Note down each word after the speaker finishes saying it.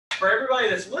for everybody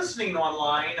that's listening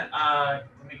online, let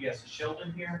me guess,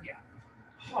 Sheldon here? Yeah.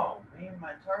 Oh, man,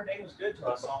 my entire day was good till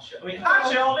I saw Sheldon. I mean,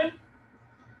 hi, Sheldon.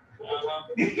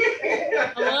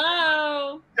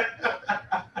 Hello.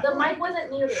 The mic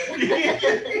wasn't muted.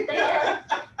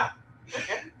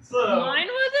 So, Mine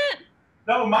wasn't?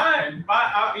 no, mine.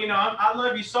 I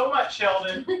love you so much,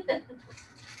 Sheldon.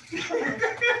 I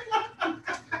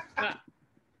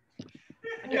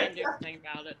can't do anything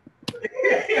about it.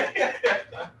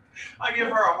 I give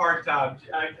her a hard time.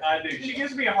 I do. She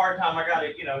gives me a hard time. I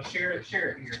gotta, share it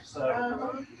here.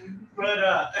 So, but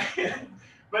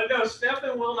no,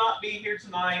 Stephen will not be here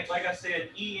tonight. Like I said,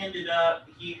 he had a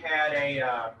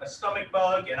stomach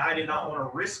bug, and I did not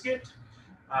want to risk it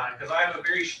because I have a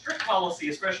very strict policy,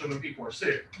 especially when people are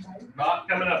sick, not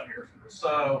coming up here.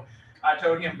 So I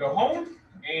told him go home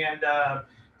and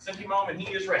sent him home, and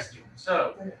he is resting.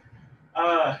 So.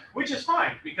 Which is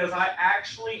fine because I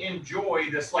actually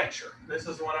enjoy this lecture. This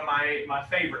is one of my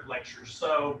favorite lectures.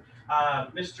 So,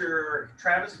 Mr.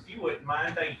 Travis, if you wouldn't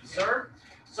mind, thank you, sir.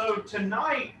 So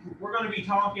tonight we're going to be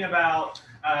talking about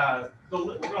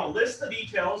we're going to list the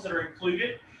details that are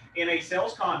included in a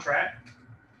sales contract.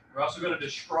 We're also going to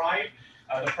describe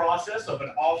the process of an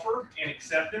offer and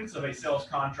acceptance of a sales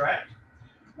contract.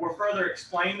 We'll further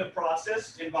explain the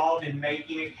process involved in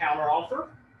making a counteroffer.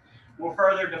 We'll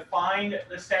further define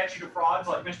the statute of frauds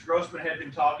like Mr. Grossman had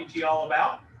been talking to you all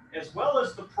about, as well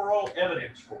as the parole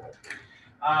evidence rule.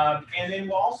 And then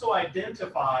we'll also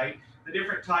identify the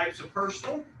different types of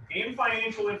personal and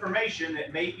financial information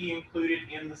that may be included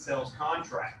in the sales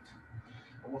contract.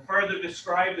 We'll further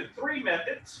describe the three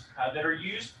methods that are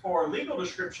used for legal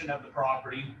description of the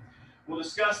property. We'll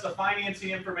discuss the financing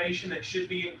information that should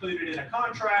be included in a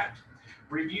contract,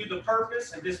 review the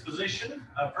purpose and disposition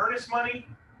of earnest money,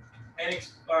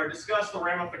 or discuss the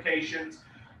ramifications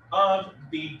of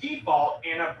the default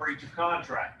and a breach of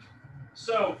contract.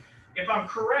 So if I'm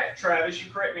correct, Travis,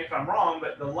 you correct me if I'm wrong,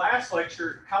 but the last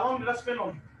lecture, how long did I spend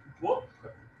on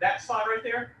that slide right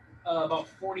there? About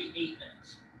 48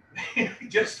 minutes.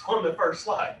 Just on the first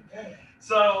slide.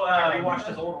 So I rewatched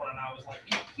his old one and I was like,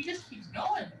 he just keeps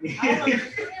going. I don't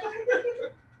understand.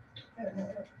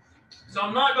 So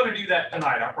I'm not going to do that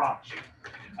tonight, I promise you.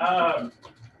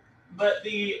 But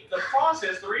the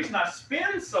process, the reason I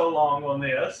spend so long on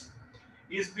this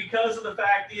is because of the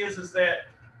fact is that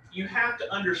you have to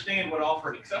understand what offer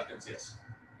and acceptance is. Does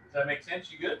that make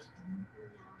sense? You good?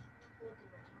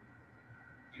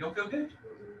 You don't feel good?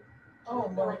 Oh,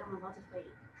 I feel like I'm about to faint.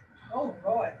 Oh,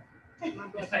 Lord. My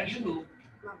blood pressure. My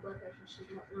blood pressure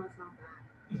should no, it's not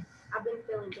bad. I've been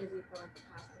feeling dizzy for like the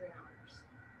past 3 hours.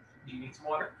 Do you need some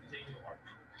water?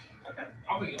 Okay.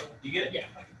 I'll be good. You get it? Yeah.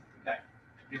 Okay.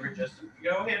 Give her just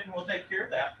go ahead and we'll take care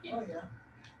of that. Oh, yeah.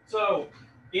 So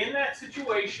in that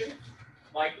situation,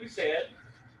 like we said,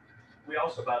 we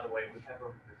also, by the way, we have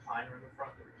a recliner in the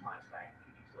front that reclines back.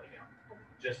 You need to lay down.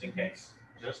 Just in case.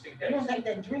 Just in You don't case. think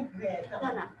that drink you had? No. Oh. No,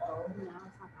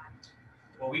 it's not bad.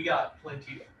 Well, we got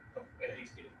plenty of,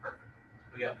 he's getting perfect.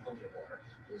 We got plenty of water.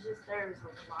 It's just there's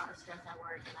like a lot of stress at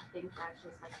work, and I think that's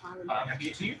just like finally. I'm gonna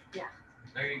get to you. Yeah.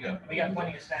 There you go. We got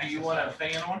plenty of snacks. Do you want a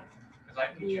fan on? Because I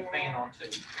can get you a fan on too.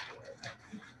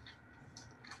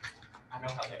 I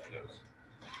know how that goes.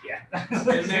 Yeah.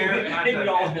 Been there, not I think we done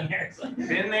all that. been there. So.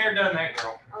 Been there, done that,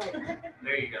 girl. Oh, yeah.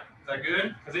 There you go. Is that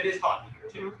good? Because it is hot in here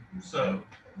too. So,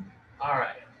 all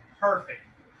right, perfect.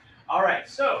 All right,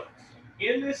 so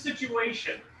in this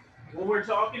situation, when we're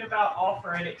talking about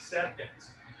offer and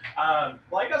acceptance,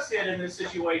 like I said, in this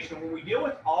situation, when we deal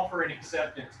with offer and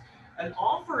acceptance, an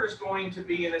offer is going to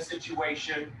be in a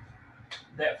situation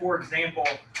that, for example,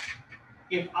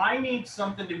 if I need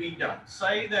something to be done,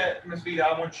 say that, Ms. Vita,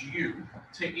 I want you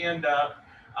to end up,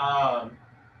 I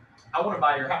want to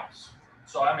buy your house.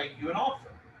 So I make you an offer,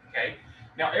 okay?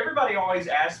 Now, everybody always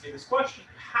asks me this question,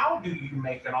 how do you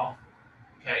make an offer,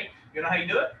 okay? You know how you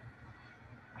do it?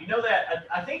 You know that,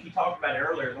 I think you talked about it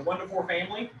earlier, the 1 to 4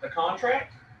 family, the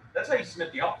contract, that's how you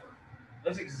submit the offer.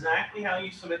 That's exactly how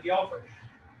you submit the offer.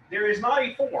 There is not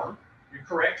a form, you're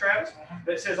correct, Travis,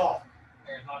 that says offer.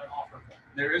 There's not an offer form.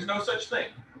 There is no such thing.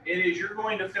 It is you're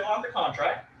going to fill out the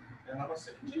contract, and I'm going to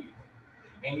send it to you.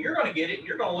 And you're going to get it, and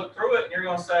you're going to look through it, and you're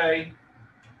going to say,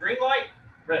 green light,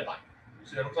 red light. You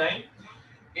see what I'm saying?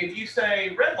 If you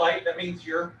say red light, that means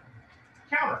you're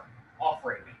counter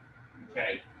offering me,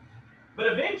 okay? But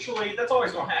eventually, that's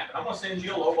always going to happen. I'm going to send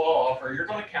you a low ball offer, you're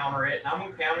going to counter it, and I'm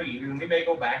going to counter you, and we may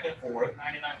go back and forth. 99.9%.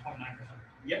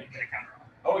 Yep. You get a counter offer.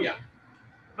 Oh, yeah.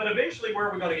 But eventually, where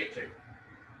are we going to get to?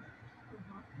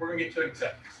 We're going to get to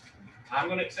acceptance. I'm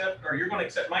going to accept, or you're going to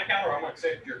accept my counter, or I'm going to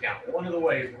accept your counter. One of the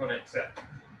ways we're going to accept.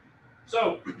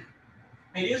 So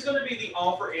It is going to be the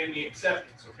offer and the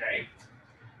acceptance, okay?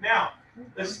 Now,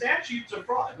 the statutes of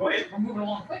fraud, go ahead. We're moving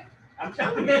along quick. I'm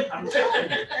telling you,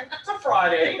 it's a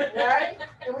Friday. Right?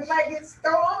 And we might get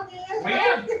storm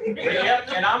in.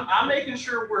 Yep, and I'm making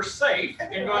sure we're safe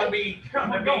and gonna be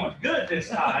good this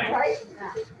time. Right?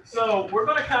 So we're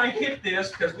gonna kind of hit this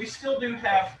because we still do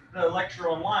have the lecture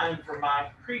online for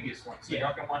my previous one, so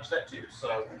y'all can watch that too.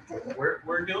 So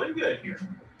we're doing good here.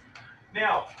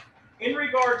 Now, in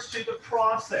regards to the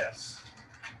process,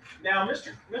 now,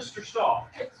 Mr. Stahl,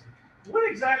 what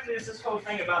exactly is this whole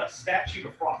thing about a statute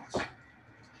of frauds?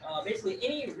 Basically,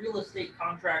 any real estate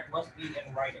contract must be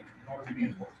in writing in order to be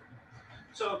enforceable.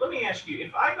 So let me ask you,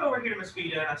 if I go over here to Ms.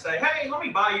 Vita and I say, hey, let me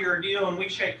buy your deal and we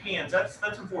shake hands, that's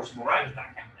enforceable, right?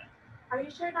 Are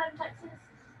you sure not in Texas?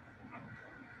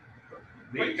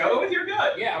 Go with your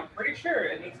gut. Yeah, I'm pretty sure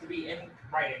it needs to be in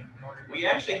writing in order to be We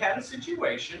actually had a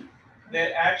situation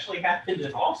that actually happened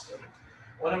in Austin.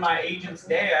 One of my agent's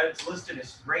dads listed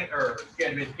his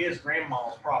his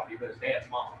grandma's property, but his dad's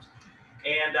mom's.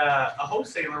 And a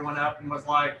wholesaler went up and was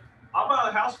like, I'll buy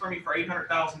the house from you for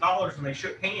 $800,000, and they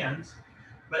shook hands.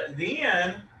 But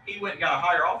then he went and got a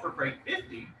higher offer for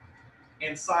 $850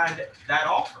 and signed that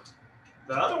offer.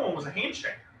 The other one was a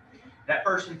handshake. That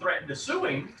person threatened to sue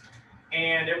him,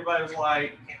 and everybody was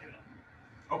like,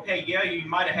 okay, yeah, you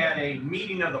might have had a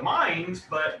meeting of the minds,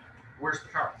 but where's the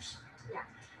terms? Yeah.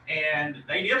 And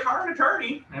they did hire an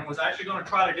attorney and was actually going to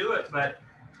try to do it, but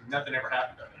nothing ever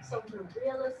happened of it. So for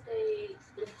real estate,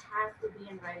 it has to be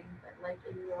in writing, but like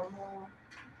in normal,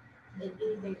 in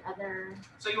anything other.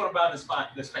 So you want to buy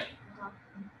this fan,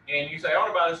 and you say, I want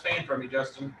to buy this fan from you,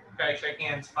 Justin. Okay, shake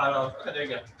hands, $5. Okay, there you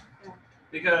go. Yeah.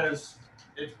 Because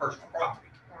it's personal property.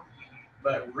 Yeah.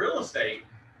 But real estate,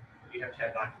 you have to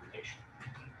have documentation.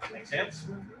 Make sense?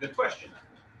 Good question.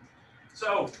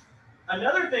 So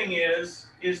another thing is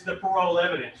the parole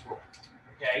evidence rule.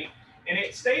 Okay, and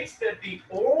it states that the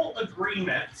oral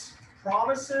agreements,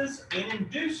 promises, and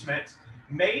inducements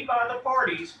made by the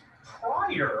parties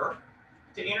prior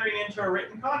to entering into a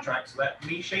written contract, so that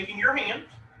me shaking your hand,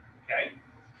 okay,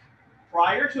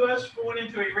 prior to us going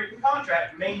into a written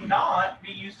contract may not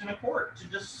be used in a court to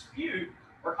dispute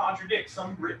or contradict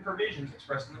some written provisions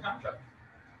expressed in the contract.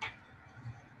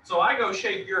 So I go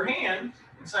shake your hand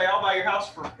and say, I'll buy your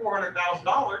house for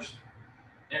 $400,000,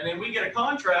 and then we get a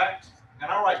contract and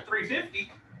I write $350.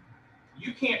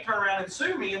 You can't turn around and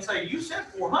sue me and say, you said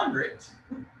 400,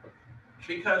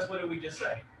 because what did we just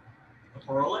say? The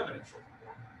parole evidence rule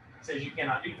says you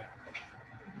cannot do that.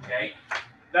 Okay?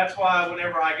 That's why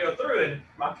whenever I go through it,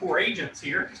 my poor agents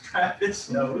here, Travis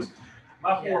knows,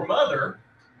 my poor mother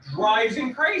drives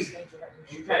him crazy.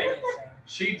 Okay?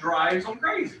 She drives him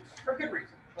crazy. For good reason.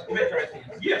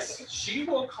 Yes, she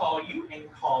will call you and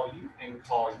call you and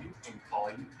call you and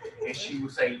call you, and she will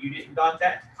say, you didn't dot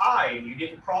that I, and you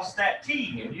didn't cross that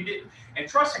T, and you didn't, and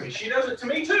trust me, she does it to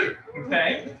me too,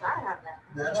 okay? I have that.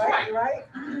 That's right. Right.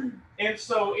 And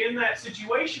so in that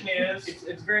situation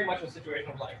It's very much a situation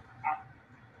of like,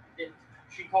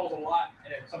 she calls a lot,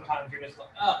 and sometimes you're just like,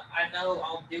 oh, I know,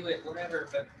 I'll do it, whatever,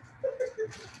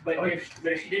 but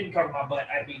if she didn't cover my butt,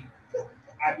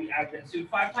 I've been sued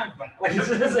 5 times by now. Like, it's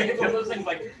one of those things,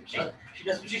 like, she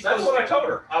does what she's that's supposed what I to. told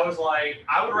her. I was like,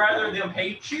 I would rather them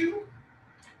hate you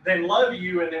than love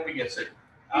you and then we get sued.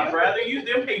 I'd rather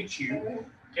them hate you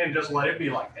and just let it be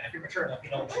like that. If you're mature enough,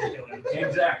 you know what you're doing.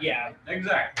 Exactly. Yeah.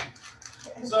 Exactly.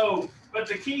 So, but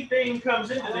the key thing comes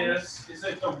into this is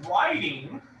that the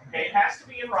writing, okay, it has to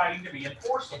be in writing to be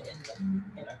enforceable.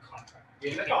 In a contract.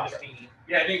 In the It can't just contract. be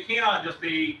Yeah, it cannot just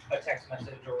be, a text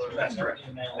message or That's an correct.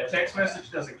 email. a text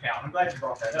message doesn't count. I'm glad you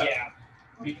brought that up. Yeah.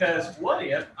 Because what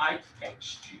if I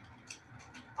text you,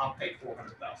 I'll pay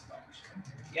 $400,000,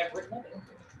 Yeah, written up.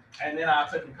 and then I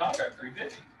put in contract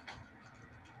 $350.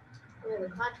 Well, the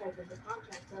contract is a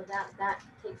contract, so that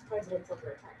takes precedence over the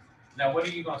text. Now, what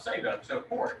are you going to say to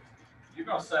court? You're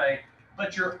going to say,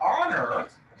 but Your Honor,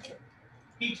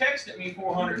 he texted me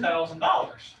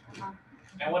 $400,000.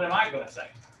 And what am I going to say?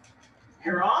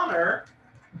 Your Honor,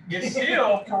 it's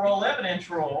still parole evidence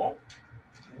rule.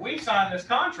 We signed this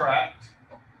contract.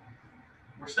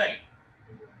 We're staying.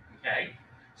 Okay?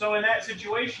 So in that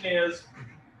situation is,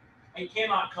 it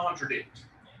cannot contradict.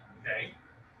 Okay?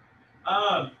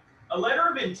 A letter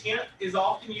of intent is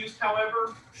often used,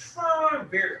 however,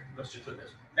 let's just put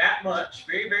this, that much,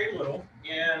 very, very little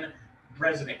in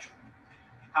residential.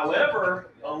 However,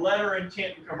 a letter of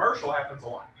intent in commercial happens a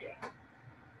lot. Yeah.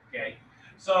 Okay?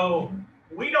 So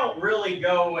we don't really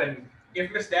go and,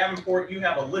 if Ms. Davenport, you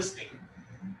have a listing,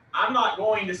 I'm not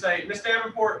going to say, Ms.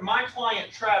 Davenport, my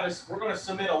client Travis, we're going to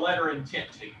submit a letter of intent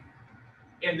to you.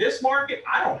 in this market,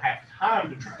 I don't have time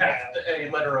to draft a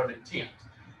letter of intent.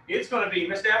 It's going to be,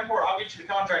 Ms. Davenport, I'll get you the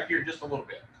contract here in just a little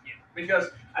bit. Because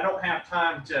I don't have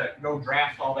time to go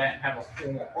draft all that and have a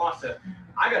formal process.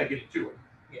 I got to get it to her.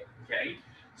 Okay.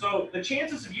 So the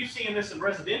chances of you seeing this in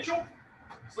residential,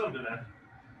 slim to none.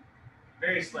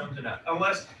 Very slim to none.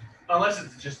 Unless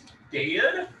it's just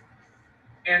dead,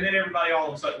 and then everybody all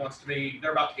of a sudden wants to be,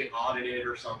 they're about to get audited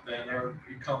or something, or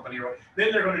your company, or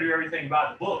then they're going to do everything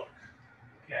by the book.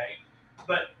 Okay.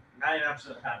 But 99%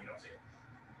 of the time you don't see it.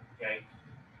 Okay.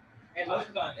 And most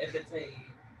of the time, if it's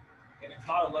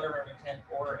not a letter of intent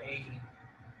or a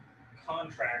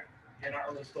contract, you're not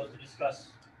really supposed to discuss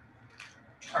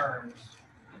terms.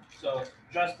 So if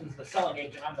Justin's the selling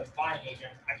agent, I'm the buying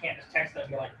agent. I can't just text them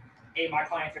and be like, "Hey, my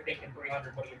clients are thinking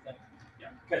 300. What do you think?" Yeah.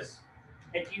 Because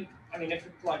if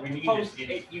it's like We need post,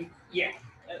 it.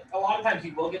 a lot of times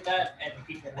you will get that, and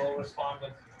people will respond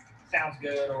with, "Sounds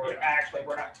good," or "Actually,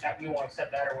 we're not. We won't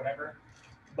accept that," or whatever.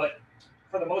 But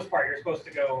for the most part, you're supposed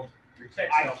to go, Your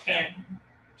text I self- can't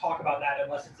talk about that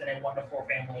unless it's in a 1 to 4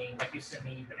 family. Like you send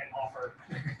me an offer.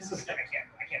 I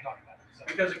can't talk about it. So.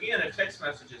 Because again, a text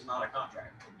message is not a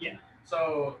contract. Yeah.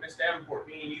 So, Ms. Davenport,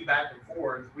 me and you back and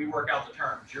forth, we work out the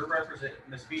terms. You're representing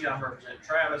Ms. Vita, I'm representing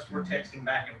Travis. We're texting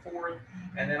back and forth,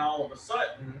 and then all of a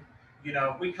sudden,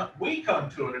 we come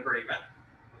to an agreement,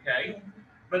 okay?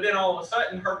 But then all of a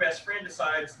sudden, her best friend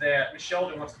decides that Ms.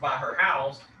 Sheldon wants to buy her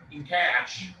house in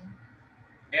cash,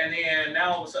 and then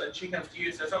now all of a sudden she comes to you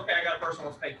and says, "Okay, I got a person who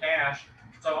wants to pay cash,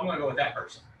 so I'm going to go with that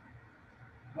person."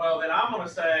 Well, then I'm going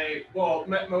to say, "Well,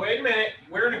 wait a minute.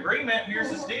 We're in agreement. Here's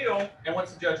this deal." And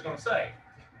what's the judge going to say?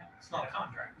 It's not a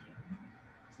contract.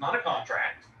 It's not a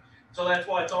contract. So that's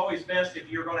why it's always best if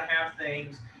you're going to have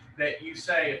things that you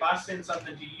say, if I send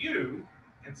something to you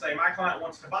and say, my client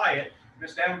wants to buy it,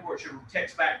 Ms. Davenport should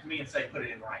text back to me and say, put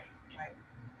it in writing. Right.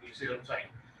 You see what I'm saying?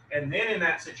 And then in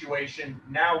that situation,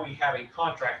 now we have a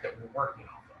contract that we're working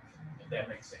off of, if that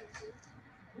makes sense.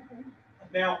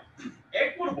 Now,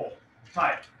 equitable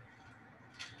title.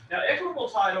 Now, equitable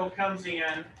title comes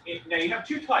in, now you have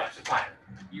 2 types of title.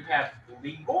 You have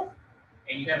legal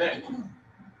and you have equitable,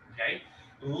 okay?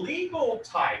 Legal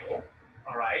title,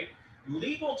 all right?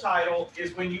 Legal title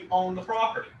is when you own the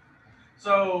property.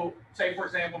 So, say for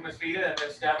example, Ms. Vita and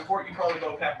Ms. Davenport, you probably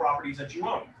both have properties that you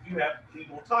own. You have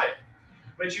legal title.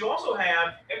 But you also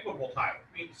have equitable title.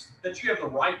 It means that you have the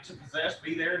right to possess,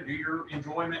 be there, and do your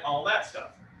enjoyment, all that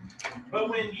stuff. But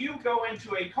when you go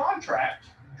into a contract,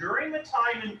 during the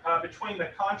time between the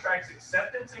contract's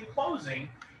acceptance and closing,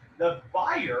 the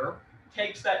buyer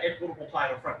takes that equitable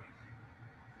title from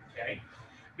you, okay?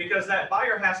 Because that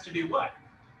buyer has to do what?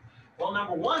 Well,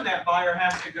 number one, that buyer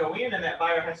has to go in and that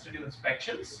buyer has to do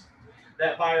inspections.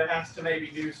 That buyer has to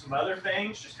maybe do some other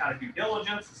things, just kind of due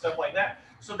diligence and stuff like that.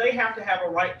 So they have to have a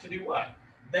right to do what?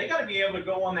 They got to be able to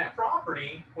go on that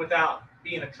property without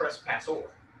being a trespasser.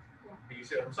 Do you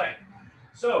see what I'm saying?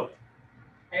 So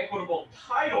equitable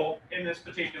title in this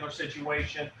particular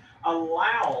situation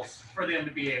allows for them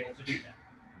to be able to do that.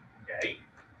 Okay?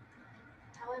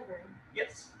 However,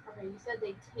 Yes. okay, you said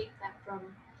they take that from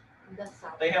the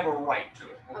seller. They have a right to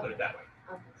it. We'll put it that way.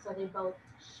 Okay, so they both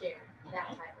share that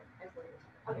title.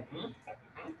 Okay. Mhm.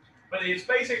 But it's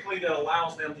basically that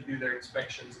allows them to do their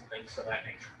inspections and things of that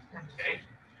nature. Okay?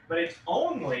 But it's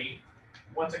only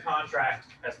once a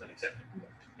contract has been accepted.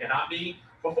 Cannot be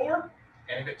before,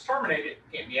 and if it's terminated,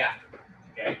 it can't be after.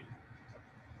 Okay?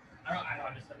 I know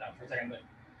I just said that for a second,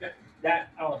 but that,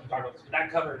 I don't know if you talked about this, but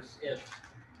that covers if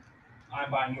I'm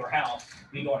buying your house,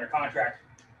 we go under contract,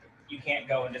 you can't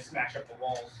go and just smash up the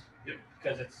walls. Yep.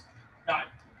 Because it's not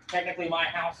technically my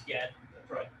house yet, That's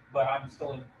right. but I'm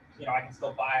still, I can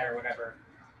still buy it or whatever.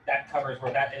 That covers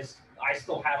where that is, I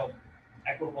still have an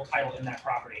equitable title in that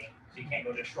property, so you can't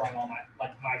go destroying all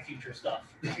my future stuff.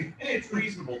 And it's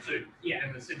reasonable too. Yeah.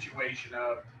 In the situation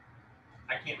of,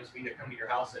 I can't just be to come to your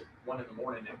house at 1 in the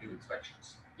morning and do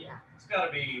inspections. Yeah. It's got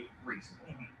to be reasonable.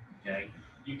 Okay.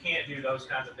 You can't do those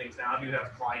kinds of things. Now I do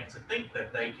have clients that think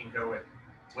that they can go it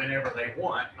whenever they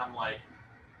want, and I'm like,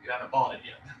 you haven't bought it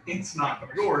yet. It's not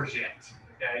yours yet.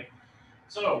 Okay.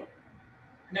 So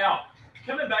now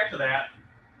coming back to that,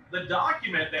 the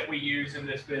document that we use in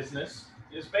this business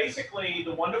is basically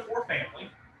the 1 to 4 family.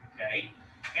 Okay.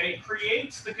 And it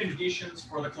creates the conditions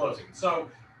for the closing.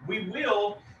 So we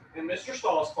will, in Mr.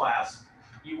 Stahl's class,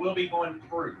 you will be going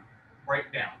through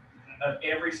breakdown of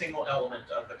every single element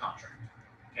of the contract.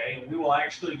 Okay, and we will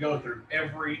actually go through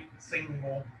every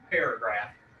single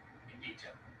paragraph in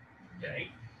detail. Okay.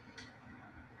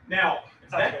 Now,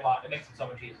 It's not a lot, it makes it so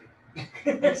much easier.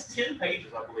 it's 10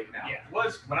 pages, I believe now. Yeah. It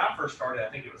was when I first started, I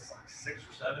think it was like 6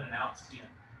 or 7, and now it's 10.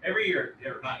 Every year,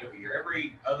 or not every year,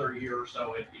 every other year or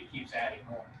so, it keeps adding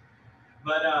more.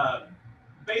 But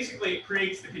basically, it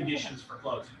creates the conditions for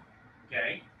closing.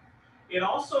 Okay. It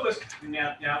also is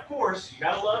now. Of course, you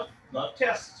gotta love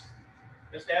tests.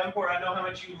 Ms. Davenport, I know how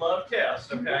much you love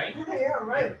tests. Okay. Yeah,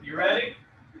 right. You ready?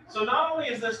 So not only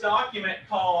is this document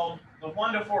called the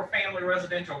 1 to 4 family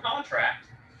residential contract,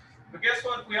 but guess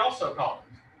what we also call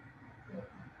it?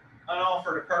 An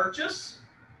offer to purchase,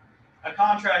 a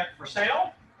contract for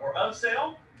sale or of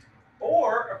sale,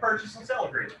 or a purchase and sale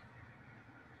agreement.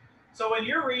 So when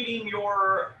you're reading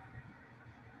your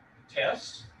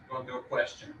test, going to do a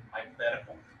question,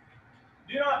 hypothetical,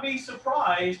 do not be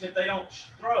surprised if they don't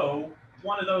throw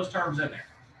one of those terms in there.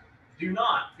 Do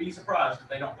not be surprised if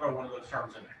they don't throw one of those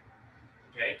terms in there.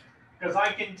 Okay? Because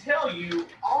I can tell you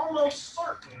almost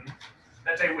certain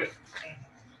that they will.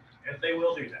 If they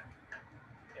will do that.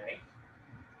 Okay?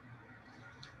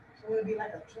 So it'd be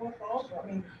like a trump offer, I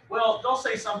mean. Well, they'll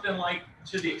say something like,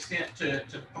 to the extent to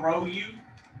throw you,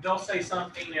 they'll say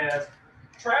something as,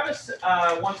 Travis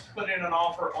wants to put in an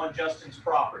offer on Justin's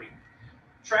property.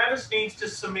 Travis needs to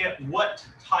submit what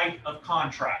type of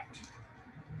contract?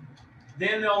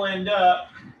 Then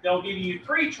they'll give you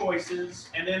 3 choices,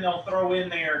 and then they'll throw in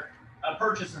there a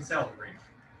purchase and sale agreement.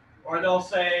 Or they'll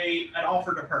say an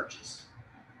offer to purchase.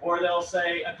 Or they'll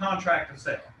say a contract of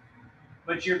sale.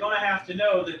 But you're going to have to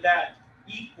know that that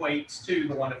equates to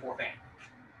the 1 to 4 family.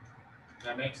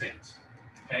 That makes sense.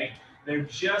 Okay? They're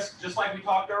just like we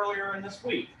talked earlier in this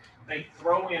week. They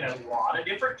throw in a lot of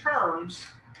different terms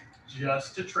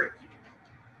just to trick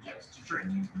you. Just to trick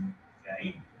you.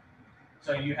 Okay?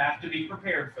 So you have to be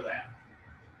prepared for that.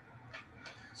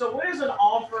 So what is an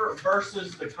offer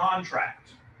versus the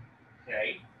contract?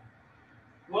 Okay.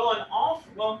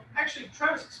 Well, actually,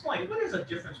 Travis, explain, what is the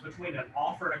difference between an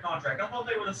offer and a contract? I thought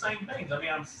they were the same things. I mean,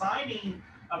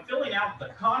 I'm filling out the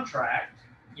contract.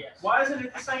 Yes. Why isn't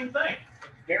it the same thing?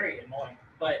 It's very annoying,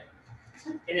 but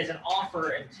it is an offer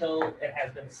until it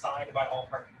has been signed by all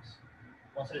parties.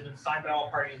 Once it has been signed by all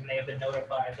parties and they have been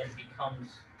notified, then it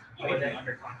becomes Wait a minute.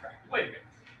 under contract. Wait a minute.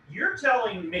 You're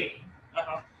telling me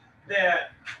Uh-huh.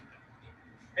 that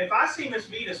if I see Miss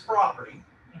Vita's property,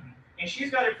 and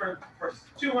she's got it for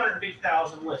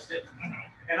 $250,000 listed,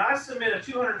 and I submit a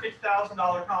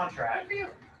 $250,000 contract,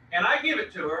 and I give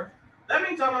it to her, that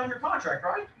means I'm under contract,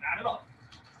 right? Not at all.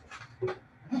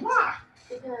 Why?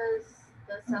 Because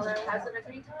the seller hasn't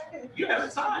agreed to it. You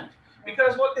haven't signed.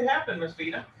 Because what could happen, Miss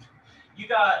Vita? You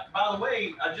got, by the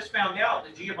way, I just found out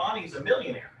that Giovanni's a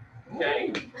millionaire.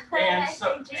 Okay? And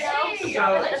so, Hey,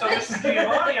 so Mr.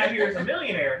 Giovanni, I hear, is a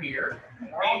millionaire here.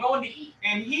 We're all going to eat.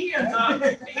 And he ends up,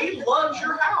 he loves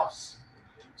your house.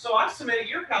 So I submitted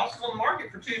your house on the market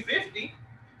for $250,000,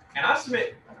 and I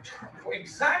submit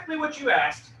exactly what you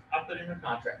asked. I put in a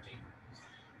contract to you.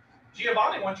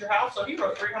 Giovanni wants your house, so he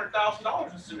wrote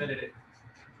 $300,000 and submitted it.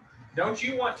 Don't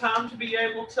you want time to be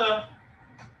able to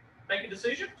make a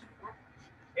decision?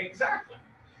 Exactly.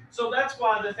 So that's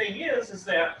why the thing is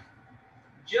that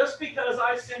just because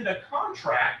I send a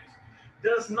contract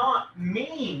does not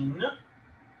mean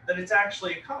that it's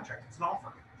actually a contract. It's an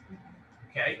offer.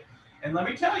 Okay? And let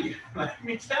me tell you,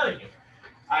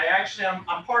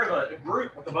 I'm part of a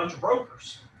group with a bunch of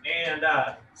brokers. And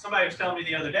somebody was telling me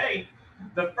the other day,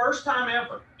 the first time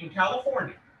ever in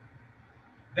California,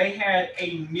 they had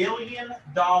 $1 million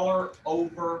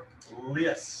over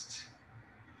list.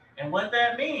 And what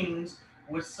that means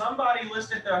was somebody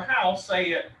listed their house,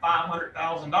 say at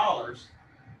 $500,000,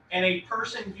 and a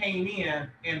person came in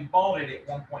and bought it at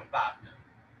 1.5 million.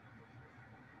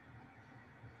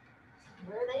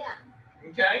 Where are they at?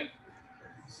 Okay?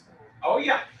 Oh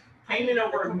yeah, came in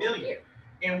over $1 million.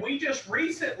 And we just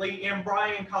recently in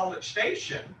Bryan College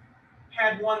Station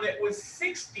had one that was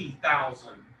 60,000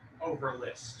 over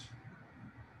list.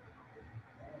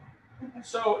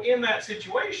 So in that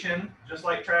situation, just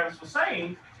like Travis was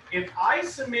saying, if I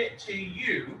submit to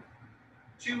you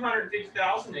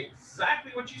 $250,000,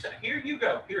 exactly what you said, here you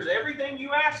go, here's everything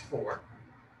you asked for,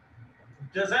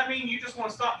 does that mean you just want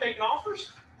to stop taking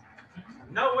offers?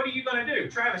 No, what are you going to do?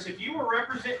 Travis, if you were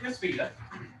representing Miss Vita,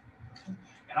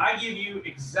 and I give you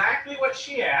exactly what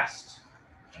she asked,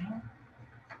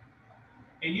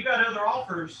 and you got other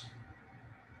offers,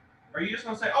 are you just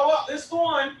going to say, oh, well, this is the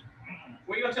one?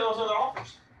 What are you going to tell those other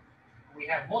offers? We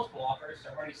have multiple offers, so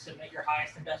already submit your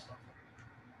highest and best offer.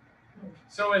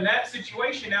 So in that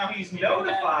situation, now he's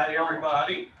notified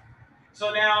everybody.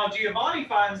 So now Giovanni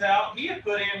finds out he had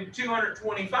put in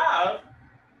 225.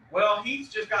 Well, he's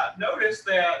just got notice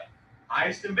that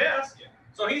highest and best.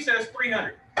 So he says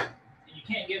 300. You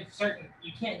can't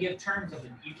give terms of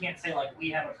it. You can't say like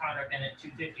we have a contract in at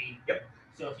 250. Yep.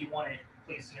 So if you want it,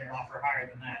 please submit an offer higher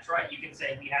than that. That's right. You can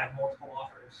say we have multiple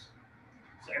offers.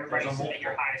 So everybody There's a submit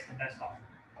your highest and best offer.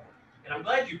 And I'm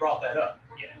glad you brought that up.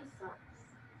 That Yeah. kinda sucks.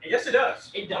 Yes, it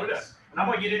does. It Oh, does. And I'm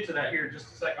gonna get into that here in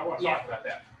just a second. I want to Yeah. talk about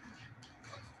that.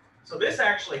 So this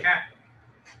actually happened.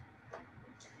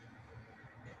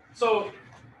 So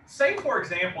say, for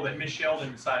example, that Miss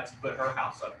Sheldon decides to put her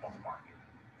house up on the market.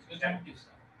 It's good time to do so.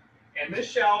 And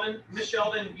Miss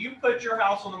Sheldon, you put your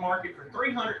house on the market for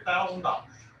 $300,000.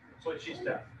 That's what she's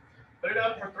done. Put it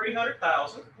up for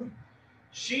 $300,000.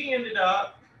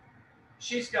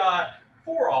 She's got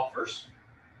 4 offers.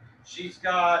 She's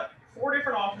got 4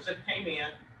 different offers that came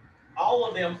in, all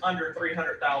of them under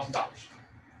 $300,000.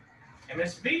 And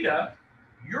Miss Vita,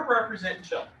 you're representing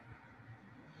Sheldon.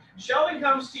 Sheldon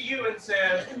comes to you and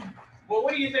says, well,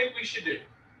 what do you think we should do?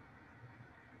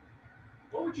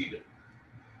 What would you do?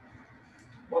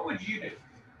 What would you do?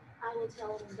 I will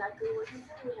tell them exactly what you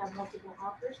said. We have multiple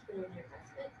offers, put in your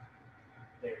best bid.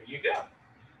 There you go.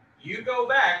 You go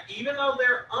back, even though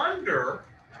they're under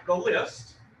the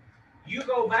list, you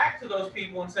go back to those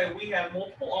people and say, we have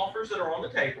multiple offers that are on the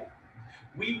table.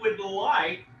 We would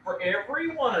like for every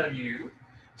one of you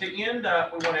to end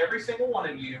up, we want every single one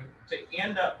of you to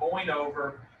end up going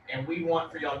over, and we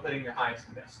want for y'all to put in your highest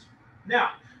and best.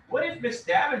 Now, what if Miss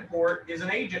Davenport is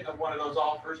an agent of one of those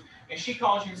offers, and she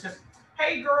calls you and says,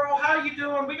 hey girl, how you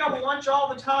doing? We go to lunch all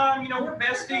the time. You know, we're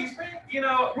besties. You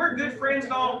know, we're good friends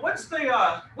and all. What's the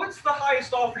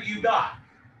highest offer you got?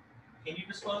 Can you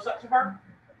disclose that to her?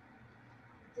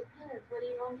 Depends. What do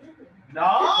you want to give me?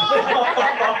 No.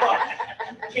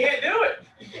 Can't do it.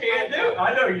 You can't do it.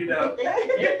 I know you know.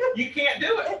 You can't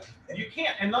do it. You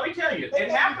can't. And let me tell you,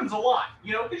 it happens a lot.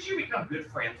 You know, because you become good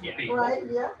friends with people. Right,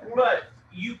 yeah. But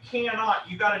you cannot.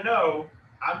 You got to know.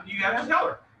 You have to tell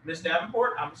her. Miss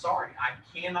Davenport, I'm sorry, I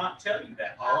cannot tell you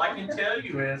that. All I can tell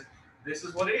you is this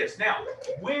is what it is. Now,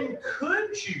 when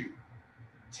could you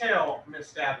tell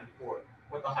Miss Davenport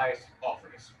what the highest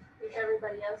offer is? If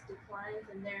everybody else declines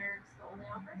and they're the only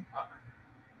offer? I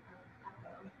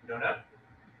don't know. You don't know?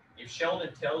 If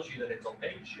Sheldon tells you that it's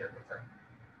okay to share with her.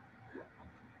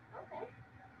 Okay.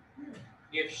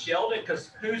 If Sheldon, because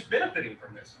who's benefiting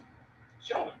from this?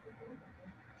 Sheldon.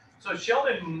 So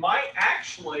Sheldon might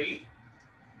actually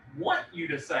want you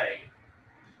to say,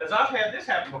 because I've had this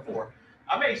happen before.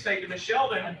 I may say to Miss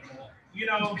Sheldon, you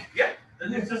know, yeah,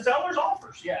 it's the seller's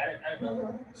offers. Yeah, I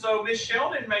know. So Miss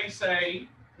Sheldon may say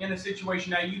in a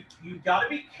situation, now you've got to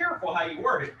be careful how you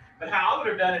word it, but how I would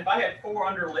have done if I had 4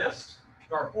 under list,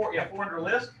 or 4 under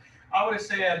list, I would have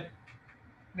said,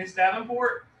 Miss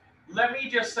Davenport, let me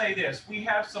just say this. We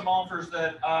have some offers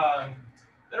that are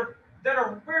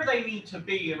where they need to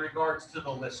be in regards to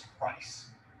the list price.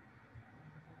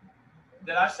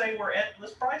 Did I say we're at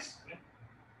list price?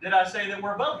 Did I say that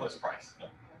we're above list price?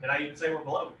 Did I even say we're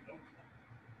below?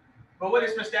 But what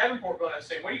is Miss Davenport going to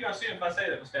say? What are you going to say if I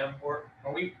say that, Miss Davenport?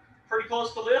 Are we pretty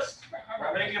close to list?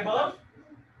 Or maybe above?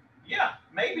 Yeah,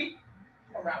 maybe.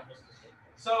 Around this.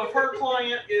 So if her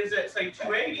client is at, say,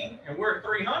 280 and we're at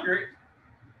 300,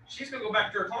 she's going to go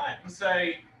back to her client and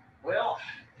say, well,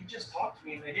 they just talked to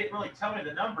me and they didn't really tell me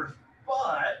the numbers,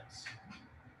 but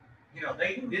you know,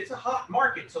 it's a hot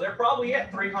market, so they're probably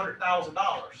at $300,000.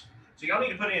 So y'all need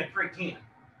to put in 310.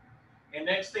 And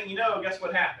next thing you know, guess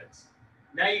what happens?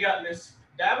 Now you got Miss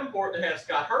Davenport that has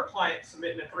got her client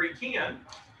submitting at 310.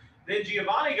 Then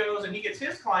Giovanni goes and he gets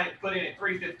his client put in at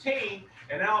 315.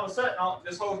 And now all of a sudden,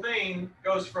 this whole thing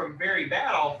goes from very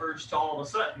bad offers to all of a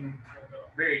sudden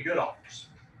very good offers.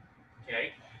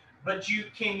 Okay, but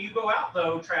can you go out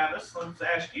though, Travis? Let's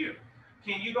ask you.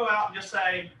 Can you go out and just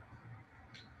say,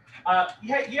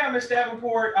 yeah, Miss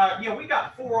Davenport, yeah, we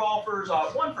got 4 offers,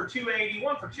 one for 280,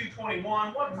 one for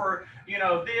 221, one for, you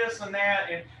know, this and that,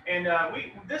 and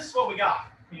this is what we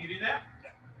got. Can you do that?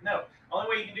 No. Only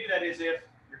way you can do that is if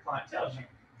your client tells you.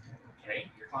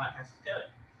 Okay, your client has to tell you.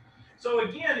 So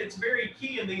again, it's very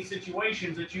key in these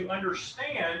situations that you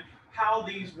understand how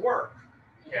these work.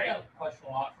 I get a question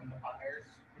a lot from the buyers.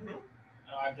 Mhm.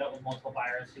 I've dealt with multiple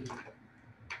buyers who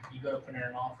you go to put in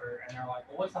an offer and they're like,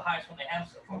 well, what's the highest one they have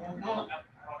so far? I don't know.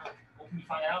 Well, can you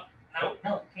find out?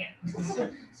 No, can't.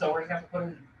 So we're just have to put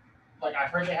in, like, I've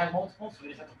heard they have multiple, so we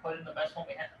just have to put in the best one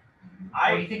we have.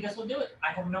 How do you think this will do it?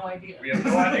 I have no idea. We have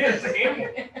no idea. It's a gamble.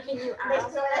 Can you Let's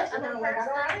ask go ask that them other when I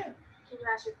go person? in. Can you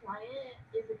ask your client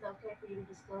if it's okay for you to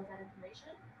disclose that information?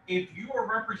 If you are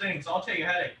representing, so I'll tell you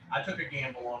how I took a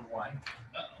gamble on one,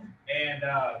 and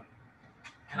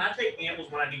I take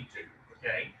gambles when I need to,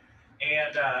 okay?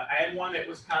 And I had one that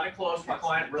was kind of close. My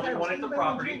client really wanted the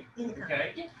property,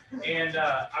 okay? And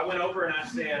I went over and I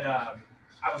said,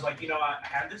 I was like, you know, I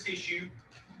have this issue.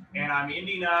 and I'm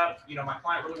ending up, my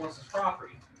client really wants this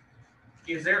property.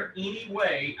 Is there any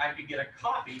way I could get a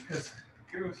copy? Because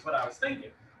here's what I was thinking.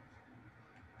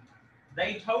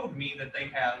 They told me that they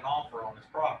had an offer on this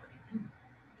property.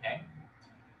 Okay.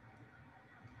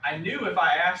 I knew if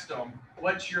I asked them,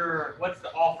 what's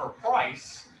the offer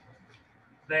price,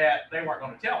 that they weren't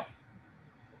going to tell me.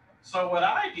 So what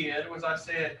I did was I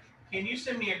said, can you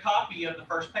send me a copy of the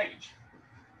first page?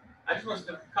 I just want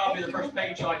a copy of the first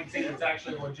page so I can see that it's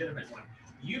actually a legitimate one.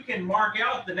 You can mark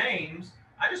out the names.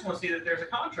 I just want to see that there's a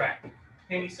contract.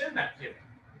 Can you send that to me?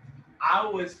 I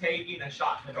was taking a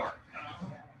shot in the dark.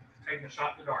 Taking a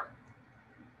shot in the dark.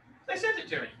 They sent it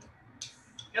to me.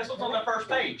 Guess what's on the first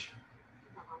page?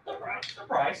 The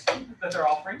price that they're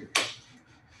offering.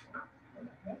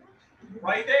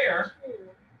 Right there,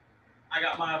 I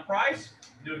got my price,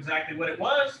 knew exactly what it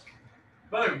was.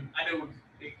 Boom, I knew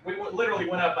we literally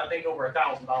went up, I think, over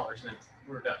 $1,000, and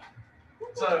we were done.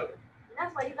 So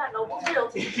That's why you got no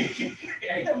realty.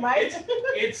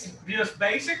 it's just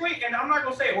basically, and I'm not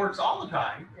gonna say it works all the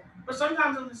time, but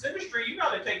sometimes in this industry, you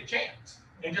gotta take a chance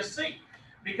and just see.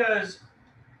 Because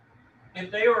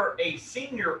if they are a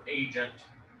senior agent,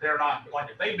 they're not, like,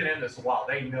 if they've been in this a while,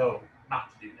 they know not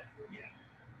to do that. Yeah.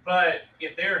 But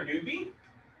if they're a newbie,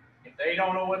 if they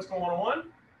don't know what's going on,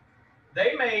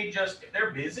 they may just, if they're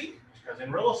busy, because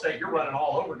in real estate, you're running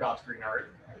all over God's green earth,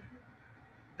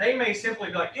 they may simply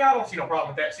be like, yeah, I don't see no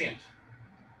problem with that cent.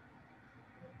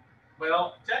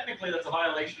 Well, technically, that's a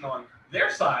violation on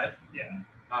their side,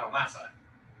 not on my side.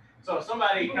 So if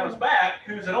somebody comes back,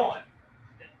 who's it on?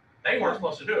 They weren't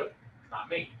supposed to do it, not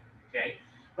me, okay?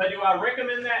 But do I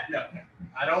recommend that? No.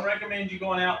 I don't recommend you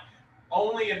going out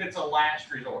only if it's a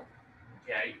last resort,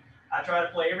 okay? I try to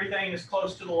play everything as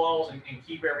close to the laws and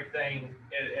keep everything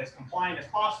as compliant as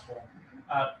possible.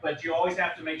 But you always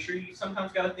have to make sure you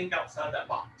sometimes got to think outside that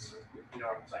box. You know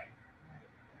what I'm saying?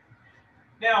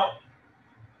 Now,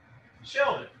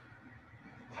 Sheldon,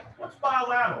 what's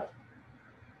bilateral?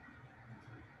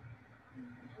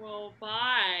 Well,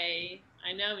 bi,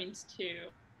 I know means two.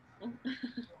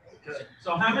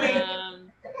 So how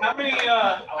many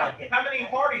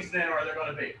parties then are there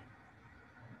going to be?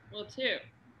 Well, two.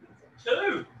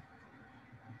 Two.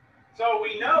 So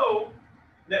we know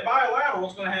that bilateral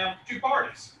is going to have two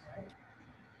parties.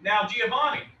 Now,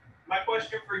 Giovanni, my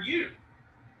question for you: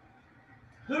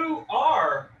 who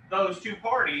are those two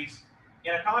parties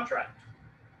in a contract?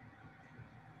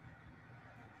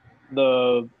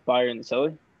 The buyer and the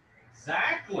seller.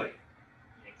 Exactly.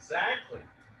 Exactly.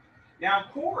 Now,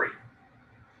 Corey,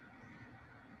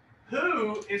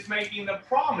 who is making the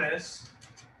promise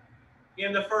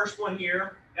in the first one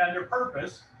here under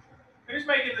purpose? Who's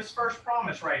making this first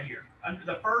promise right here under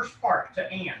the first part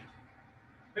to and?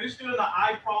 Who's doing the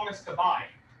I promise to buy?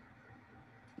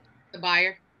 The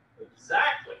buyer.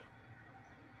 Exactly.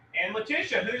 And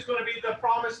Letitia, who's going to be the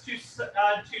promise to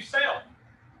sell?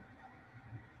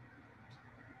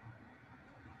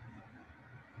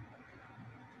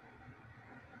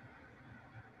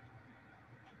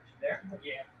 There?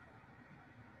 Yeah.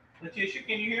 Letitia,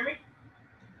 can you hear me?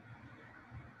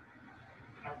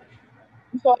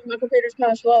 I'm sorry, my computer's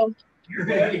kind of slow. You're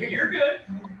good. You're good.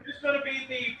 Who's going to be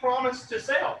the promise to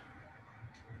sell?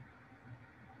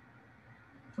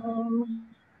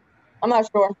 I'm not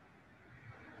sure.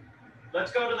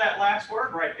 Let's go to that last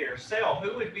word right there. Sell.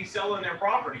 Who would be selling their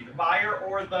property? The buyer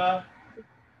or the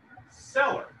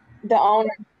seller? The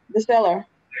owner, the seller.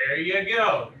 There you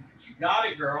go. You got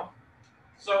it, girl.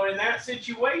 So in that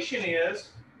situation is,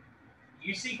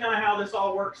 you see kind of how this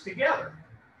all works together.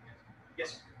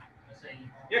 Yes.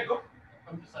 Yeah, go.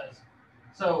 Emphasize.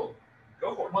 So,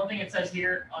 Go for it. one thing it says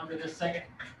here under this second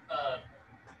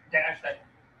dash that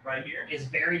Right here. is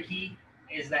very key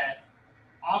is that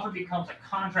offer becomes a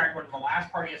contract when the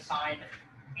last party is signed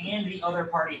and the other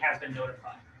party has been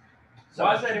notified. So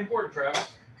Why is that important, Travis?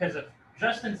 because if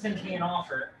Justin sends me an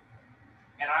offer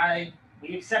and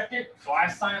we accept it, so I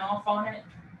sign off on it.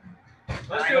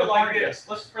 Let's do it like this.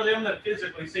 Let's for them that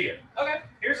physically see it. Okay.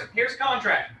 Here's a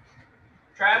contract.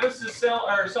 Travis is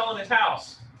selling his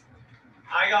house.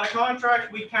 I got a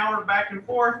contract. We countered back and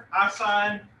forth. I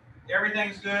signed.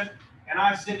 Everything's good, and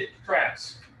I send it to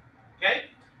Travis. Okay.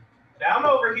 Now I'm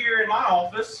over here in my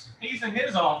office. He's in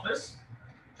his office.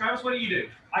 Travis, what do?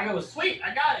 I go, sweet,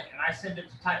 I got it, and I send it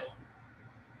to title.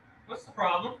 What's the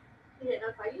problem? He didn't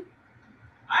notify you?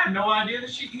 I have no idea that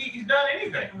he's done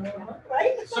anything.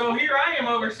 Right? So here I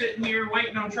am sitting here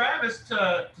waiting on Travis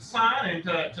to sign and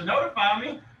to notify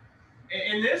me.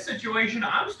 In this situation,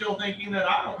 I'm still thinking that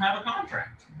I don't have a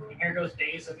contract. And here goes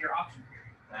days of your option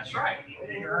period. That's right. You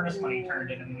need your earnest money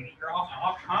turned in, and you need your option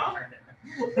Huh? turned in.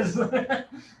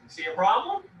 See a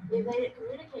problem? If they didn't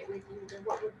communicate with you, then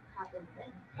what would happen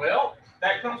then? Well,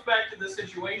 that comes back to the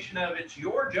situation of it's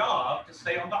your job to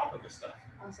stay on top of this stuff.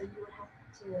 Oh, so you would have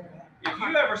to. If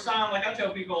you ever sign, like I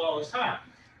tell people all this time,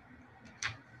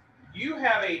 you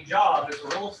have a job as a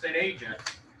real estate agent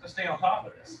to stay on top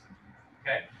of this.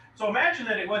 Okay? So imagine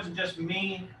that it wasn't just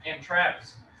me and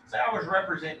Travis. Say I was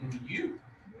representing you.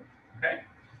 Okay?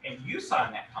 And you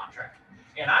signed that contract.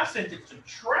 And I sent it to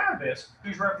Travis,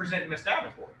 who's representing Miss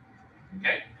Davenport.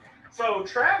 Okay? So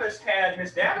Travis had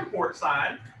Miss Davenport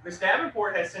sign. Miss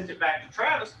Davenport has sent it back to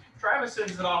Travis. Travis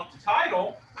sends it off to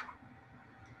title.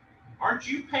 Aren't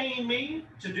you paying me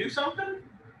to do something?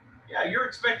 Yeah, you're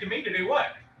expecting me to do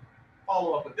what?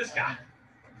 Follow up with this guy.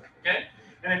 Okay?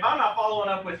 And if I'm not following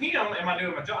up with him, am I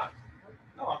doing my job?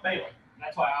 No, I'm failing.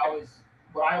 That's why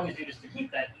what I always do just to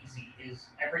keep that easy is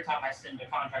every time I send a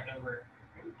contract over,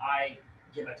 I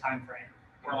give a time frame.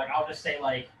 Or like I'll just say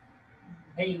like,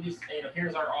 hey,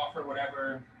 here's our offer,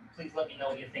 whatever. Please let me know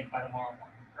what you think by tomorrow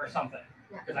morning or something.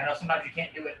 Because I know sometimes you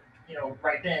can't do it,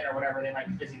 right then or whatever. They might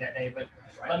be busy that day, but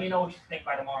let me know what you think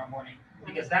by tomorrow morning.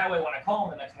 Because that way, when I call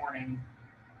them the next morning,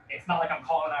 it's not like I'm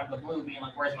calling out of the blue, being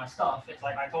like, "Where's my stuff?" It's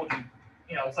like I told you.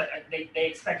 It's like they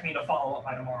expect me to follow up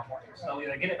by tomorrow morning. So they'll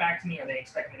either get it back to me or they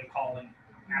expect me to call and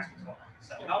ask what's going on.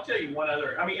 So And I'll tell you one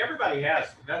other. I mean, everybody has.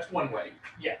 That's one way.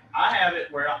 Yeah. I have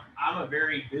it where I'm a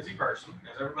very busy person,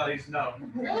 as everybody's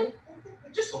known. Really?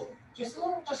 Just a little. Just a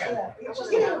little, just Okay. a little.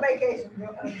 Just give him a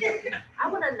vacation. I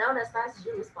would have known as fast as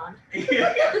you respond.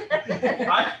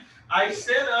 I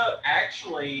set up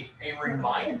actually a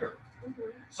reminder.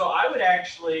 Mhm. So I would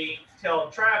actually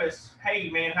tell Travis, hey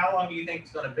man, how long do you think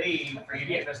it's gonna be for you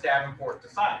to get Miss Davenport to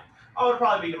sign? Oh, it'll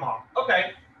probably be tomorrow.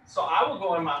 Okay. So I will go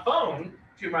on my phone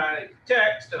to my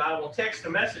text and I will text a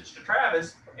message to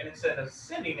Travis, and instead of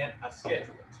sending it, I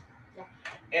schedule it. Yeah.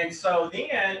 And so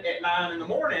then at 9 in the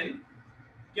morning,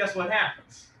 guess what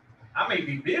happens? I may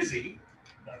be busy,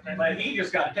 but he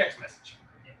just got a text message.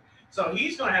 So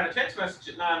he's going to have a text message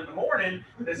at 9 in the morning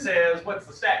that says, "What's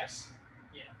the status?"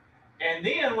 Yeah. And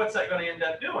then what's that going to end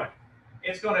up doing?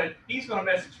 He's going to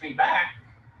message me back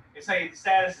and say the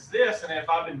status is this, and if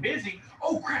I've been busy,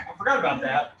 oh crap, I forgot about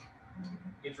that.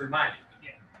 It's reminding me.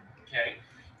 Okay.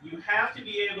 You have to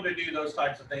be able to do those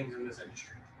types of things in this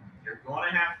industry. You're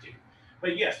going to have to.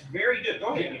 But yes, very good. Go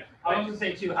ahead. Ian. I was going to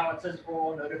say too, how it says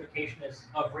oral notification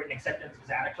of written acceptance is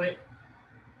adequate.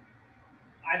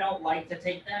 I don't like to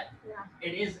take that. Yeah.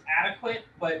 It is adequate,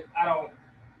 but I don't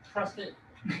trust it.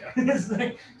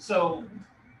 So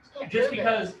just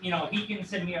because, he can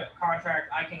send me a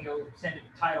contract, I can go send it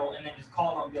to title and then just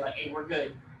call them and be like, hey, we're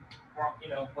good. Or,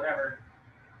 whatever.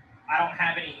 I don't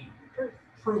have any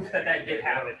proof that did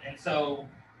happen. And so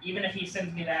even if he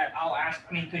sends me that, I'll ask,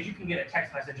 because you can get a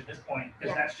text message at this point,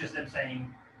 because that's just them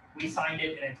saying, we signed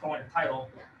it and it's going to title.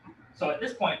 Yeah. So at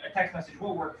this point, a text message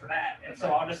will work for that. And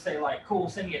so I'll just say like, cool,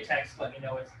 send me a text, let me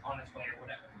know it's on its way or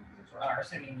whatever. Or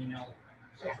send me an email.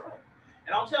 That's right.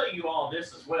 And I'll tell you all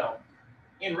this as well.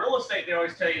 In real estate, they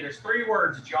always tell you there's 3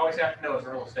 words that you always have to know as a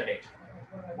real estate agent.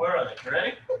 What are they? You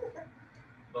ready?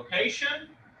 Location,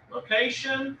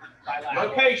 location,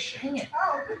 location. Dang it.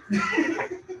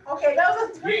 Oh. Okay, those are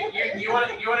three. You want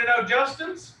to know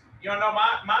Justin's? You want to know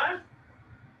mine?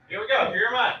 Here we go. Here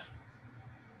are mine.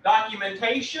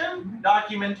 Documentation,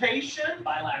 documentation,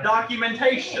 Bilateral.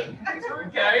 documentation.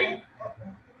 Okay.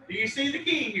 Do you see the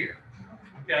key here?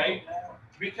 Okay.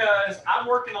 Because I've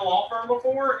worked in a law firm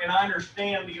before and I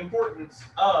understand the importance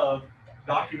of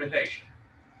documentation.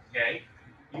 Okay.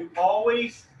 You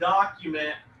always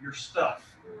document your stuff.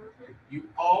 You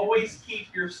always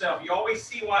keep yourself. You always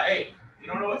CYA. You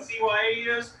don't know what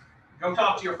CYA is? Go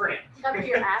talk to your friend. Cover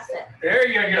your asset. There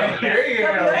you go. There you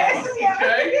go.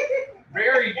 Okay.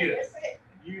 Very good.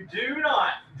 You do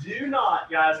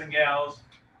not, guys and gals,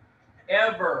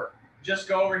 ever just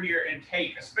go over here and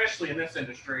take, especially in this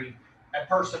industry, a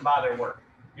person by their word.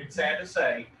 It's sad to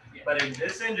say, but in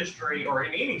this industry or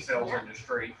in any sales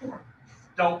industry,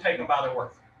 don't take them by their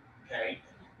word. Okay?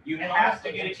 You And have to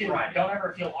honestly, get it too, right. don't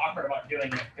ever feel awkward about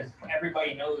doing it because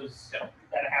everybody knows that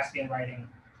it has to be in writing.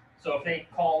 So if they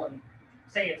call and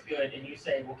say it's good and you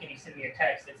say, well, can you send me a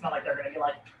text? It's not like they're going to be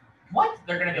like, what?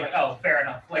 They're going to be like, oh, fair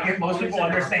enough. Like if most people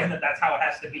understand that that's how it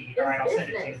has to be. All right, I'll send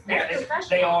it to you. It's Yeah, business.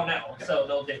 they all know. So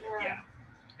they'll do it. Yeah.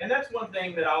 And that's one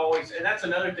thing that I always, and that's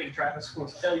another thing Travis will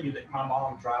tell you that my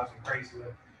mom drives me crazy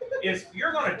with, is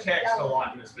you're going to text a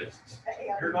lot in this business.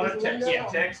 You're going to text,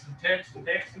 text and text and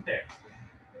text and text.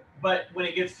 But when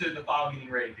it gets to the file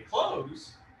getting ready to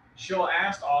close, she'll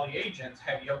ask all the agents,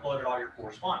 have you uploaded all your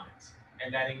correspondence?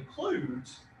 And that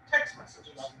includes text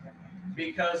messages.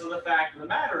 Because of the fact of the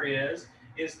matter is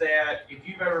that if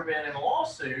you've ever been in a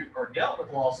lawsuit or dealt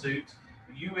with lawsuits,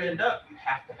 you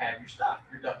have to have your stuff,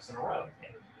 your ducks in a row.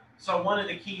 So one of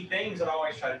the key things that I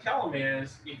always try to tell them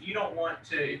is, if you don't want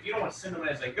to send them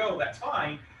as they go, that's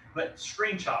fine, but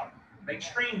screenshot them. Make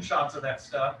screenshots of that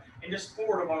stuff and just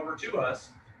forward them over to us.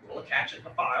 We'll attach it in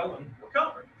the file and we're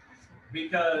covered.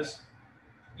 Because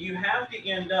you have to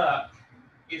end up,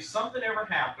 if something ever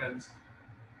happens,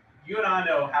 you and I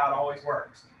know how it always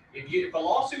works. If a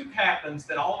lawsuit happens,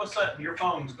 then all of a sudden your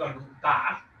phone's going to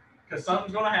die because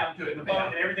something's going to happen to it, and the phone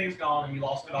and everything's gone, and you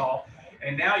lost it all.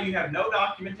 And now you have no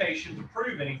documentation to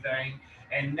prove anything,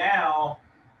 and now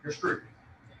you're screwed.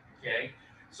 Okay,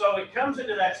 so it comes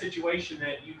into that situation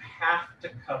that you have to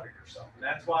cover yourself, and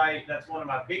that's why that's one of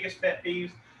my biggest pet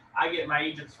peeves. I get my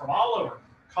agents from all over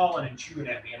calling and chewing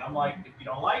at me, and I'm like, if you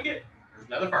don't like it, there's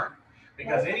another firm.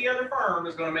 Because any other firm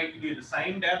is going to make you do the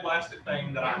same dead blasted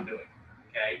thing that I'm doing.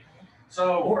 Okay,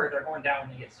 so Or they're going down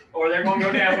when they get sued. or they're going to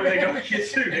go down when they go get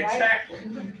sued. Exactly.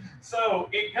 So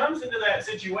it comes into that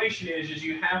situation is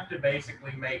you have to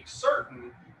basically make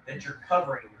certain that you're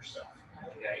covering yourself.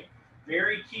 Okay,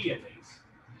 very key in these.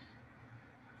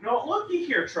 Now, looky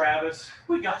here, Travis.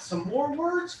 We got some more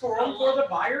words for them for the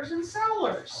buyers and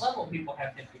sellers. I love when people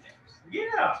have 50 names.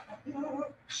 Yeah.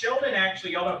 Sheldon,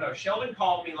 actually, y'all don't know, Sheldon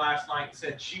called me last night and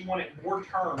said she wanted more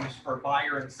terms for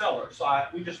buyer and seller. So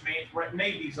we just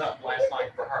made these up last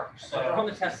night for her. So they're on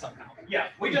So the test somehow. yeah,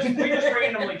 we just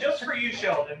randomly, just for you,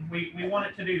 Sheldon, we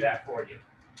wanted to do that for you.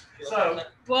 So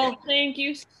Well, thank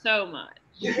you so much.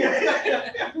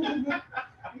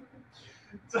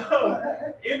 So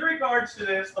in regards to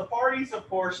this, the parties, of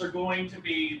course, are going to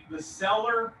be the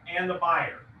seller and the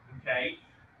buyer. Okay.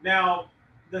 Now,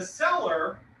 the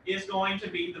seller is going to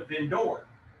be the vendor,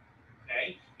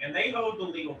 okay, and they hold the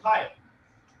legal title.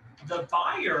 The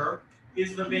buyer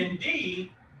is the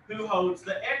vendee who holds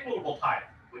the equitable title,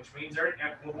 which means they're an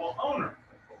equitable owner.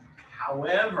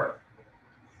 However,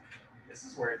 this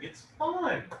is where it gets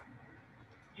fun.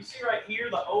 You see right here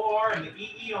the OR and the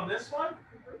EE on this one?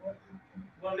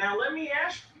 Well, now let me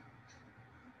ask you,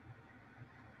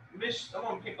 I'm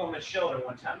going to pick on Miss Sheldon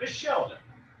one time. Miss Sheldon,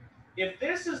 if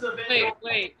this is the vendor.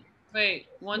 Wait.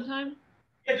 One time?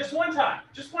 Yeah, just one time.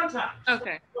 Just one time.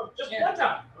 Okay. Just one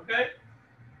time. Okay.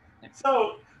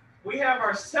 So we have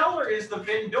our seller is the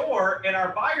vendor and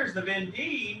our buyer is the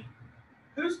vendee.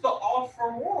 Who's the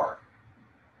offeror?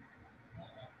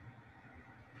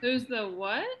 Who's the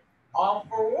what?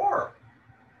 Offeror.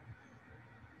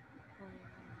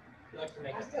 You like to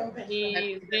make I still think.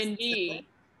 The vendee.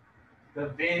 The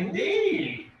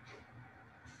vendee.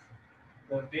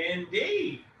 The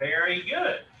vendee. Very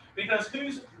good. Because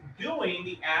who's doing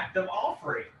the act of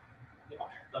offering?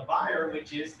 The buyer,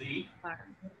 which is the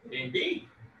vendee.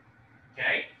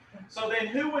 Okay. So then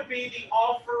who would be the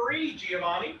offeree,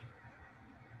 Giovanni?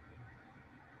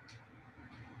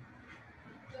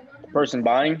 Person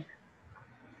buying.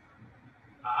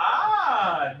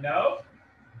 No.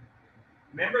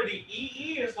 Remember, the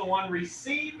EE is the one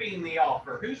receiving the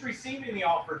offer. Who's receiving the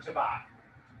offer to buy?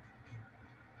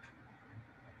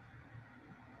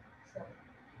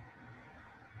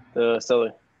 The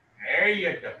seller. There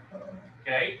you go.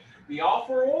 Okay. The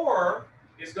offeror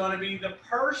is going to be the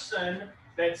person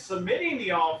that's submitting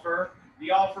the offer. The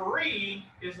offeree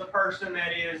is the person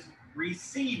that is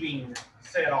receiving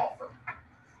said offer.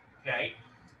 Okay.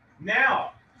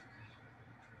 Now,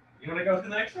 you want to go to the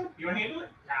next one? You want to handle it?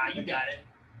 Nah, you got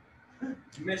it.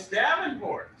 Miss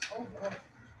Davenport.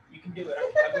 You can do it.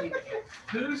 I believe in you.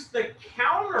 Who's the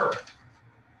counter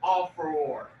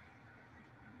offeror?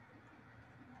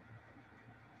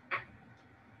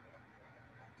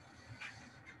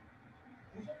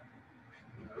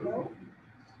 No.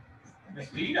 Miss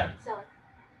Vita. Seller.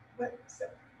 But,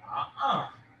 Uh-uh.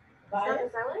 buyer.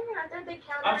 Seller, yeah, they're the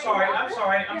counter. I'm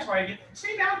sorry.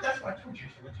 See, now that's what I told you.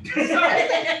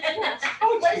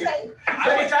 Oh, Wait a dear. second.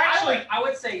 It's actually, I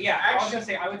would say, yeah. I was Actually- gonna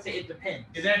say, I would say it depends.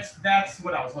 that's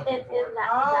what I was looking And for. that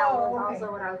Oh, was okay.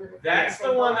 also what I was looking for. That's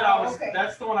the one that I was. Okay.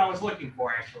 That's the one I was looking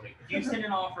for, actually. If you send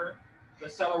an offer, the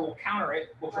seller will counter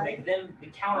it, which will make them the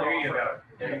counter There you offer,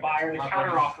 go. and the buyer the My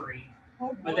counter apologies.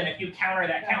 offeree. But then if you counter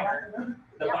that counter,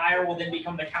 the Yep. buyer will then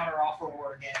become the counter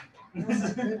offeror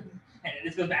again. And it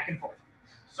just goes back and forth.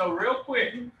 So real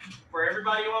quick for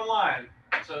everybody online,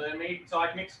 so I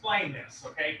can explain this,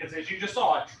 okay? Because as you just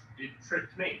saw, it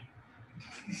tricked me.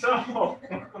 So,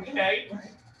 okay,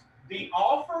 the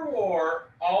offeror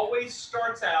always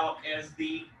starts out as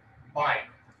the buyer,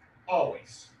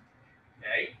 always.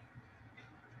 Okay.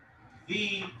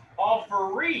 The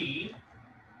offeree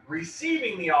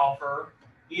receiving the offer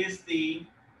is the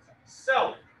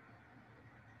seller.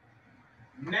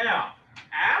 Now,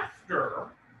 after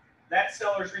that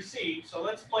seller's received, so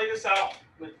let's play this out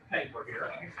with the paper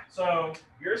here. So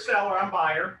you're a seller, I'm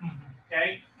buyer.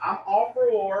 Okay, I'm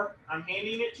offeror. I'm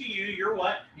handing it to you. You're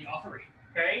what? The offeree.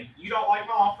 Okay, you don't like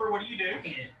my offer. What do you do?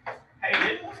 Hate it.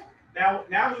 Hate it.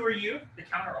 Now who are you? The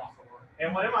counter offerer.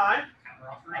 And what am I?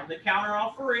 Counter offeree. I'm the counter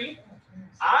offeree.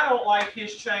 I don't like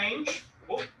his change.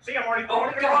 Oh, see, I'm already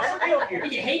throwing it across the field here.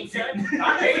 He hates it.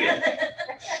 I hate it.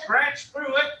 Scratch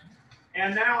through it.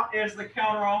 And now, as the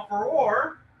counter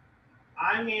offeror,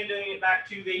 I'm handing it back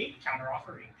to the Counter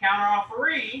offeree. counter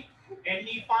offeree, and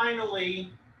he finally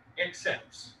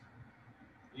accepts.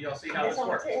 You'll see how That's this on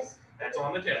the works. test. That's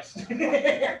on the test.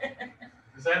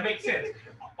 Does that make sense?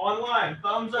 Online,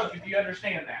 thumbs up if you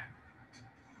understand that.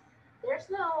 There's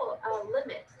no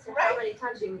limit to how many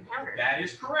times you can counter. That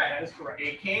is correct. That is correct.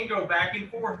 It can go back and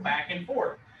forth, back and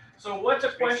forth. So what's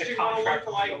a question going to look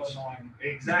like?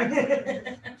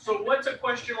 Exactly. So what's a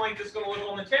question like this going to look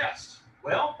on the test?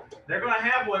 Well, they're going to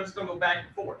have one that's going to go back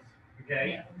and forth.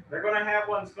 Okay. Yeah. They're going to have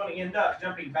one that's going to end up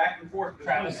jumping back and forth. between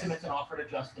Travis them. submits an offer to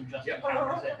Justin. Justin Yep.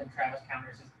 counters it, and Travis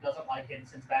counters it. Doesn't like it and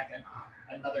sends back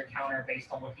another counter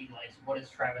based on what he likes. What is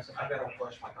Travis? I better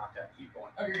flush my contact. Keep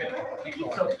going. Oh, you're good. Keep He's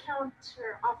going. the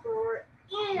counter offeror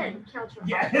and counter offeror.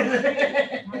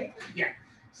 Yeah. Yeah.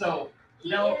 So He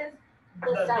No. is the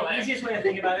the seller. easiest way to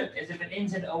think about it is if it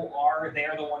ends in OR,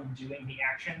 they're the one doing the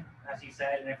action, as he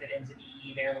said, and if it ends in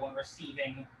EE, they're the one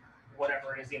receiving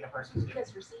whatever it is the other person's doing.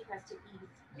 Because receive has to ease.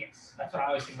 Yes, that's what I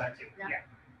always think about too. Yeah.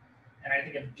 Yeah. And I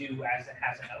think of do as it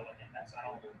has an O in it. That's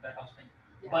that helps me.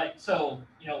 Yeah. But so,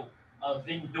 a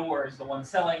vendor is the one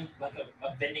selling, like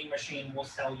a vending machine will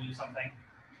sell you something.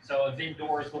 So a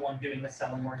vendor is the one doing the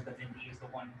selling, whereas the vendee is the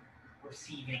one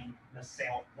receiving the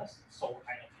sold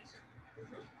item.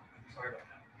 Sorry about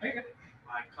that. Okay.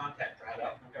 My contact dried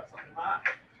up. I've got something in my eye.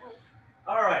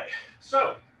 All right.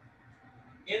 So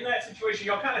in that situation,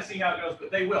 you'll kind of see how it goes,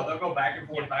 but they will. They'll go back and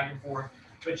forth, back and forth.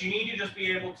 But you need to just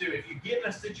be able to, if you get in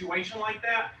a situation like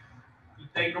that,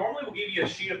 they normally will give you a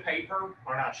sheet of paper,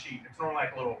 or not a sheet. It's normally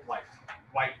like a little white,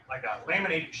 like a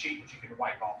laminated sheet that you can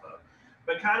wipe off of.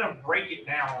 But kind of break it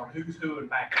down on who's who and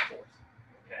back and forth.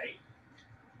 Okay.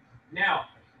 Now,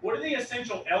 what are the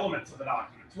essential elements of the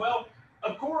documents? Well,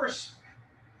 of course,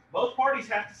 both parties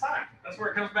have to sign. That's where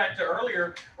it comes back to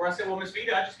earlier, where I said, well, Ms.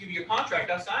 Vita, I just give you a contract.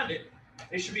 I signed it.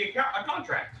 It should be a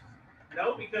contract.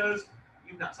 No, because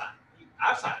you've not signed it.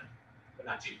 I've signed it, but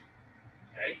not you.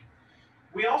 Okay.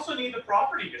 We also need the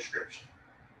property description.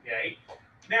 Okay.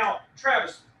 Now,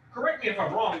 Travis, correct me if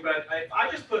I'm wrong, but if I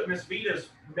just put Ms. Vita's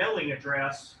mailing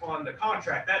address on the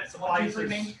contract, that suffices. 123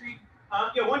 Main Street?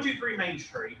 Yeah, 123 Main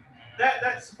Street.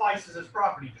 That suffices as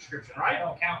property description, I right?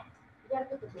 don't count. You gotta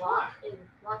put the block in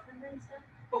block number and stuff.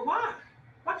 But why?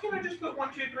 Why can't I just put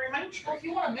 123 Main Well, Street? if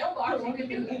you want a mailbox, you can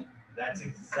do that. That's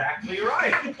exactly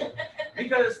right.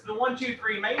 Because the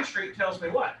 123 Main Street tells me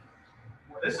what?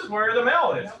 This is where the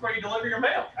mail is. This is where you deliver your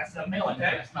mail. That's the mailing Okay.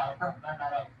 address, not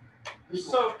a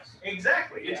legal So address.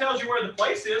 exactly, it Yeah. tells you where the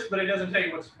place is, but it doesn't tell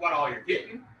you what all you're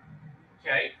getting.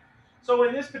 Okay. So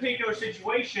in this particular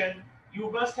situation, you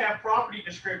must have property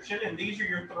description, and these are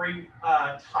your three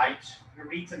types: your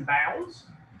meets and bounds,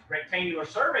 rectangular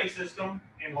survey system,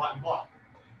 and lot and block.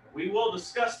 We will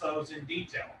discuss those in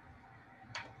detail.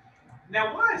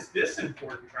 Now, why is this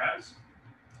important, Travis?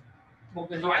 Well,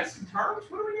 because Price and terms?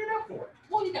 What do we need that for?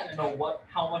 you gotta know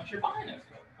how much you're buying it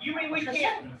for. You mean What we you're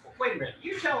can't? selling it for. Wait a minute.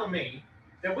 You telling me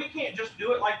that we can't just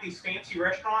do it like these fancy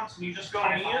restaurants and you just go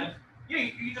High in? five. Yeah,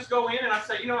 you just go in and I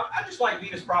say, I just like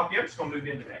Vita's property. I'm just gonna move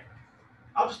in today.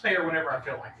 I'll just pay her whenever I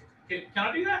feel like it. Can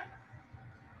I do that?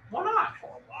 Why not? For a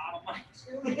lot of money.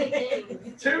 Too many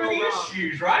things. Too many go wrong.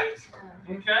 issues, right? Uh,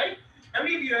 Okay. How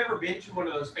many of you ever been to one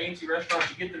of those fancy restaurants?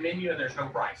 You get the menu and there's no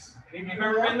price. Any of you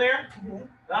ever been there?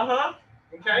 Uh-huh.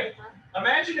 Okay.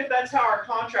 Imagine if that's how our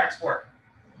contracts work.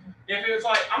 If it was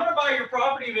like, I'm gonna buy your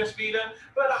property, Miss Vita,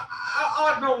 but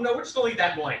I don't know. We're just gonna leave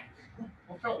that blank.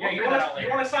 We'll Yeah, you figure that out want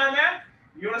later. to sign that?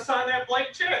 You want to sign that blank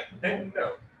check?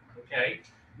 No. Okay,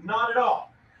 not at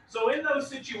all. So in those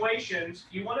situations,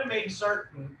 you want to make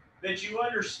certain that you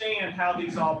understand how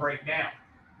these all break down.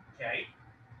 Okay.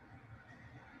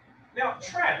 Now,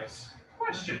 Travis,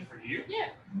 question for you. Yeah.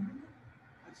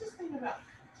 What's this thing about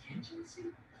contingency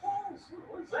clause?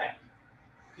 What is that?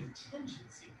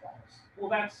 Contingency clause. Well,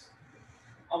 that's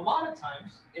a lot of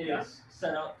times it is Yeah.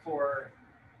 set up for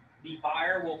the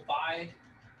buyer will buy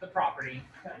the property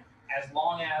Okay. as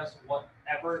long as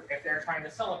whatever, if they're trying to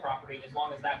sell a property, as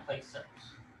long as that place sells.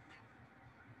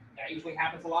 That usually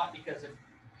happens a lot because if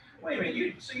Wait a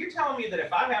minute. So you're telling me that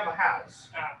if I have a house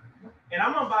and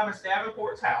I'm gonna buy Miss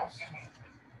Davenport's house,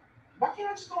 why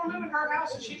can't I just go and live in her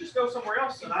house and she just go somewhere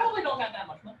else? You And I, probably don't have that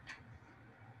much money.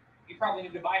 You probably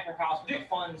need to buy her house with the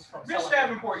funds from Miss selling.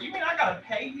 Davenport, you mean I gotta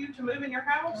pay you to move in your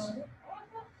house?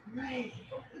 Man.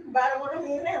 Buy the one I'm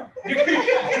in now.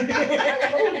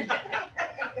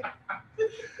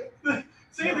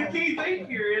 See, the key thing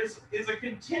here is a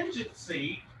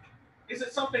contingency. Is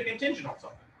it something contingent on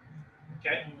something?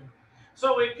 Okay.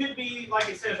 So it could be, like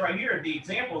it says right here, the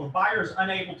example, the buyer is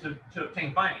unable to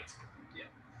obtain financing. Yeah.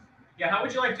 Yeah, how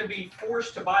would you like to be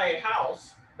forced to buy a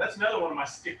house? That's another one of my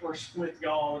sticklers with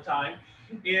y'all all the time,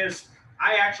 is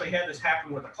I actually had this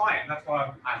happen with a client. That's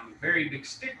why I'm a very big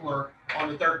stickler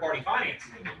on the third-party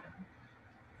financing.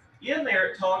 In there,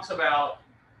 it talks about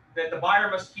that the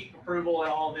buyer must keep approval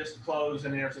and all this to close,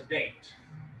 and there's a date.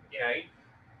 Okay.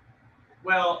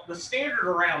 Well, the standard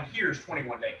around here is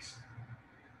 21 days.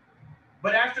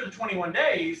 But after the 21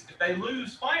 days, if they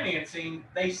lose financing,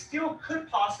 they still could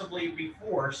possibly be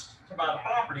forced to buy the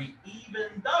property,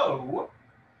 even though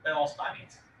they lost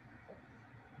financing.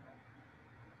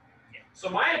 So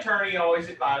my attorney always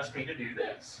advised me to do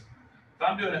this. If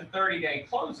I'm doing a 30-day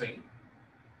closing,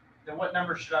 then what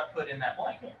number should I put in that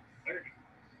blank?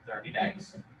 30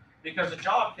 days. Because a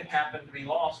job can happen to be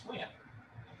lost when?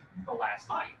 The last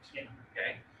night.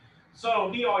 Okay.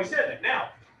 So he always said that. Now,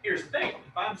 here's the thing.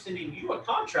 If I'm sending you a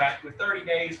contract with 30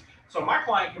 days, so my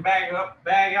client can bag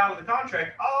out of the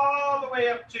contract all the way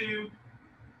up to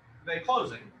the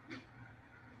closing.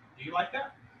 Do you like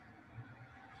that?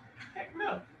 Heck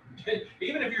no.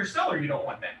 Even if you're a seller, you don't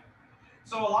want that.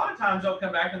 So a lot of times they'll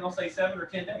come back and they'll say 7 or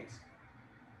 10 days.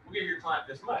 We'll give your client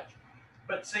this much.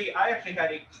 But see, I actually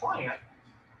had a client,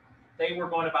 they were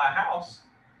going to buy a house.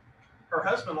 Her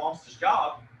husband lost his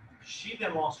job. She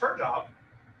then lost her job.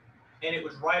 And it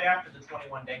was right after the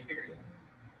 21-day period.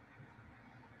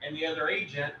 And the other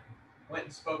agent went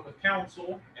and spoke with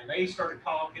counsel, and they started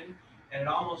talking, and it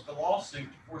almost a lawsuit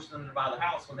to force them to buy the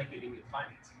house when they couldn't even get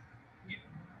financing.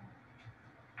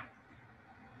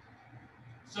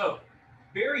 So,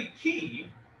 very key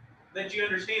that you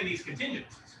understand these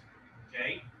contingencies,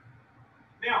 okay?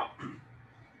 Now,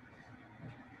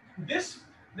 this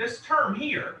term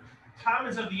here, time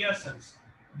is of the essence.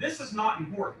 This is not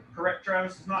important, correct,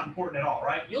 Travis? It's not important at all,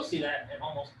 right? You'll see that in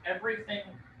almost everything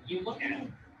you look at.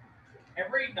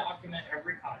 Every document,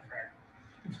 every contract.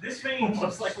 This means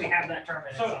Looks like we have that term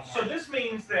in it so somewhere. this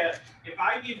means that if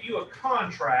I give you a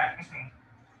contract,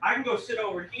 I can go sit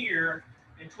over here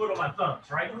and twiddle my thumbs,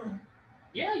 right?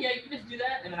 Yeah, you can just do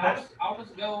that, and then I'll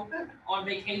just go on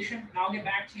vacation, and I'll get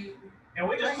back to you. And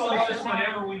we just call this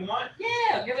whenever we want.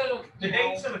 Yeah, give it The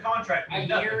dates in the contract a mean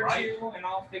nothing, year or right? two, and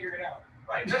I'll figure it out.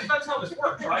 Right. That's how this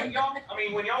works, right? Y'all, I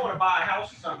mean, when y'all want to buy a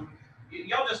house or something,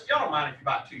 y'all don't mind if you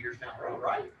buy it 2 years down the road,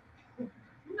 right?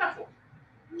 No.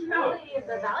 No. Only if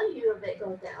the value of it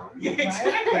goes down. Yeah,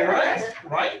 exactly, right?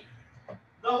 Right?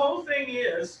 The whole thing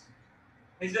is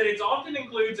that it often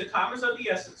includes a time is of the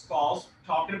essence clause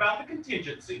talking about the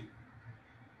contingency,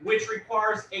 which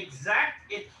requires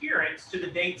exact adherence to the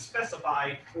date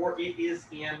specified, or it is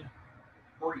in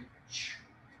breach.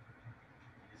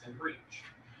 It's in breach.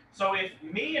 So if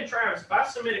me and Travis, if I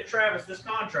submitted Travis this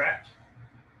contract,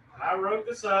 and I wrote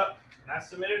this up, and I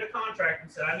submitted a contract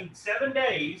and said I need 7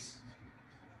 days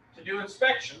to do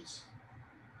inspections,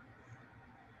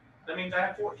 that means I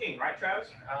have 14, right, Travis?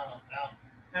 No,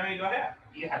 How many do I have?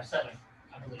 you have 7,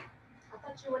 I believe. I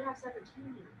thought you would have 17.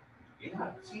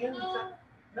 Yeah,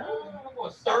 No, it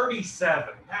was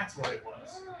 37. That's what it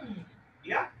was.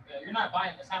 Yeah. You're not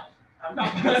buying this house. I'm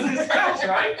not buying this house,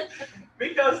 right?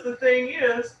 Because the thing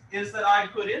is that I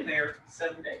put in there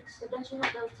 7 days. But don't you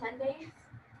have those 10 days?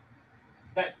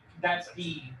 That's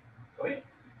the. Go ahead.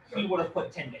 He would have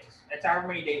put 10 days. That's however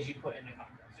many days you put in the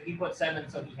contract. So he put 7,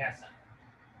 so he has 7.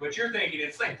 But you're thinking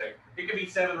it's the same thing. It could be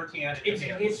 7 or 10.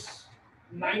 It's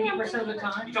 90% of the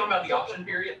time. You talking about the option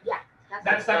period?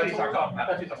 That's what what he's he's talking talking about. about. That's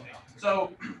what he's talking about.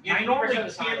 So it's 90% normally of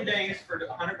the time 10 it's days for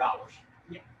 $100.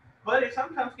 Yeah. But it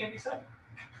sometimes can be 7.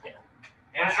 Yeah.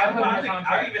 And I put in sometimes the I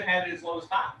contract. even had it as low as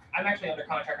 5. I'm actually under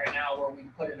contract right now where we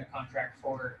put in a contract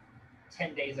for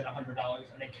 10 days at $100, and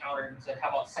they countered and said, "How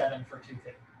about 7 for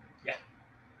 $250?" Yeah.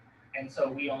 And so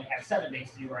we only have 7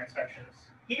 days to do our inspections.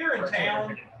 Here in for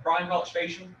town, $250. Bryan Gulch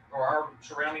Station or our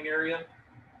surrounding area,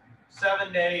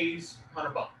 7 days,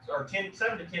 $100, or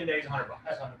 7 to 10 days, $100.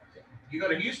 That's $100. You go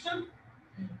to Houston,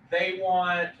 they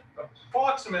want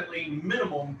approximately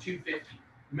minimum 250,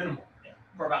 minimum,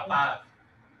 for about 5.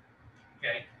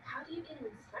 Okay, How do you get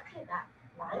inspected that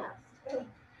fast?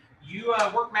 you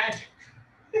work magic.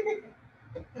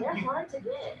 They're hard to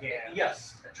get. Yeah.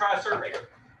 Yes, try a surveyor.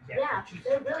 Yeah,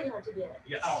 they're really hard to get.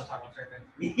 Yes. I don't want to talk about certain.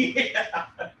 Yeah,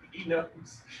 he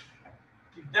knows.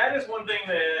 That is one thing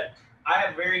that I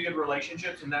have very good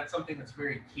relationships, and that's something that's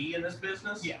very key in this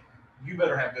business. Yeah. You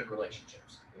better have good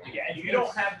relationships. Yeah, If you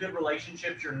don't have good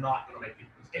relationships, you're not going to make it.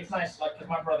 It's nice, like, because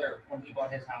my brother, when he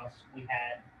bought his house, we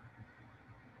had,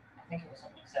 I think it was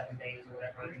something like 7 days or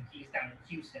whatever, and he's down in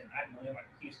Houston. I didn't know him in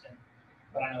Houston,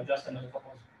 but I know Justin knows a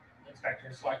couple of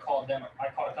inspectors, so I called them.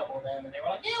 I called a couple of them, and they were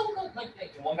like, "Yeah, we'll go." Like,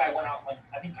 and one guy went out, like,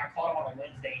 I think I called him on a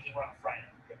Wednesday, and he went out Friday,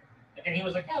 and he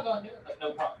was like, "Yeah, go and do it, like,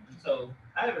 no problem." So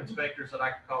I have inspectors that I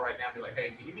can call right now and be like,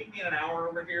 "Hey, can you meet me in an hour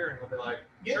over here?" And they'll be like,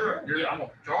 Yeah. "Sure, Yeah. I'm going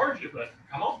to charge you, but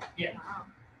come on." Wow.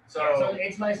 so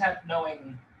it's nice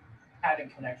having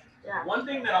connections. Yeah. One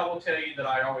thing that I will tell you that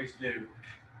I always do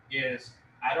is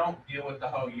I don't deal with the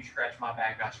whole you scratch my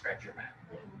back, I scratch your back.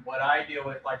 What I deal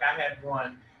with, like I had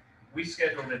one, we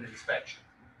scheduled an inspection.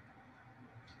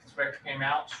 Inspector came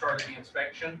out, started the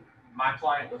inspection. My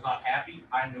client was not happy.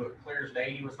 I knew it clear as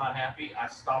day he was not happy. I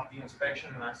stopped the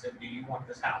inspection and I said, "Do you want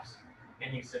this house?"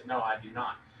 And he said, "No, I do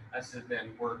not." I said,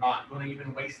 "Then we're not going to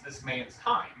even waste this man's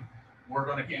time. We're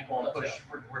going to keep on let's pushing.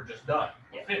 We're just done.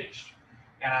 We're finished."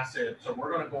 And I said, "So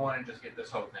we're going to go in and just get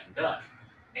this whole thing done."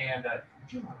 And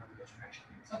would you mind running this trash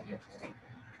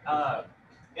can?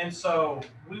 And so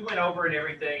we went over and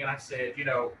everything, and I said, "You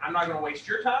know, I'm not going to waste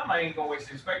your time. I ain't going to waste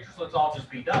the inspectors. Let's all just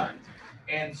be done."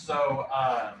 And so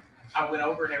I went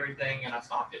over and everything, and I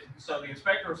stopped it. So the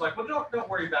inspector was like, "Well, don't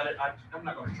worry about it. I'm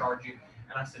not going to charge you."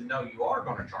 And I said, "No, you are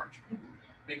going to charge me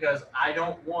because I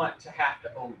don't want to have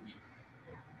to owe you.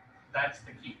 That's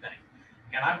the key thing."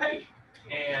 And I paid.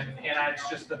 And it's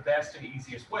just the best and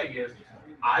easiest way is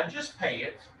I just pay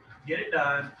it, get it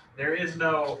done. There is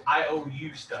no I owe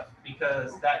you stuff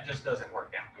because that just doesn't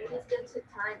work out. And he still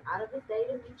took time out of his day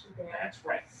to meet you there. That's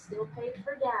right. Still paid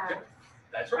for gas.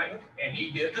 That's right. And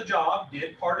he did the job,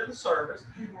 did part of the service.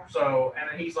 Yeah. So, and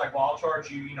then he's like, "Well, I'll charge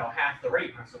you, half the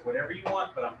rate." I said, "Whatever you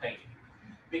want, but I'm paying you."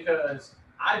 Because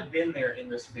I've been there in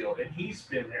this field and he's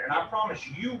been there. And I promise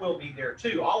you will be there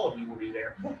too. All of you will be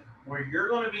there where you're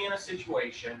going to be in a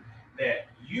situation that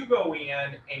you go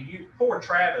in and poor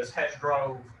Travis has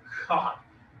drove, God,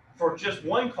 for just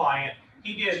one client,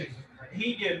 he did,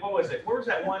 what was it? Where was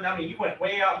that one? I mean, you went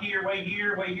way out here, way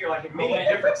here, way here, like in many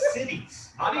different cities.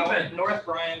 Not I went even, North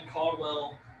Bryan,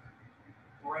 Caldwell,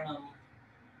 Brenham,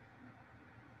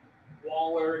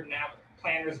 Waller,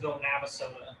 Plantersville,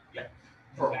 Navasota.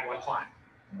 for one client.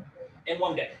 In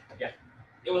one day. Yeah.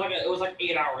 It was like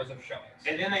 8 hours of showings.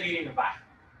 And then they didn't even buy.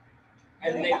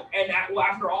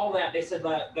 After all that, they said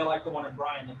that they liked the one in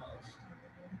Bryan the most.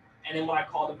 And then when I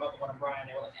called them about the one in Bryan,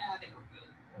 they were like, "Yeah, they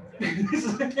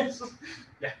were good."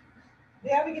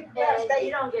 Yeah, we get the And state.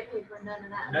 you don't get paid for none of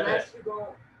that None of unless you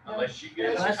go, Unless you get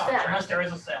Unless a you sell. Unless there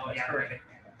is a sale. That's Yeah, correct. right.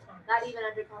 not even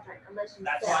under contract, unless you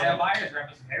That's sell. why a buyer's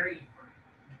rep is very.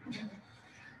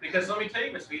 Because let me tell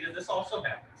you, Miss Vita, this also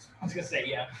happens. I was gonna say,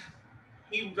 yeah.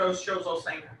 He goes, shows those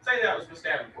same, say that was Miss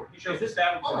Davenport. He shows Miss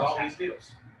Davenport all these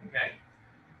deals, okay?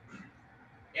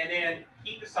 And then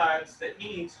he decides that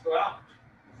he needs to go out,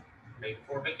 maybe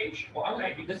for vacation. Well, I was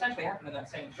actually, this actually happened in that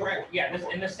same stretch. Yeah,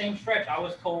 in the same stretch, I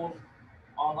was told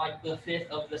on like the 5th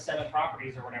of the 7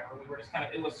 properties or whatever. We were just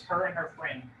it was her and her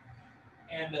friend,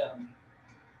 and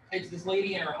it's this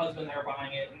lady and her husband that are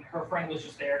buying it, and her friend was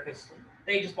just there because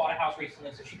they just bought a house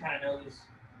recently, so she kind of knows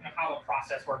how the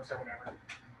process works or whatever.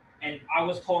 And I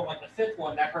was told like the 5th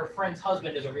one that her friend's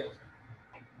husband is a realtor.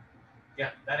 Yeah,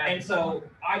 that And happens. so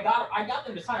I got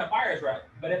them to sign a buyer's rep,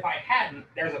 but if I hadn't,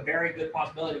 there's a very good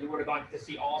possibility we would have gone to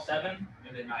see all 7,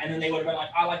 and then they would have been like,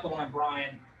 "I like the one in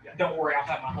Bryan. Yeah. Don't worry, I'll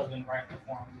have my husband write the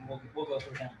forms, and we'll go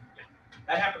through them."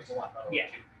 That happens a lot, by the way. Yeah.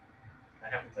 too.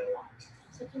 That happens a lot.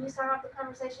 So can you start off the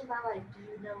conversation by like, do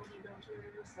you know any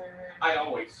realtors or? I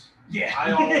always, Yeah.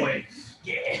 I always,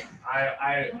 Yeah.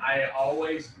 I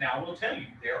always, now I will tell you,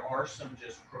 there are some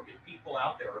just crooked people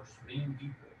out there, or just mean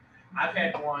people. I've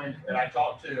had one that I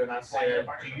talked to and I said,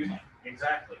 "Do you,"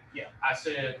 exactly. Yeah. I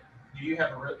said, "Do you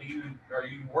have are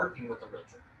you working with a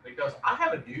realtor? Because I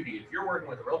have a duty. If you're working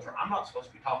with a realtor, I'm not supposed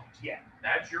to be talking to you. Yeah.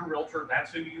 That's your realtor.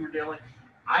 That's who you were dealing.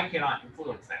 I cannot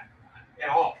influence that at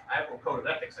all. I have a code of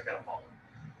ethics I got to follow."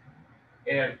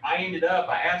 And I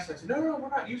asked, I said, no, we're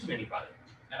not using anybody.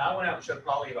 And I went out and showed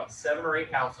probably about 7 or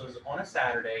 8 houses on a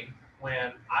Saturday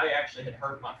when I actually had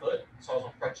hurt my foot, so I was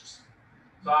on crutches.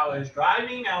 So I was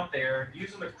driving out there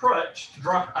using the crutch to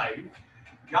drive,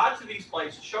 got to these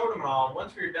places, showed them all.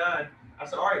 Once we were done, I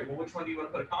said, "All right, well, which one do you want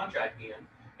to put a contract in?"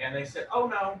 And they said, "Oh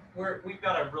no, we've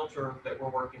got a realtor that we're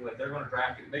working with. They're going to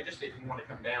draft you." They just didn't want to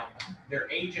come down. Their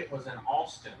agent was in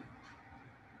Austin,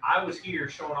 I was here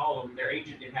showing all of them. Their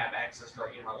agent didn't have access to our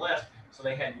MLS, so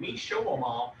they had me show them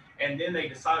all, and then they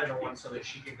decided on one so that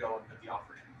she could go and put the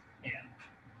offer in.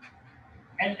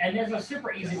 And there's a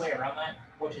super easy way around that,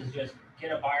 which is just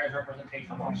get a buyer's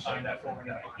representation form, sign that form, and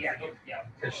go, yeah.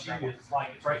 Because she was like,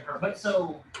 it's right her. But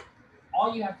so,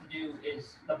 all you have to do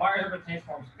is, the buyer's representation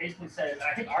form basically says, and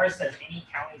I think ours says any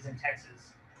counties in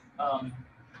Texas.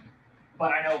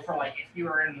 But I know for like, if you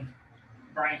were in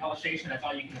Bryan College Station, that's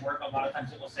all you can work. A lot of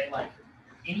times it will say like,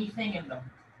 anything in the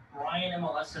Bryan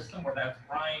MLS system, where that's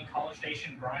Bryan, College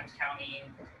Station, Grimes County,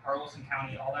 Arlington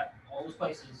County, all those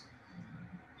places,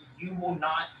 you will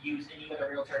not use any other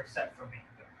realtor except for me.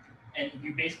 And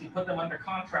you basically put them under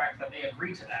contract that they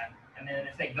agree to that. And then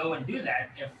if they go and do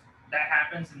that, if that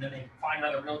happens and then they find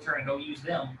another realtor and go use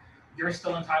them, you're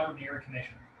still entitled to your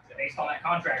commission. Based on that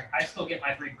contract, I still get my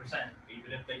 3%.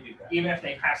 Even if they do that. Even if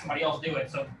they have somebody else do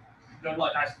it. So good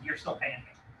luck, you're still paying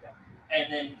me.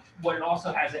 And then what it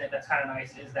also has in it that's kind of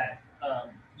nice is that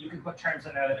you can put terms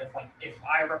in there that if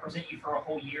I represent you for a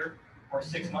whole year or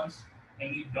 6 months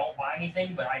and you don't buy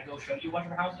anything, but I go show you a bunch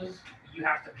of houses, you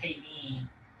have to pay me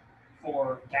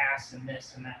for gas and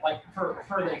this and that, like for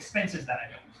the expenses that I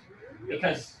don't.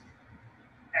 Because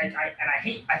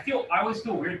I always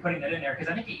feel weird putting that in there,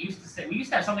 because I think it used to say, we used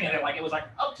to have something in there like it was like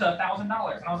up to $1,000, and I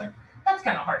was like, that's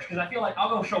kind of harsh, because I feel like I'll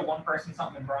go show one person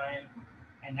something in Bryan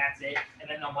and that's it, and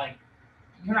then I'm like,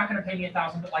 you're not gonna pay me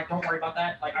 $1,000, but like, don't worry about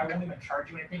that. Like, I won't even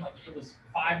charge you anything. Like, it was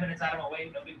 5 minutes out of my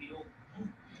way, no big deal.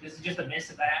 This is just a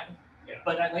miss if that happened. Yeah.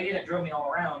 But that lady that drove me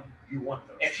all around, You want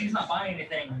those. if she's not buying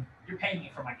anything, you're paying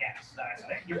me for my gas that I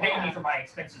spent. You're paying me for my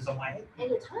expenses on my And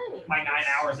your time. 9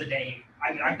 hours a day.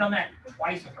 I mean, I've done that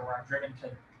twice with her where I've driven to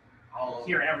all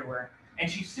here and everywhere, and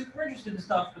she's super interested in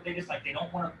stuff, but they just like they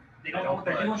don't know what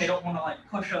they're doing. They don't want to like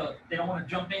they don't want to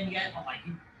jump in yet. I'm like,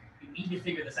 you need to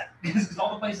figure this out, because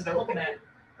all the places they're looking at,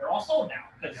 they're all sold now,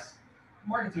 because the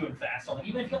market's moving fast. So like,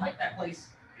 even if you like that place,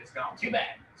 it's gone. too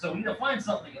bad. So we need to find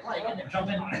something you like and then jump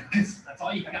in on it, because that's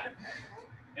all you got.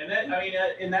 And that, I mean,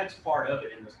 and that's part of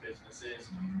it in this business is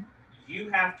you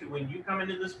have to, when you come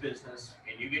into this business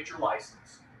and you get your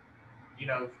license, you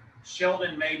know,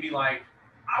 Sheldon may be like,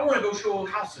 I want to go show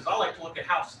houses. I like to look at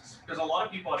houses, because a lot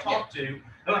of people I talk to,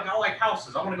 they're like, I like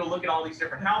houses. I want to go look at all these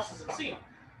different houses and see them.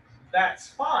 That's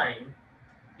fine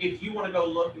if you want to go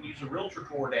look and use a realtor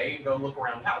tour day and go look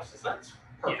around houses. That's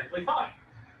perfectly fine.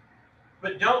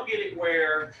 But don't get it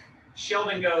where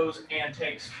Sheldon goes and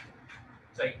takes,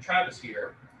 say, Travis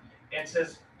here, and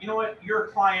says, you know what, you're a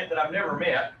client that I've never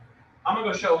met. I'm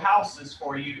gonna go show houses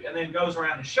for you, and then goes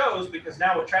around and shows, because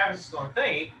now what Travis is gonna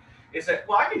think is that,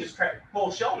 well, I can just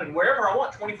pull Sheldon wherever I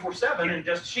want 24/7 and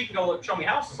just, she can go look, show me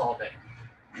houses all day.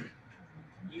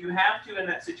 You have to, in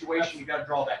that situation, you gotta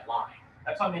draw that line.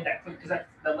 That's why I made that clear, because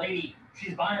the lady,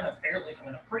 she's buying a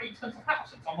pretty expensive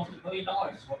house. It's almost $1 million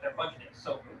is what their budget is.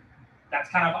 So that's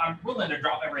kind of, I'm willing to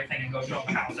drop everything and go show them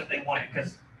a house if they want it,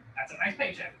 because that's a nice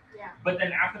paycheck. Yeah. But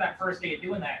then after that first day of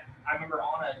doing that, I remember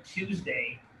on a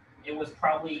Tuesday, it was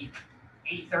probably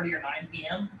 8:30 or 9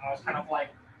 p.m. I was kind of like,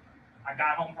 I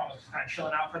got home, I was just kind of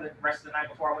chilling out for the rest of the night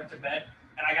before I went to bed.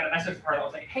 And I got a message from her that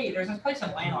was like, hey, there's this place in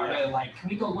Atlanta I really like. Can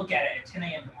we go look at it at 10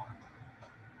 a.m. tomorrow?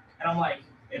 And I'm like,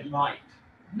 It might.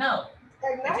 no,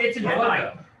 At night? it's in At Boca.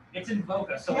 night. It's in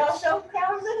Boca. So Y'all it's, show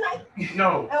cows at night?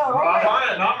 No, Oh,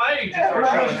 okay. not my age. Yeah, no,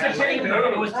 right. she said 10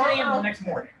 a.m. It was 10 a.m. the Uh-uh. next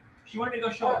morning. She wanted to go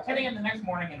show at 10 a.m. the next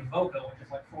morning in Boca, which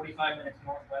is like 45 minutes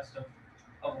northwest of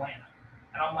Atlanta.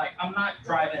 And I'm like, I'm not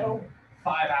driving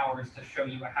 5 hours to show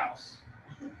you a house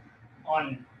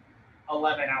on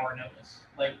 11-hour notice.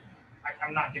 Like,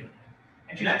 I'm not doing it.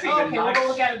 And she's That's like, oh, even okay, we'll go nice.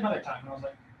 look at it another time. And I was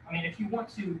like, I mean, if you want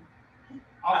to,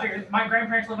 I'll figure. My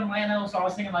grandparents live in Atlanta, so I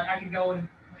was thinking like I could go and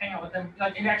hang out with them.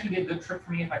 Like, it'd actually be a good trip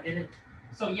for me if I did it.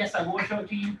 So yes, I will show it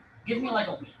to you. Give me like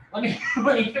a week. Let me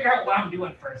figure out what I'm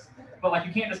doing first. But like,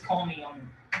 you can't just call me on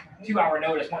 2-hour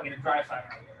notice wanting me to drive 5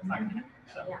 hours. It's not gonna happen.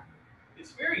 So. Yeah.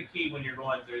 It's very key when you're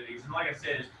going through these. And like I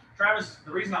said, is Travis,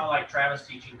 the reason I like Travis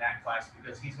teaching that class is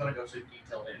because he's going to go so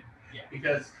detailed in it. Yeah.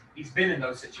 Because he's been in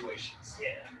those situations. Yeah.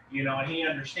 You know, and he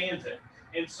understands it.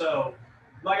 And so,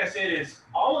 like I said, is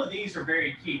all of these are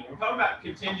very key. When we're talking about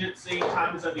contingency,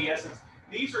 time is of the essence.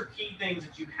 These are key things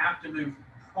that you have to move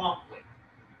promptly.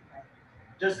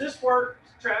 Does this work,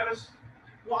 Travis?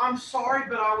 Well, I'm sorry,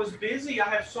 but I was busy. I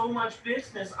have so much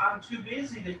business. I'm too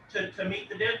busy to meet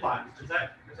the deadlines. Does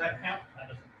that count? That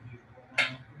doesn't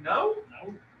usually No,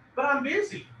 no, but I'm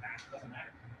busy. that doesn't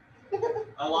matter.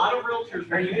 A lot of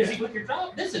realtors Are you busy with your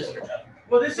job? This is your job.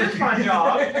 Well, this is my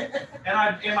job,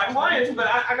 and my clients, but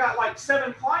I got like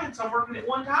 7 clients I'm working at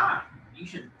one time. You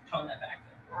should tone that back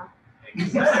then.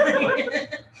 Exactly.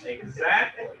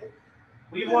 Exactly.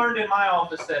 We've learned in my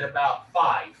office that about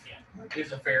 5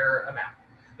 is a fair amount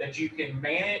that you can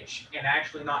manage and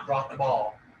actually not drop the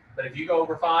ball. But if you go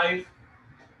over 5,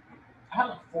 I had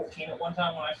like 14 at one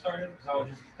time when I started because I was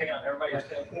just picking up everybody's that's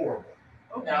stuff. horrible.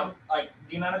 Now, like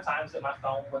the amount of times that my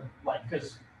phone would like,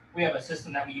 because we have a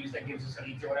system that we use that gives us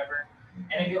leads or whatever,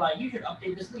 and it'd be like, you should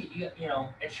update this lead. You know,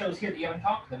 it shows here that you haven't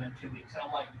talked to them in 2 weeks, and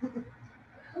I'm like,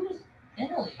 who's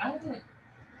Emily? I don't even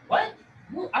what?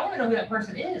 I don't even know who that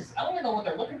person is. I don't even know what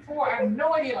they're looking for. I have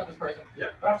no idea about this person. Yeah.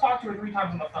 But I've talked to her 3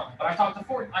 times on the phone. But I've talked to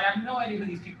 4. I have no idea who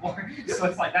these people are. So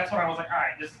it's like that's when I was like, all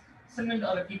right, just send them to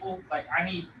other people. Like I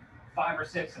need 5 or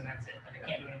 6, and that's it. Like I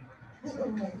can't do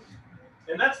anything.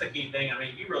 And that's the key thing. I mean,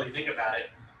 if you really think about it,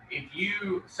 if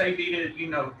you say, Vita, you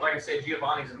know, like I said,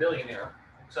 Giovanni's a millionaire.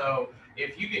 So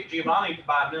if you get Giovanni to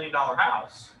buy $1 million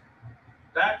house,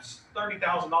 that's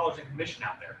 $30,000 in commission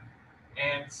out there.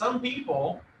 And some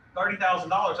people,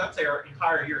 $30,000, that's their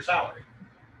entire year salary.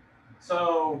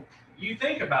 So you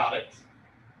think about it,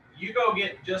 you go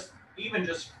get just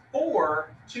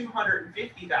 4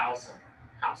 250,000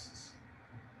 houses.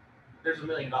 There's $1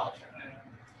 million right there.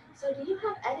 So do you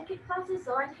have etiquette classes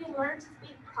so I can learn to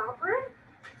speak proper?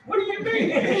 What do you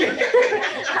mean?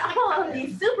 I want to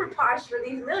be super posh for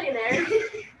these millionaires.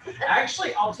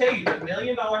 Actually, I'll tell you, the $1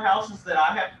 million houses that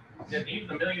I have, that even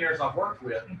the millionaires I've worked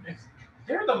with,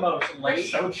 they're the most laid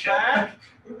so chill. back.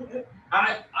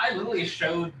 I literally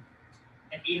showed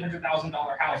an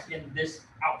 $800,000 house in this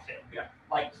outfit. Yeah.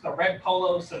 Like the red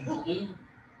polo, some blue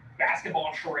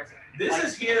basketball shorts.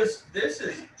 This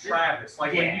is Travis.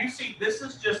 Like when Yeah. you see, this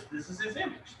is his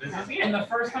image. This is him. And the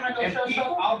first time I go And show people-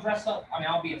 stuff, I'll dress up. I mean,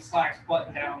 I'll be in slacks,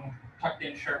 button down, tucked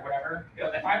in shirt, whatever.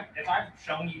 But if I've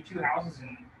shown you 2 houses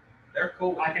and They're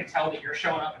cool. I can tell that you're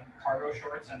showing up in cargo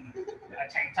shorts and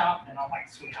a tank top, and I'm like,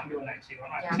 sweet, I'm doing that too.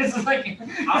 I'm like, Yeah. this is like,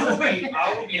 I will be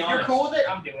if you're honest. cool with it,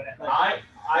 I'm doing it. Like,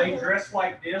 I dress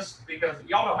like this because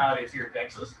y'all know how it is here in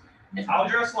Texas. I'll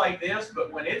dress like this,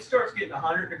 but when it starts getting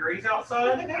 100 degrees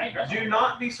outside, I ain't dressing do like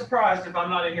not be surprised if I'm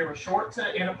not in here with shorts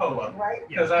and a polo. Right.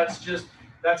 Because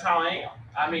that's how I am.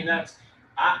 I mean,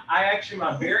 I actually,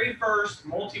 my very first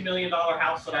multi-million-dollar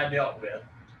house that I dealt with,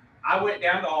 I went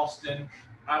down to Austin.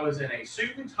 I was in a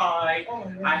suit and tie.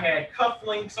 I had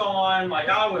cufflinks on, like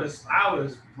I was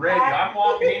ready. I'm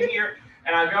walking in here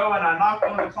and I go and I knock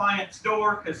on the client's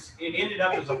door because it ended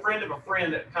up as a friend of a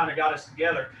friend that kind of got us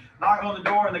together. Knock on the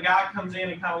door and the guy comes in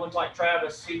and kind of looks like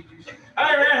Travis. He's like,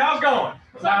 hey man, how's it going?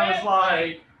 And I was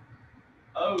like,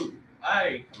 oh,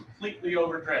 I completely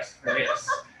overdressed for this.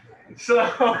 So,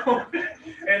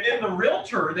 and then the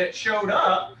realtor that showed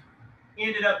up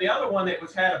ended up the other one that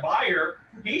had a buyer.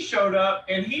 He showed up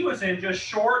and he was in just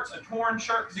shorts, a torn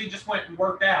shirt because he just went and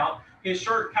worked out. His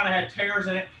shirt kind of had tears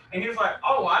in it, and he was like,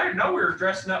 "Oh, I didn't know we were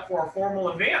dressing up for a formal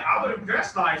event. I would have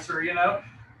dressed nicer, you know."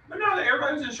 But no,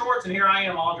 everybody was in shorts, and here I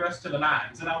am all dressed to the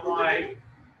nines, and I'm like,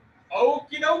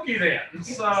 "Okie dokie then."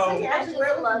 So I just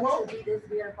love to be this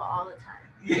beautiful all the time.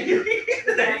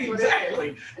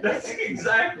 exactly. That's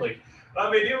exactly. I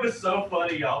mean, it was so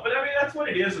funny, y'all. But I mean, that's what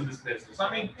it is in this business.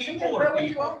 I mean, people are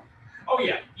people. Oh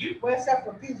yeah, What's up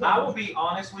for pizza? I will be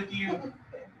honest with you.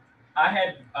 I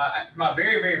had my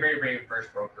very, very, very, very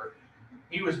first broker.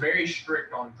 He was very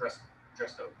strict on dress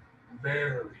code.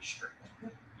 Very strict.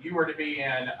 You were to be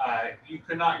in. You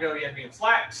could not go. You had to be in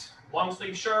slacks, long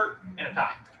sleeve shirt, and a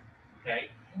tie. Okay.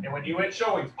 And when you went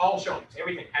showings, all showings,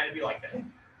 everything had to be like that.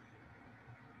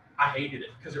 I hated it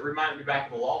because it reminded me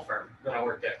back of the law firm that I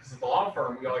worked at. Because at the law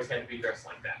firm, we always had to be dressed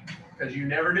like that because you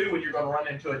never knew when you're going to run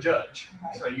into a judge.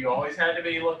 So you always had to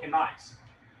be looking nice.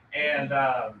 And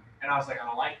I was like, I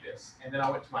don't like this. And then I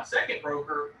went to my second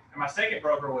broker, and my second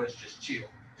broker was just chill,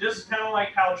 just kind of like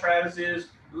how Travis is,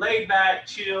 laid back,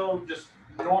 chill, just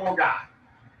normal guy.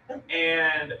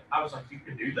 And I was like, you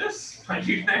can do this? Like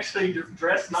you can actually just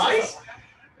dress nice.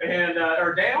 And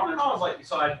or down, and I was like,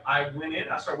 so I went in,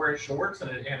 I started wearing shorts and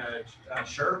a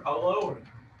shirt, polo,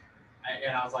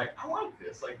 and I was like, I like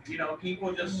this. Like, you know,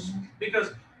 people just,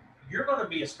 because you're going to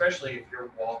be, especially if you're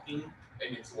walking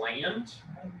and it's land,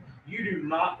 you do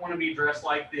not want to be dressed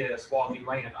like this walking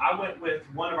land. I went with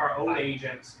one of our old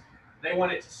agents. They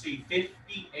wanted to see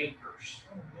 50 acres,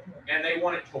 and they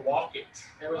wanted to walk it.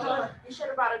 There was You should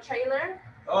have brought a trailer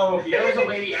Oh, there yeah. was a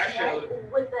lady I showed.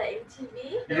 with the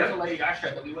ATV. There was a lady I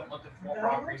showed that we went and looked at 4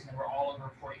 properties, and they were all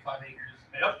over 45 acres.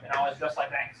 Yep. And I was just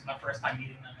like that because it's my first time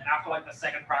meeting them. And after like the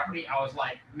second property, I was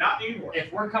like, Not anymore.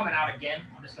 if we're coming out again,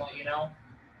 I'm just gonna let you know,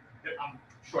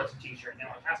 shorts and t-shirt. And they're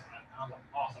like, that's fine. I was like,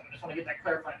 awesome. I just want to get that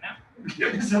clarified now.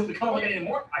 So if we can't look at it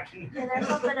anymore, I can. And there's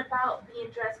something about being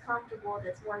dressed comfortable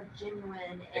that's more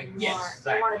genuine and Yes, more,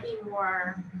 exactly. they want to be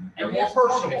more. And more more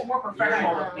personable. It's more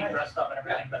professional Yeah. with being dressed up and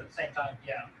everything, but at the same time,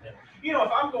 yeah. You know,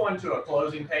 if I'm going to a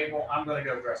closing table, I'm gonna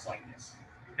go dressed like this.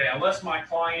 Okay, unless my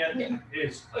client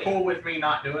is cool with me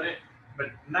not doing it, but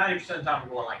 90% of the time I'm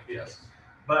going like this.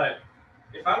 But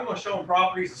if I'm gonna show them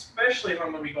properties, especially if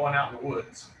I'm gonna be going out in the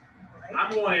woods,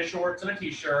 I'm going in shorts and a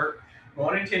t-shirt,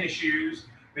 going in tennis shoes,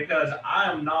 because I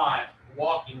am not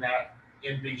walking that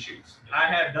in these shoes. I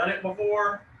have done it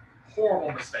before,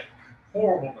 horrible mistake,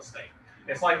 horrible mistake.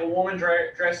 It's like a woman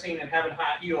dressing and having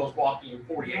high heels walking in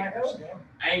 40 acres.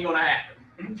 Ain't gonna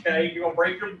happen, okay? You're gonna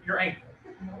break your ankle.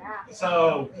 Yeah.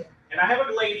 So, and I have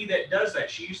a lady that does that.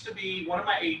 She used to be, one of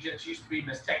my agents used to be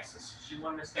Miss Texas. She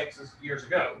won Miss Texas years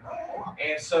ago.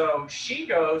 And so she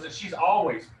goes, and she's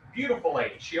always, beautiful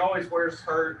lady. She always wears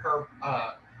her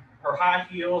high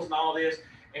heels and all this.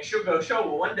 And she'll go show.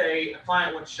 Well, one day a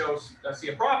client went to see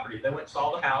a property. They went and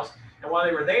saw the house. And while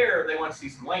they were there, they went to see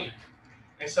some land.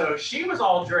 And so she was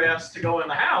all dressed to go in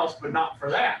the house, but not for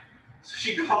that. So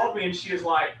she called me and she was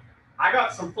like, I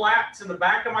got some flats in the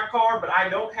back of my car, but I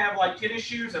don't have like tennis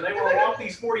shoes, and they want to walk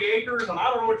these 40 acres, and I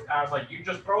don't know what. I was like, you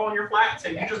just throw on your flats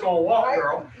and you just gonna walk,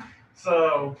 girl.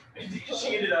 So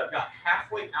she ended up got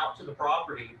halfway out to the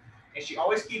property, and she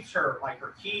always keeps her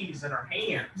keys in her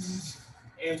hands,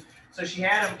 and so she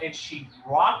had them, and she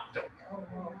dropped them,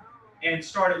 and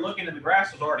started looking, and the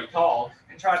grass was already tall,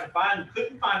 and tried to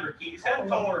couldn't find her keys. Had to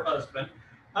call her husband.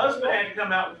 Husband had to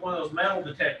come out with one of those metal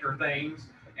detector things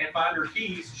and find her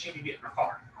keys so she could get in her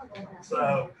car.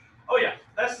 So, oh yeah,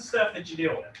 that's the stuff that you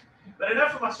deal with. But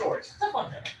enough of my stories. It's a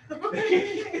fun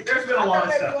thing. There's been a lot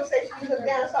of stuff. Say she looked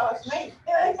down and saw a snake.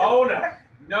 Oh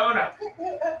no.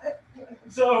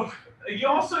 So you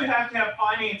also have to have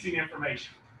financing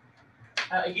information.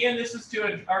 Again, this is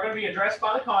are going to be addressed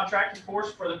by the contract, of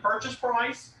course, for the purchase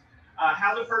price,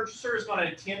 how the purchaser is going to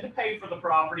intend to pay for the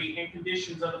property, and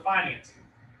conditions of the financing.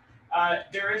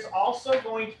 There is also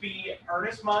going to be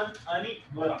earnest money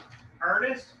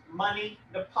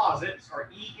deposits, or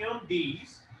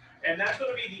EMDs, and that's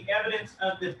going to be the evidence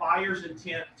of the buyer's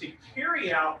intent to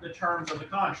carry out the terms of the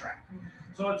contract.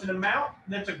 So it's an amount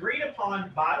that's agreed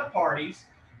upon by the parties,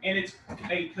 and it's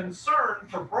a concern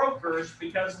for brokers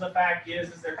because the fact is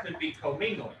there could be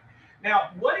commingling. Now,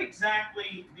 what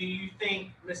exactly do you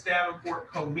think, Ms.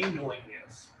 Davenport, commingling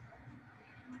is?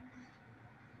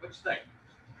 What you think?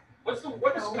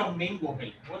 What does commingle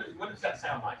mean? What does that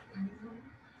sound like?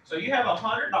 So you have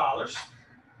 $100.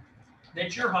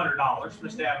 That's your $100,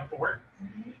 Ms. Davenport,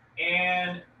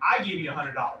 and I give you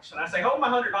 $100, and I say, hold my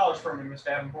 $100 for me, Ms.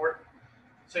 Davenport.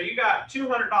 So you got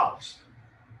 $200.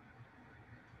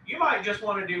 You might just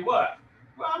want to do what?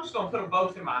 Well, I'm just going to put them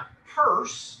both in my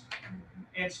purse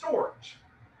and storage.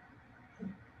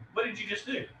 What did you just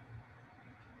do? You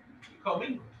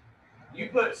commingled. You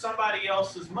put somebody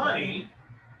else's money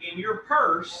in your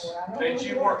purse that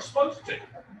you weren't supposed to.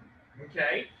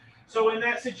 Okay? So in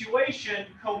that situation,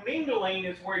 commingling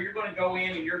is where you're going to go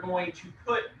in and you're going to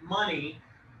put money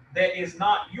that is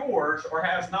not yours or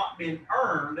has not been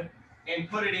earned and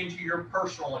put it into your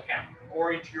personal account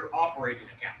or into your operating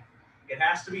account. It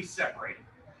has to be separated.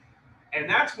 And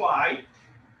that's why,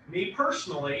 me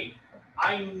personally,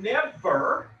 I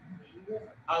never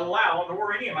allow,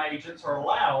 nor any of my agents are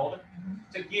allowed,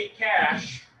 to get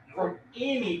cash from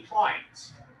any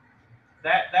clients.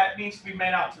 That needs to be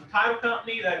made out to the title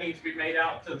company, that needs to be made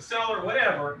out to the seller,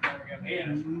 whatever. It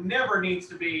never needs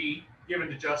to be given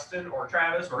to Justin or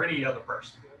Travis or any other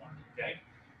person. Okay?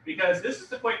 Because this is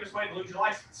the quickest way to lose your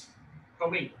license.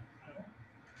 Commingling.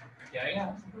 Okay?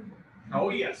 Oh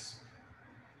yes.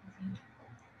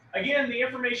 Again, the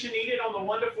information needed on the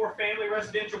 1 to 4 family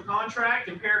residential contract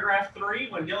in paragraph 3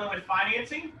 when dealing with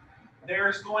financing,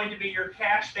 there's going to be your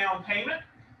cash down payment,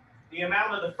 the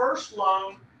amount of the first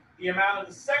loan, the amount of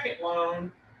the second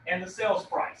loan, and the sales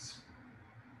price.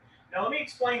 Now let me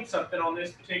explain something on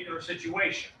this particular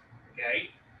situation, okay?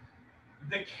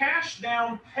 The cash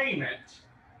down payment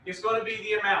is going to be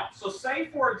the amount. So say,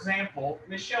 for example,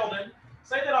 Ms. Sheldon,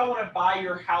 say that I want to buy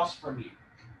your house from you,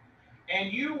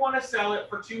 and you want to sell it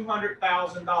for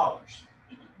 $200,000.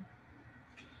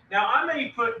 Now I may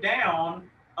put down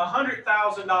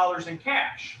 $100,000 in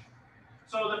cash.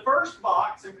 So the first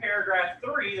box in paragraph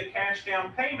 3, the cash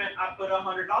down payment, I put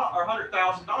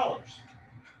 $100,000.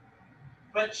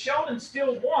 But Sheldon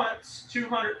still wants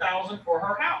 $200,000 for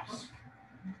her house.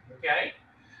 Okay,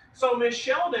 so Miss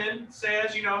Sheldon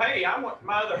says, you know, hey, I want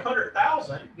my other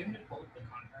 $100,000. Give me the quote, the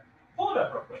contract. Pull it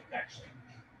up real quick, actually.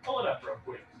 Pull it up real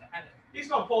quick. He's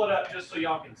gonna pull it up just so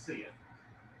y'all can see it.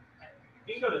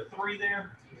 You can go to 3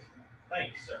 there.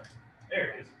 Thank you, sir.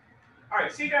 There it is. All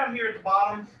right, see down here at the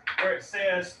bottom where it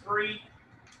says 3?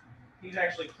 He's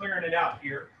actually clearing it out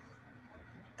here.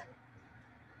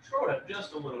 Scroll it up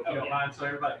just a little if you don't mind, so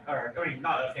everybody, or I mean,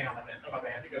 not up, down, I meant, oh, my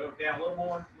bad, to go down a little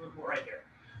more right there.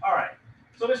 All right,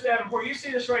 so Ms. Davenport, you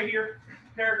see this right here,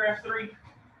 paragraph 3?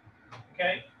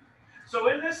 Okay, so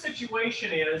in this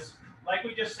situation is, like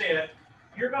we just said,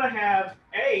 you're going to have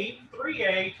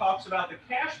 3A talks about the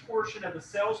cash portion of the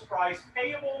sales price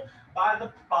payable by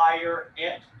the buyer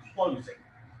at closing.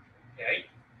 Okay.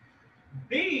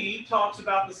 B talks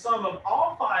about the sum of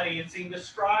all financing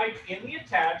described in the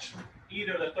attachment,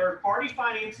 either the third-party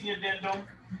financing addendum,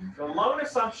 the loan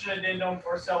assumption addendum,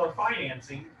 or seller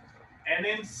financing. And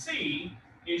then C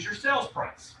is your sales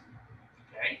price.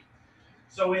 Okay.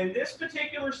 So in this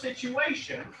particular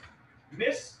situation,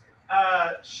 Miss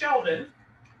Sheldon,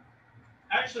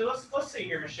 actually, let's see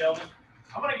here, Miss Sheldon.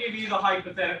 I'm going to give you the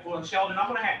hypothetical, and Sheldon, I'm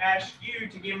going to ask you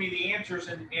to give me the answers,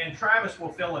 and Travis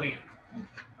will fill it in.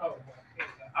 Oh,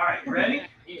 All right, ready?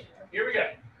 Here we go.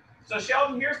 So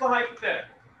Sheldon, here's the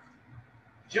hypothetical.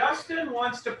 Justin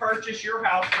wants to purchase your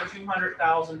house for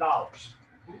 $200,000.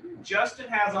 Justin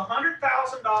has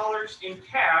 $100,000 in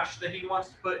cash that he wants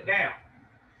to put down.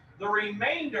 The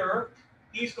remainder,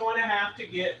 he's going to have to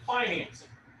get financing.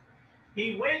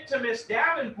 He went to Miss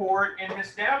Davenport, and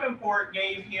Miss Davenport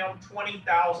gave him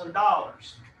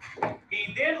 $20,000.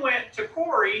 He then went to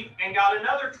Corey and got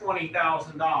another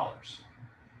 $20,000.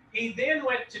 He then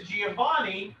went to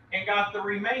Giovanni and got the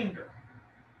remainder.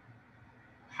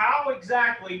 How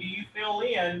exactly do you fill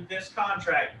in this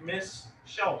contract, Miss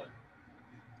Sheldon?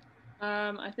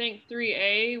 I think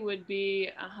 3A would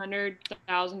be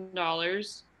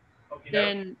 $100,000. Okay,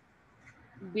 Then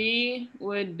B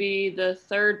would be the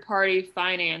third party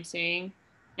financing,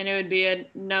 and it would be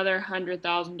another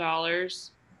 $100,000.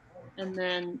 And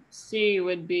then C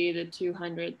would be the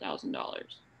 $200,000.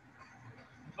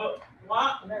 But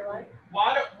why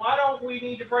don't we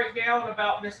need to break down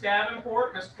about Miss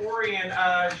Davenport, Miss Corey, and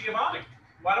Giovanni?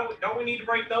 Don't we need to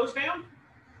break those down?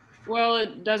 Well,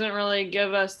 it doesn't really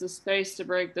give us the space to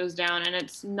break those down, and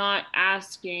it's not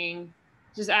asking,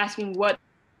 just asking what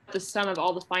the sum of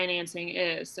all the financing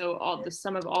is. So the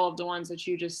sum of all of the ones that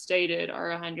you just stated are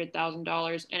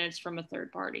 $100,000, and it's from a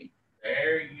third party.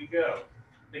 There you go.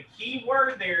 The key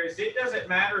word there is it doesn't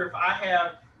matter if I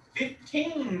have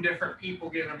 15 different people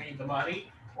giving me the money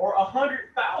or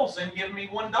 100,000 giving me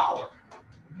 $1.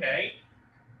 Okay,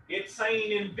 it's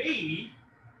saying in B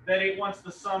that it wants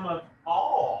the sum of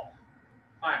all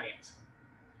financing.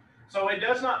 So it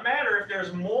does not matter if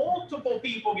there's multiple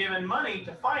people giving money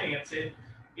to finance it.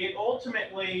 It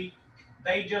ultimately,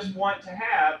 they just want to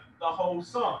have the whole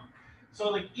sum.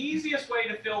 So the easiest way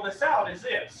to fill this out is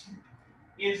this,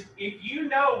 is if you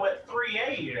know what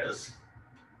 3A is,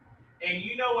 and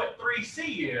you know what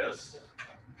 3C is,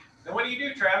 then what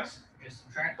do, Travis? You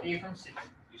subtract A from C.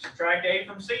 You subtract A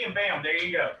from C, and bam, there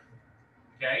you go.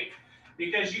 Okay?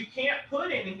 Because you can't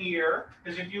put in here,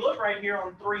 because if you look right here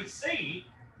on 3C,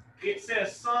 it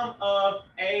says sum of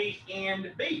A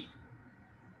and B.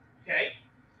 Okay?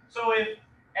 So if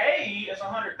A is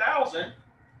 100,000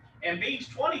 and B is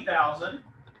 20,000,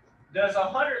 does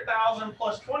 100,000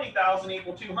 plus 20,000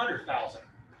 equal 200,000?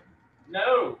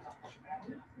 No,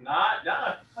 not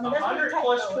done. 100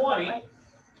 plus 20,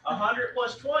 100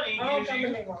 plus 20 gives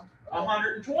you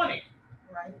 120.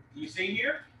 Right. You see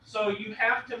here? So you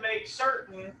have to make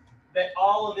certain that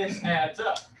all of this adds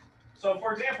up. So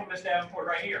for example, Ms. Davenport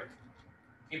right here,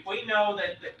 if we know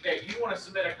that you want to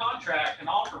submit a contract, an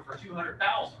offer for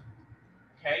 200,000,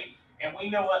 okay, and we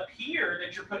know up here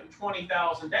that you're putting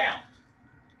 20,000 down,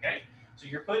 okay, so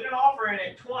you're putting an offer in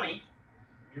at 20,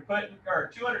 you're putting,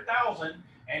 or 200,000,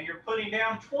 and you're putting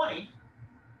down 20.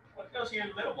 What goes here in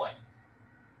the middle blank?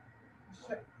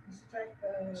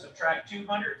 Subtract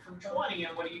 200 from 20,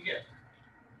 and what do you get?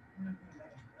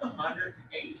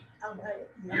 180.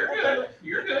 You're good.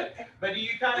 You're good. But do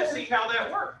you kind of see how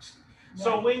that works?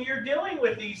 So when you're dealing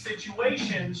with these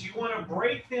situations, you want to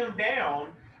break them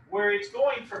down where it's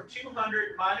going from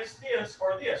 200 minus this,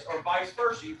 or vice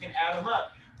versa. You can add them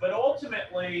up. But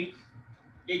ultimately,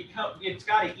 it's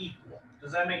got to equal.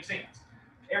 Does that make sense?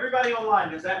 Everybody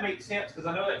online, does that make sense? Because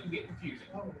I know that can get confusing.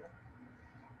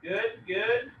 Good,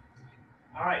 good.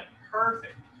 All right,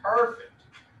 perfect, perfect.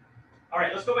 All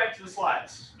right, let's go back to the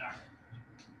slides.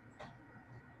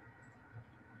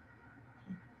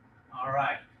 All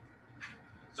right.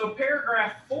 So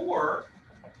paragraph 4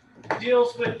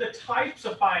 deals with the types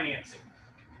of financing,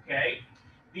 okay?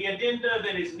 The addenda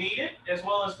that is needed, as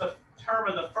well as the term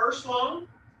of the first loan,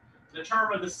 the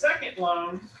term of the second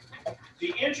loan,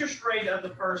 the interest rate of the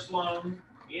first loan,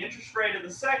 the interest rate of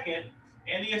the second,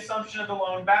 and the assumption of the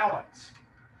loan balance.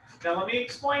 Now let me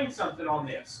explain something on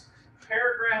this.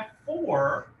 Paragraph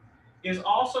 4 is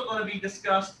also going to be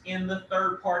discussed in the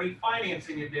third-party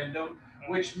financing addendum,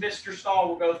 which Mr. Stahl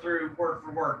will go through word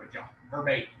for word with y'all,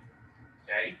 verbatim.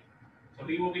 Okay? So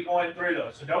he will be going through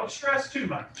those. So don't stress too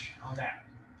much on that.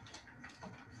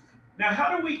 Now,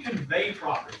 how do we convey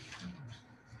property?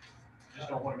 Just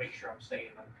don't want to make sure I'm staying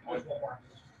on. There's one more.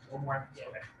 One more. Yeah.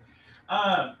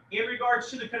 Okay. In regards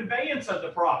to the conveyance of the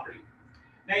property,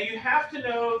 now you have to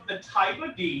know the type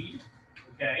of deed,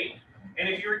 okay? And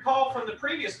if you recall from the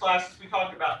previous classes, we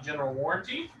talked about general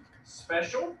warranty,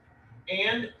 special,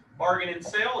 and bargain and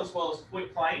sale, as well as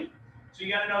quit claim. So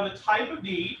you got to know the type of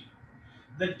deed,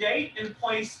 the date and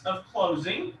place of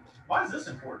closing. Why is this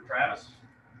important, Travis?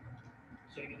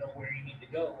 So you know where you need to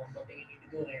go and what they need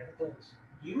to go there to close.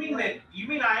 You mean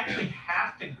I actually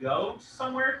have to go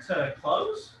somewhere to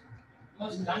close?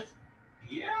 Most of the time,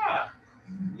 Yeah.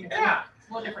 Yeah. it's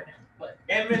a little different now, but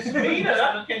And Miss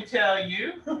Vita can tell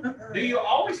you, do you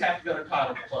always have to go to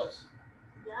title to close?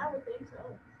 Yeah, I would think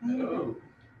so. No.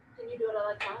 Can you do it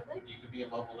electronically? You could be a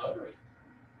mobile notary.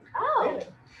 Oh,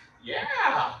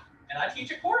 Yeah. And I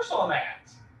teach a course on that.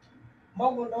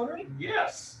 mobile notary.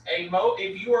 Yes.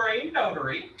 If you are a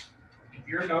notary, if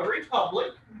you're a notary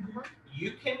public,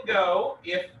 you can go,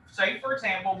 say for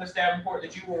example, Miss Davenport,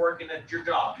 that you were working at your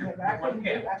job. I couldn't do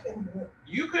it.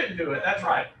 You couldn't do it, that's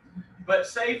right. But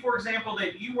say, for example,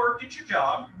 that you worked at your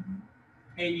job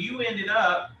and you ended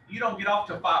up, you don't get off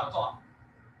till 5 o'clock,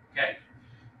 okay?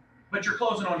 But you're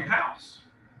closing on your house.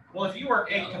 Well, if you work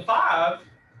 8 to 5,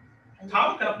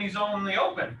 title company's only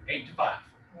open 8 to 5.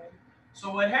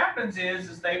 So what happens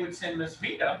is they would send Miss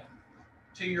Vita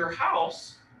to your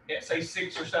house at say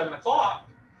 6 or 7 o'clock.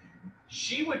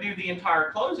 She would do the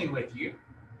entire closing with you,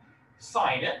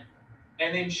 sign it,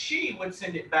 and then she would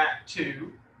send it back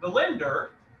to the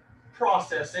lender,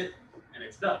 process it, and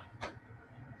it's done.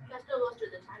 that still goes to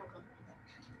the title company.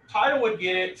 Title would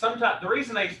get it. Sometimes the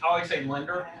reason they always say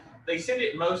lender, they send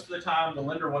it most of the time. The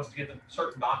lender wants to get the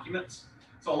certain documents.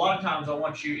 So a lot of times they'll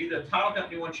want you, either the title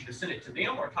company wants you to send it to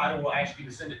them, or title will ask you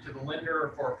to send it to the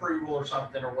lender for approval or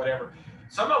something or whatever.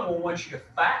 Some of them will want you to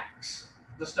fax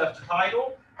the stuff to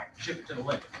title, ship it to the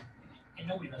lender. And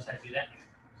nobody knows how to do that.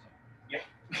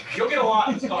 You'll get a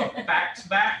lot that's called a fax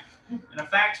back. And a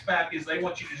fax back is they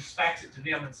want you to just fax it to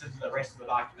them and send the rest of the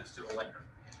documents to the lender.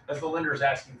 Because the lender is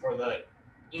asking for the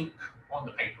ink on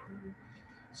the paper.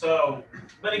 So,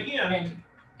 but again, And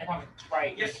if I'm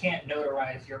right, Yes. you can't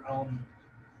notarize your own.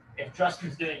 If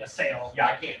Justin's doing a sale, yeah,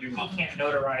 I can't do he mine. can't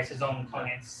notarize his own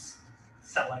clients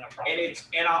selling a property.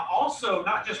 And I also,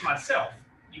 not just myself,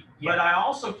 but I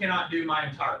also cannot do my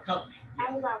entire company.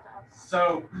 I was about to ask.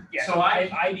 So, Yeah, so so I-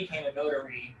 if I became a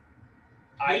notary,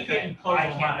 I He couldn't can't, close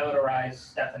I on can't mine. notarize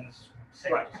Stefan's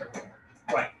sales.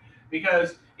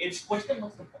 because it's, Which then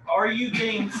what's the are you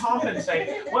getting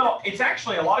compensated? Well, it's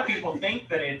actually, a lot of people think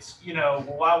that it's, well,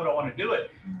 why would I want to do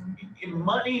it?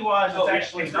 Money wise, Oh, it's yeah,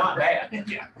 actually it's not right. bad.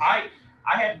 Yeah. I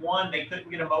had one, they couldn't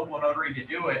get a mobile notary to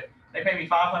do it. They paid me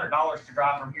 $500 to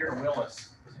drive from here to Willis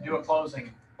to do a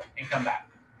closing and come back.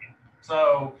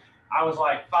 So I was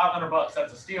like, $500,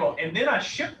 that's a steal. And then I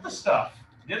shipped the stuff,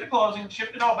 did the closing,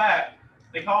 shipped it all back.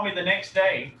 They called me the next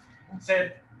day,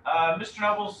 said, Mr.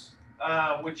 Nobles,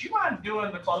 would you mind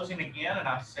doing the closing again? And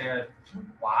I said,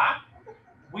 why?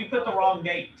 We put the wrong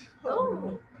date.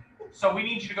 Oh, So we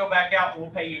need you to go back out and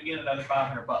we'll pay you again another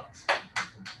 $500.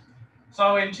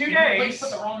 So in 2 You days,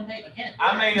 put the wrong date again.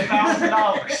 I made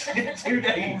 $1,000 in 2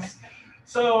 days.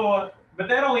 So, but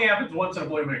that only happens once in a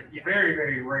blue moon. Very,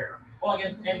 very rare. Well,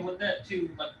 again, and with that too,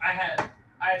 like I had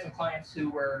some clients who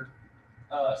were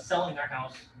selling their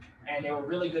house, and they were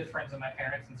really good friends of my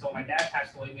parents. And so when my dad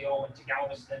passed away, we all went to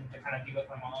Galveston to kind of be with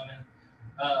my mom,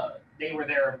 and they were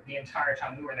there the entire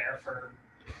time we were there for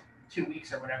 2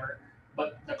 weeks or whatever.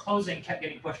 But the closing kept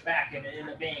getting pushed back, and it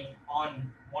ended up being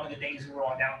on one of the days we were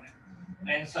all down there.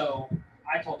 And so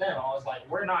I told them, I was like,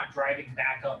 we're not driving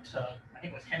back up to, I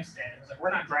think it was Hempstead. I was like,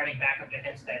 we're not driving back up to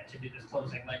Hempstead to do this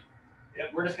closing. Like,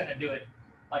 we're just gonna do it.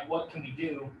 Like, what can we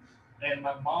do? And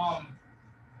my mom,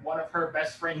 one of her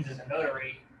best friends is a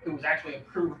notary who was actually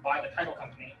approved by the title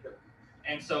company.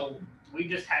 And so we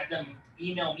just had them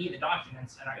email me the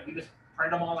documents, and we just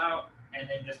printed them all out, and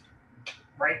then just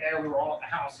right there, we were all at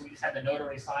the house, so we just had the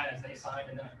notary sign as they signed,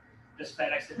 and then just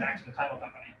FedExed it back to the title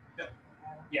company. Yep.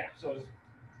 Yeah, so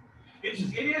it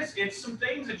was, It's some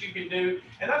things that you can do.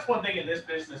 And that's one thing in this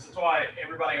business. That's why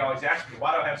everybody always asks me,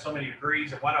 why do I have so many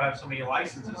degrees and why do I have so many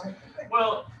licenses?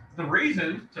 Well, the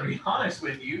reason, to be honest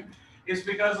with you, It's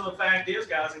because of the fact is,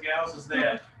 guys and gals, is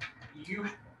that you're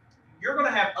going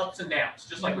to have ups and downs,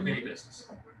 just like with any business.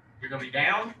 You're going to be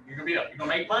down, you're going to be up. You're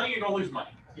going to make money, you're going to lose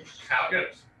money. It's just how it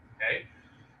goes. Okay.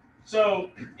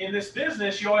 So in this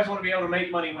business, you always want to be able to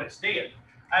make money when it's dead.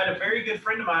 I had a very good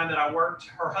friend of mine that I worked.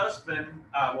 Her husband,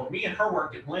 me and her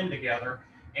worked at Blend together,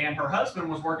 and her husband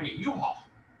was working at U-Haul,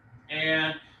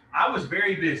 and I was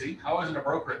very busy. I wasn't a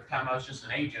broker at the time. I was just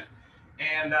an agent.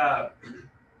 And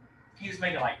he was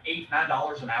making like $8,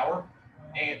 $9 an hour.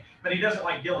 But he doesn't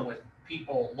like dealing with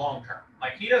people long term.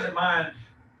 Like he doesn't mind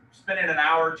spending an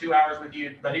hour, 2 hours with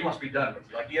you, but he wants to be done with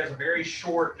you. Like he has a very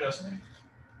short, just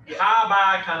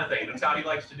hi-bye kind of thing. That's how he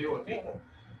likes to deal with people.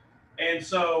 And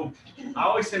so I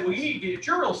always say, well, you need to get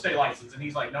your real estate license. And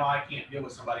he's like, no, I can't deal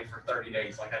with somebody for 30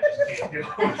 days. Like I just can't deal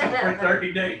with them for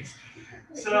 30 days.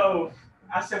 So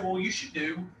I said, well, you should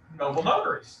do mobile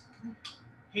notaries.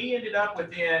 He ended up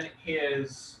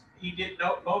he did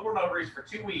mobile notaries for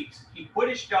 2 weeks. He quit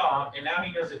his job, and now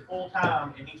he does it full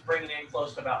time, and he's bringing in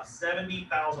close to about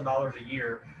 $70,000 a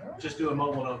year just doing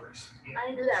mobile notaries. I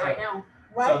can do that right now.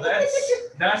 So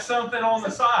that's something on the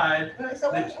side.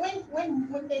 So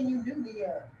when can you do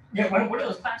the? Yeah, what are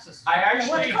those classes?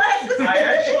 What classes?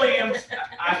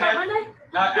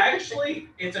 Actually,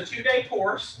 it's a 2-day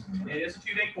course. It is a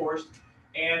 2-day course.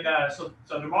 And so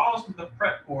tomorrow's the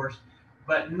prep course,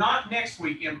 but not next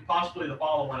week and possibly the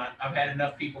following one. I've had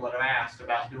enough people that have asked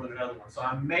about doing another one. So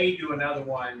I may do another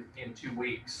one in 2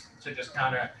 weeks to just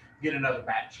kind of get another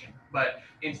batch in. But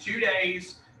in 2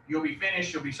 days, you'll be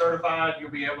finished, you'll be certified, you'll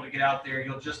be able to get out there.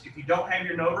 If you don't have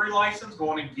your notary license, go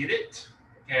on and get it,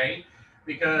 okay?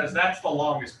 Because that's the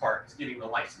longest part, is getting the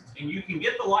license. And you can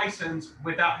get the license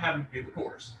without having to do the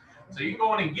course. So you can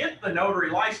go in and get the notary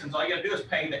license. All you gotta do is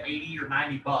pay the 80 or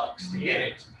 90 bucks to get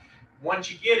it.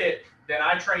 Once you get it, then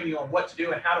I train you on what to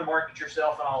do and how to market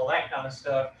yourself and all that kind of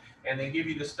stuff. And then give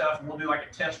you the stuff, and we'll do like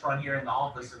a test run here in the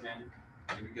office, and then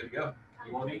you'll be good to go.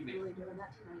 You won't need me.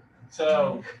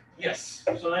 So yes,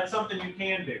 so that's something you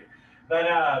can do.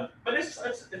 But it's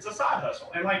a side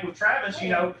hustle. And like with Travis, he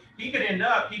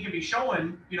could be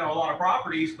showing, a lot of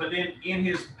properties, but then in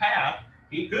his path,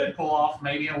 he could pull off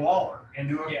maybe a Waller and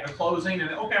do a closing, and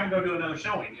okay, I'm gonna go do another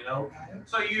showing,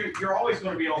 So you're always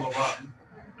gonna be on the run.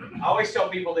 I always tell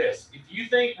people this: if you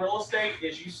think real estate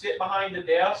is you sit behind the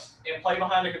desk and play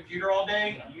behind the computer all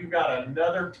day, you've got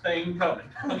another thing coming.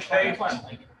 Okay,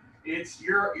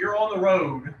 you're on the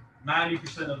road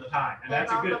 90% of the time, and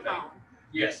that's a good thing.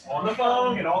 Yes, on the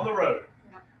phone and on the road.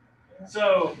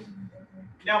 So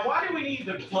now, why do we need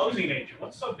the closing agent?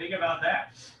 What's so big about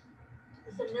that?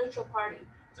 It's a neutral party.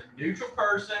 It's a neutral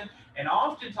person, and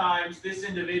oftentimes this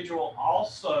individual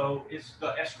also is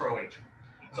the escrow agent.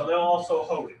 So they'll also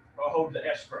hold the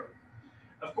escrow.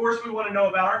 Of course, we want to know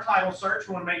about our title search.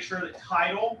 We want to make sure that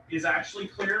title is actually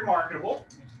clear and marketable.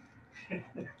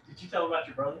 Did you tell them about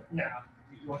your brother? No.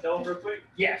 You want to tell them real quick?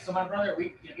 Yeah, so my brother,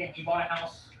 he bought a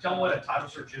house. Tell them what a title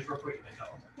search is real quick. And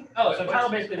tell them. Oh, so title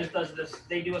basically just does this.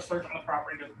 They do a search on the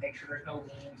property to make sure there's no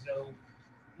liens, no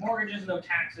mortgages, no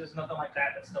taxes, nothing like that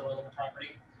that's still owed on the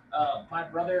property. My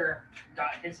brother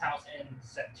got his house in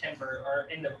September or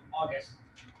end of August,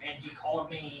 and he called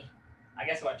me, I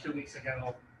guess about 2 weeks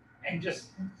ago, and just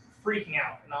freaking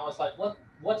out. And I was like,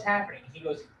 what's happening? He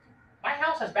goes, my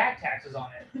house has back taxes on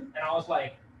it. And I was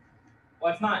like,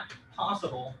 well, it's not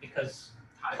possible because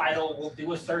title will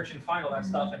do a search and find all that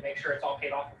stuff and make sure it's all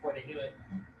paid off before they do it.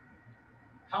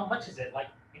 How much is it?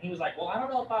 And he was like, well, I don't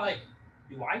know if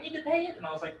do I need to pay it? And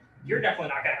I was like, you're definitely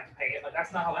not gonna have to pay it. Like,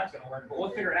 that's not how that's gonna work, but we'll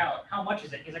figure it out. How much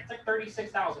is it? He's like, it's like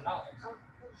 $36,000.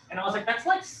 And I was like, that's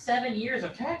like 7 years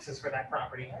of taxes for that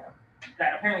property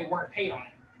that apparently weren't paid on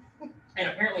it. And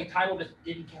apparently title just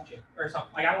didn't catch it or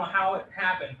something. Like, I don't know how it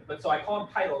happened, but so I called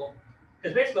title,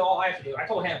 because basically all I have to do, I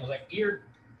told him, was like,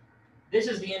 this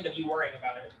is the end of you worrying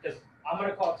about it, because I'm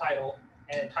gonna call title,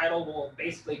 and title will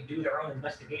basically do their own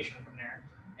investigation from there.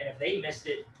 And if they missed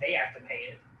it, they have to pay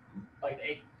it. Like,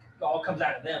 it all comes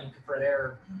out of them for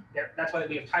their that's why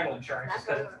we have title insurance,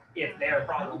 because it's their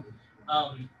problem.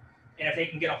 And if they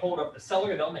can get a hold of the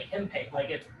seller, they'll make him pay. Like,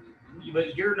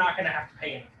 but you're not gonna have to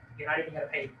pay anything. You're not even gonna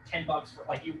pay $10 for,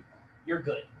 you're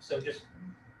good. So just,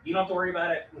 you don't have to worry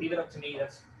about it. Leave it up to me.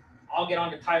 I'll get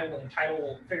on to title, and title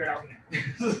will figure it out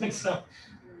from there. So,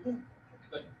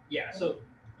 but yeah, so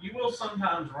you will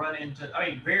sometimes run into,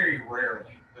 very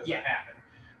rarely does it happen.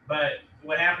 But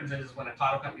what happens is when a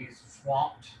title company is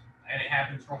swamped, and it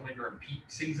happens normally during peak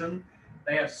season,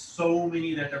 they have so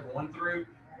many that they're going through,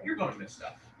 you're going to miss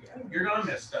stuff. You're going to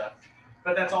miss stuff.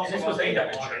 But that's also this was they end have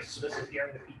of insurance. August, so this is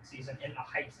during the peak season in the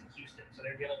Heights in Houston, so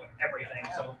they're dealing with everything.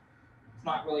 So it's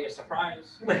not really a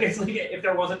surprise. Like it's like if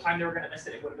there was a time they were gonna miss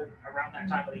it, it would have been around that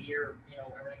time of the year, you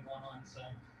know, everything going on. So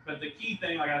But the key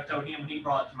thing, like I told him when he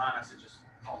brought it to mind, I said, just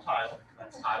call title.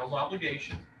 That's title's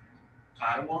obligation.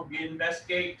 Title won't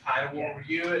investigate, title will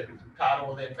review it, title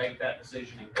will then make that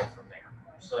decision and go from there.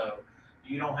 So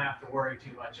you don't have to worry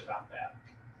too much about that.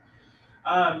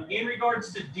 In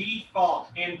regards to default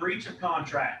and breach of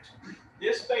contract,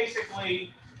 this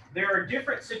basically, there are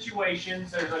different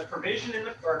situations. There's a provision in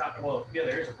the, or not, well, yeah,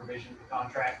 there is a provision in the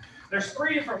contract. There's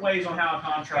 3 different ways on how a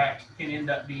contract can end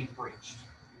up being breached,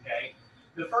 okay?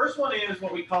 The first one is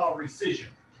what we call rescission,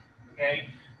 okay?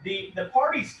 The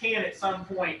parties can at some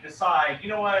point decide, you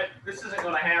know what, this isn't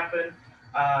gonna happen.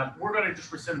 We're gonna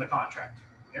just rescind the contract.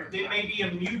 It may be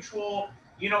a mutual,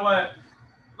 you know what,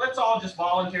 let's all just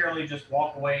voluntarily just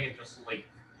walk away and just leave,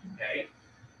 okay?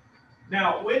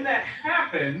 Now, when that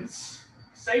happens,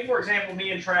 say for example,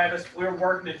 me and Travis, we're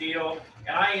working a deal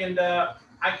and I end up,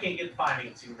 I can't get the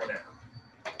financing, whatever.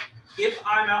 If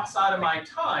I'm outside of my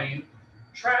time,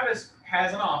 Travis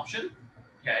has an option,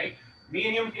 okay? Me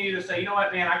and him can either say, you know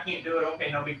what, man, I can't do it.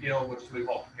 Okay, no big deal. We'll just move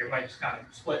on. Everybody just kind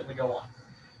of split and we go on.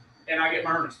 And I get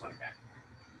my earnest money back.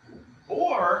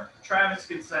 Or Travis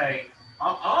can say,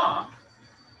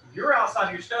 you're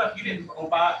outside your stuff. You didn't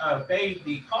obey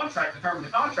the contract, the term of the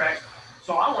contract,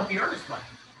 so I want the earnest money.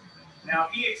 Now,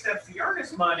 if he accepts the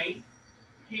earnest money,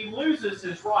 he loses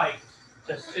his right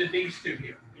to be sued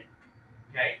here.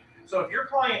 Okay? So if your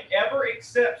client ever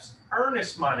accepts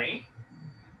earnest money,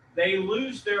 they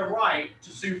lose their right to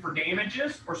sue for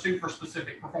damages or sue for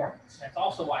specific performance. that's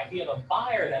also why if you have a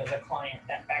buyer that is a client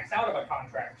that backs out of a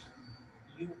contract,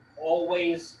 you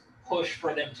always push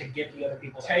for them to give the other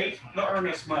people Take the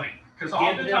earnest money. Because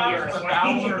Give them the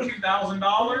oftentimes earnest $1,000 or money.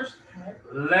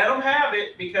 $2,000, let them have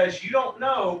it because you don't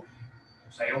know,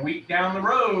 say a week down the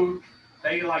road,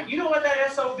 they like, you know what,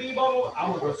 that SOB bubble,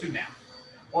 I'm gonna go sue now.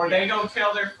 Or they go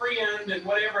tell their friend and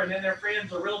whatever, and then their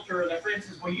friend's a realtor, and their friend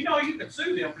says, well, you know, you could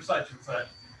sue them for such and such.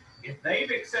 If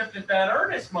they've accepted that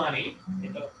earnest money,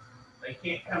 they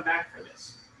can't come back for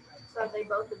this. So they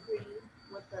both agree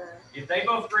with the, If they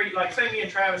both agree, like say me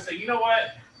and Travis say, you know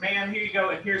what, man, here you go,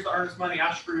 and here's the earnest money,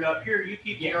 I screwed up, here, you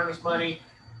keep the earnest money,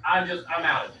 I'm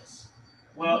out of this.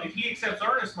 Well, if he accepts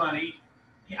earnest money,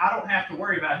 I don't have to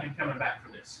worry about him coming back for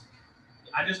this.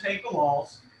 I just take the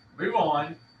loss, move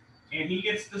on, and he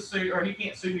gets to sue, or he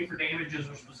can't sue me for damages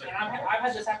or specific. And I've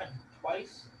had this happen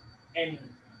twice, and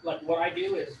like what I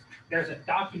do is there's a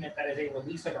document that is a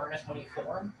release of earnest money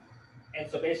form,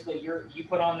 and so basically you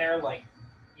put on there like,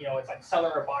 you know, it's like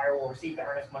seller or buyer will receive the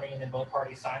earnest money, and then both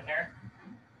parties sign there.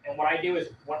 And what I do is,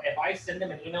 if I send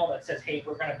them an email that says, hey,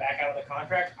 we're going to back out of the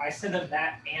contract, I send them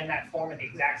that and that form at the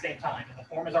exact same time. And the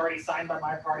form is already signed by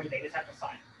my party, they just have to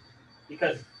sign it.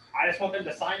 Because I just want them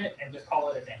to sign it and just call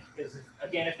it a day. Because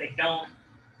again, if they don't,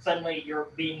 suddenly you're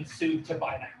being sued to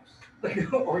buy the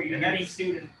house. Or you're getting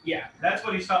sued, and yeah. That's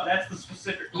what he's talking, that's the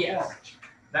specific performance. Yes.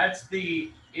 That's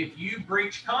the, if you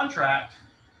breach contract,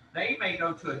 they may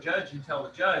go to a judge and tell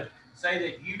the judge, say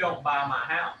that you don't buy my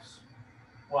house.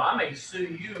 Well, I may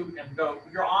sue you and go,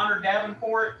 Your Honor,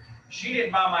 Davenport, she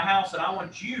didn't buy my house and I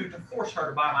want you to force her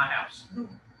to buy my house.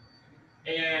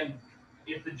 And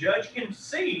if the judge can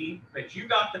see that you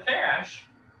got the cash,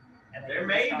 And there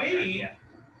may be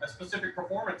a specific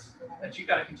performance that you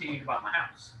got to continue to buy my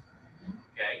house.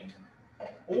 Okay?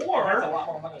 That's a Or, lot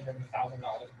more money than $1,000,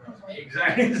 bro.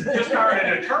 exactly, just hiring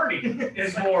an attorney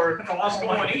is more cost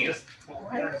going in. Just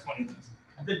earnest money.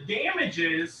 The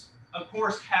damages, of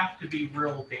course, have to be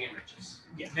real damages.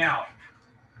 Yeah. Now,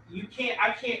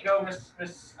 I can't go,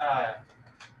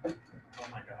 oh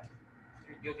my God.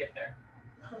 You'll get there.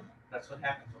 That's what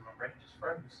happens when my brain just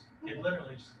froze. It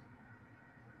literally just,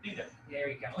 do that. There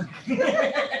you go.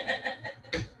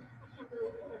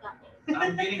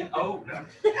 I'm getting old.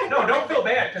 No, don't feel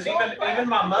bad, because even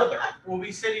my mother will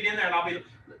be sitting in there and I'll be,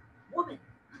 woman.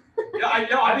 yeah, I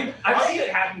know, I mean, I've seen it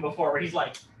happen before where he's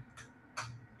like,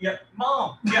 yeah,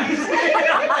 Mom. yeah.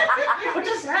 What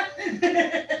just happened?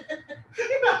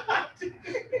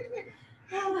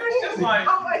 It's just like,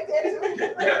 I'm like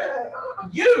that.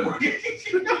 you!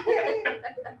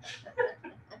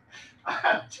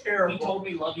 I'm He terrible. told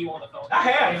me love you on the phone. I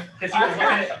have. Because he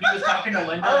was talking to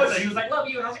Linda, I was- so he was like, love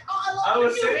you. And I was like, oh, I I love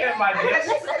was you. sitting at my desk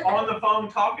desk on the phone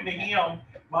talking to him.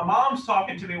 My mom's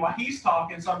talking to me while he's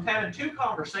talking, so I'm having 2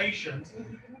 conversations.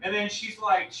 And then she's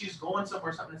going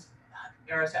somewhere, something.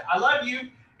 Or I said, I love you.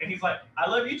 And he's like, I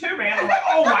love you too, man. I'm like,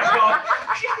 oh my God.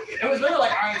 It was literally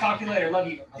like, all right, talk to you later. Love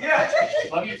you. Yeah.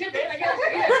 Love you too, man. I guess.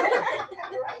 Yeah.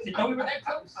 Didn't know we were that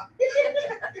close.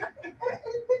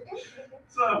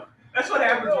 So that's what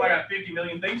happens when I got 50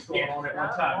 million things going on at one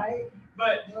time. Right.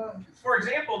 But for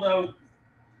example, though,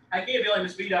 I can't be like,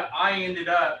 Miss Vita,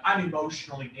 I'm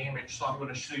emotionally damaged, so I'm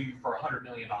going to sue you for $100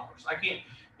 million. I can't,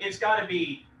 it's got to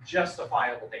be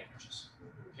justifiable damages.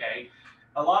 Okay.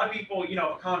 A lot of people, if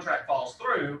a contract falls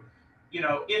through,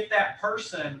 if that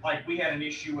person, like we had an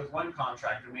issue with one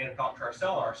contractor, we had to talk to our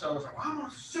seller. Our seller's like, well, I'm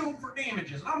going to sue him for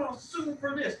damages, and I'm going to sue him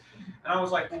for this. And I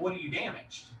was like, well, what are you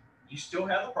damaged? You still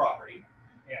have the property.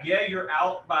 Yeah, you're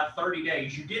out by 30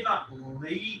 days. You did not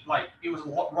leave, like, it was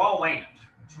raw land.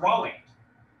 It's raw land.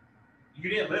 You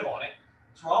didn't live on it.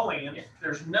 It's raw land. Yeah.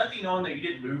 There's nothing on there. You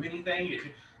didn't move anything.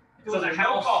 So there's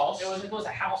no cost. It was a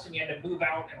house and you had to move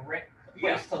out and rent a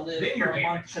place to live for a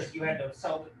month because you had to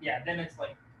sell it. Yeah, then it's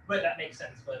like, but that makes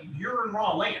sense. But you're in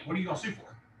raw land. What are you going to sue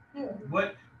for?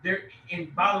 What there?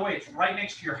 And by the way, it's right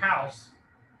next to your house.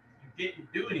 You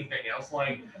didn't do anything else.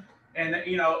 Like, and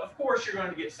of course, you're going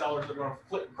to get sellers that are going to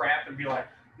flip crap and be like,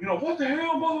 what the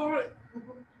hell, boy?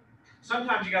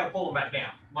 Sometimes you got to pull them back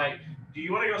down. Like, do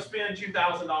you want to go spend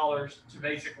 $2,000 to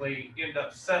basically end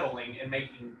up settling and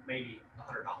making maybe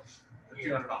 $100 or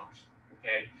 $200?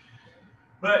 Okay.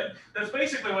 But that's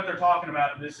basically what they're talking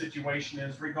about in this situation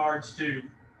is regards to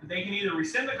they can either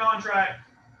rescind the contract,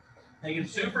 they can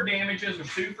sue for damages or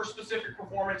sue for specific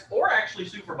performance, or actually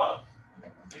sue for both.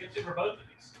 They can sue for both of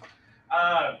these.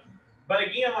 But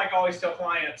again, like I always tell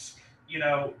clients,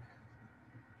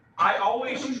 I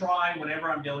always try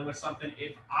whenever I'm dealing with something,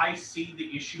 if I see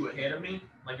the issue ahead of me,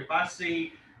 like if I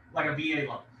see like a VA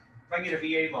loan, if I get a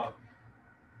VA loan,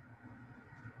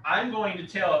 I'm going to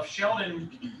tell, if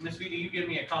Sheldon, Miss Vita, you give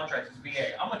me a contract as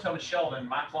VA, I'm going to tell Miss Sheldon,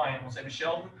 my client, will say, Miss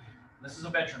Sheldon, this is a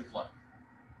veteran's loan.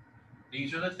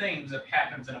 These are the things that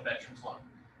happens in a veteran's loan.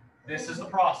 This is the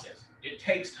process. It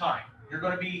takes time. You're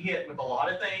going to be hit with a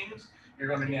lot of things. You're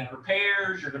going to need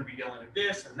repairs. You're going to be dealing with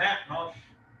this and that and all.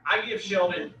 I give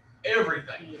Sheldon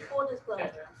everything. Full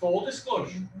disclosure. Full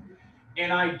disclosure.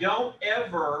 And I don't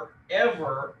ever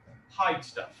hide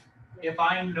stuff. If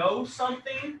I know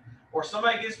something or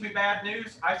somebody gives me bad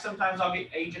news, I'll get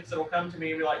agents that will come to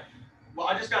me and be like, well,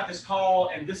 I just got this call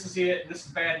and this is it. This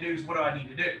is bad news. What do I need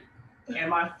to do? And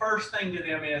my first thing to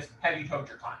them is, have you told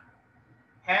your client?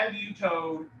 Have you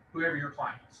told whoever your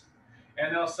client is?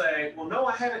 And they'll say, well, no,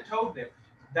 I haven't told them.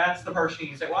 That's the person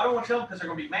you say, well, I don't want to tell them because they're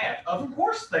going to be mad. Of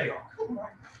course they are.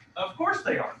 Of course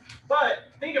they are. But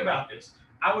think about this.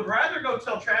 I would rather go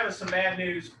tell Travis some bad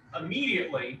news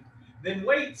immediately than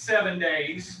wait 7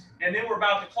 days and then we're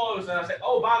about to close and I say,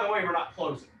 oh, by the way, we're not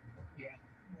closing. Yeah.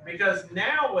 Because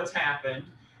now what's happened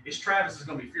is Travis is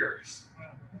going to be furious.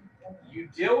 You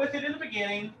deal with it in the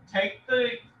beginning, take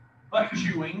the butt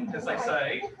chewing, as they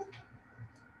say,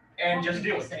 and just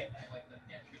deal with it.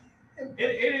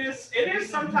 It is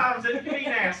sometimes, it can be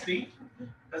nasty,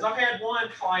 because I've had one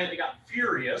client that got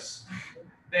furious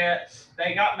that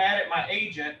they got mad at my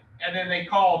agent and then they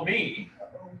called me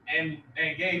and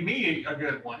gave me a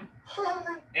good one.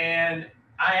 And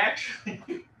I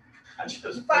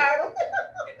just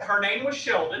her name was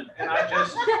Sheldon, and I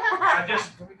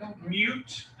just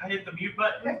hit the mute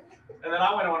button, and then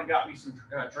I went on and got me some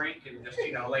drink and just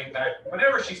laid back.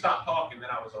 Whenever she stopped talking, then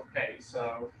I was okay.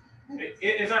 So,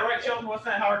 is that right, Sheldon? Wasn't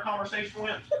that how our conversation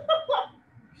went?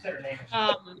 You said her name.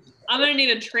 I'm gonna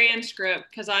need a transcript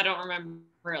because I don't remember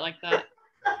it like that.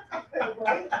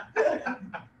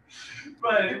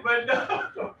 but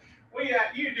no. Well,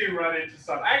 yeah, you do run into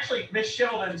some. Actually, Miss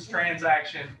Sheldon's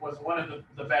transaction was one of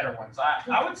the better ones.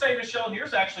 I would say, Miss Sheldon,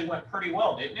 yours actually went pretty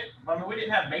well, didn't it? I mean, we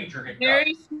didn't have major hiccups.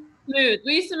 Very smooth.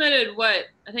 We submitted I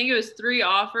think it was 3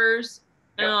 offers,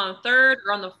 and on the 3rd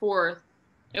or on the 4th,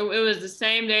 it was the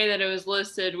same day that it was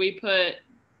listed. We put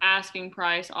asking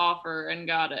price offer and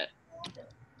got it.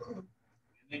 And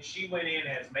then she went in and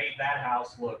has made that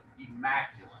house look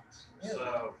immaculate.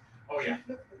 So, oh yeah,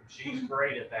 she's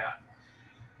great at that.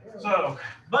 So,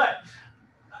 but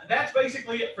that's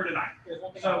basically it for tonight. There's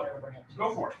one thing So, I wanted to bring up.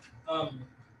 Go for it.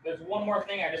 There's one more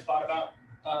thing I just thought about.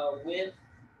 Where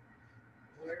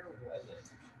was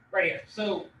it? Right here.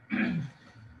 So,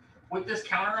 with this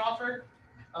counter offer,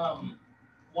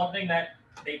 one thing that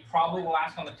they probably will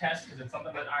ask on the test, because it's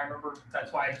something that I remember,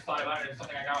 that's why I just thought about it, it's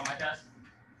something I got on my test.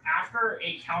 After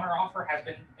a counter offer has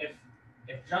been,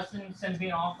 if Justin sends me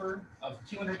an offer of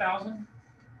 $200,000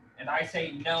 and I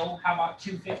say no, how about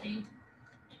 250?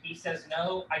 He says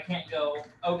no, I can't go,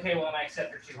 okay, well, then I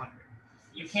accept your 200.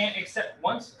 You can't accept,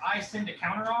 once I send a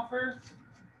counter offer,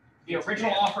 the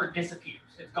original offer disappears.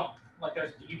 It's gone. Like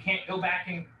you can't go back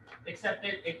and accept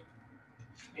it.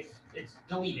 It's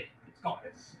deleted. It's gone.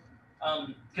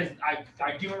 Because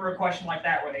I do remember a question like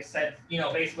that where they said,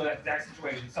 basically that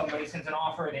situation. Somebody sends an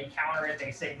offer, they counter it,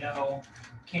 they say no.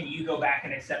 Can you go back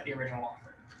and accept the original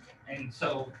offer? And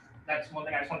so that's one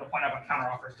thing I just wanted to point out about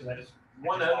counteroffers too.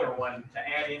 One other one to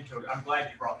add into it. I'm glad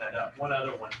you brought that up. One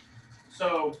other one.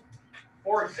 So,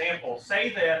 for example, say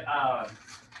that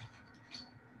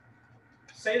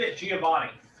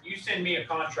Giovanni, you send me a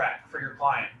contract for your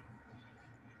client.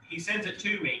 He sends it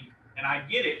to me, and I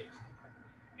get it.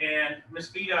 And Ms.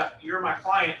 Vita, you're my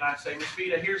client, and I say, Ms.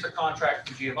 Vita, here's a contract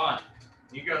for Giovanni.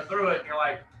 You go through it, and you're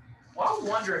like, well, I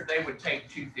wonder if they would take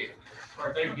 $250, or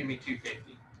if they would give me $250.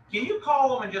 Can you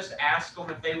call them and just ask them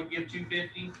if they would give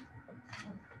 $250?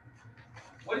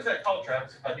 What is that called,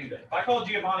 Travis, if I do that? If I call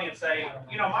Giovanni and say,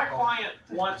 you know, my client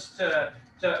wants to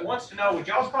know, would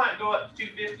y'all's client go up to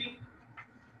 $250?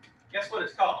 Guess what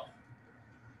it's called?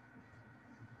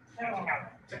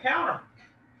 It's a counter.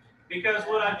 Because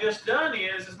what I've just done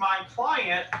is my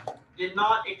client did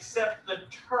not accept the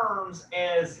terms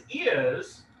as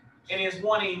is and is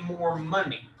wanting more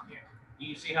money.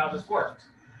 You see how this works?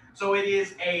 So it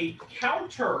is a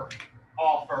counter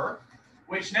offer,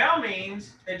 which now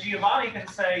means that Giovanni can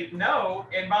say no,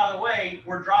 and by the way,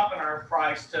 we're dropping our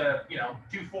price to, you know,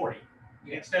 $240.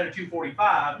 Instead of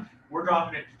 $245, we're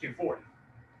dropping it to $240.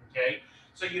 Okay?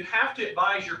 So you have to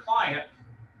advise your client.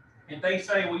 If they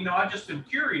say, well, you know, I've just been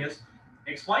curious,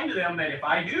 explain to them that if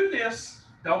I do this,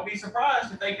 don't be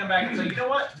surprised if they come back and say, you know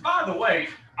what, by the way,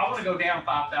 I want to go down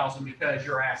 5,000 because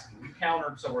you're asking. We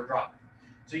countered, so we're dropping.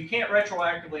 So you can't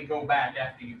retroactively go back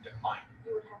after you've declined.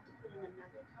 You would have to put in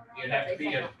another counter. It'd have to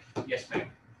be a, yes, ma'am.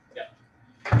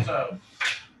 Yeah. So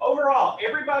overall,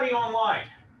 everybody online,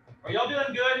 are y'all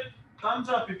doing good? Thumbs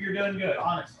up if you're doing good,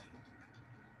 honestly.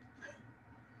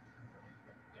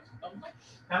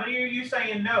 How many of you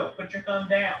saying no? Put your thumb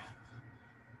down.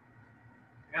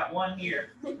 I got one here.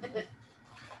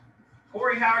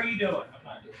 Corey, how are you doing? I'm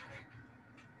not doing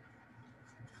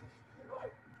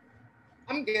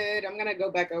I'm good. I'm gonna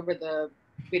go back over the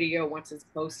video once it's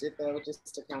posted though,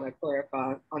 just to kind of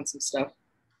clarify on some stuff.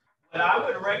 What I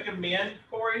would recommend,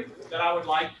 Corey, that I would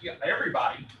like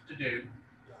everybody to do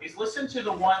is listen to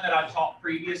the one that I taught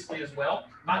previously as well.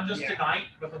 Not just tonight,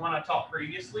 but the one I taught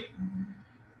previously.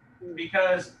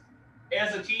 Because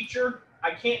as a teacher,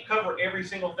 I can't cover every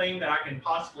single thing that I can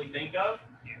possibly think of.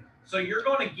 So you're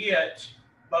going to get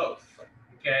both,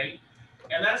 okay?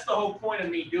 And that's the whole point of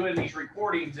me doing these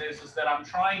recordings is that I'm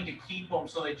trying to keep them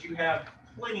so that you have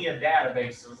plenty of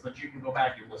databases that you can go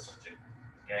back and listen to,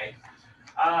 okay?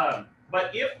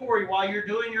 But if, Corey, while you're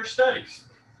doing your studies,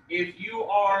 if you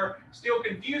are still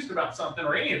confused about something,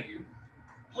 or any of you,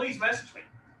 please message me,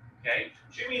 okay?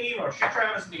 Shoot me an email, or shoot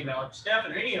Travis an email,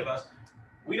 Stephen, or any of us.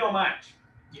 We don't mind.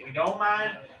 We don't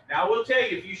mind. Now, I will tell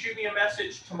you, if you shoot me a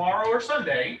message tomorrow or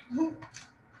Sunday,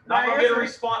 not going to get a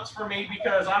response from me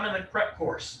because I'm in the prep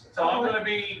course. So I'm going to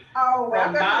be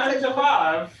from 9 to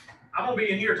 5, I'm going to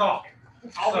be in here talking.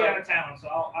 I'll be out of town, so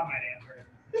I might answer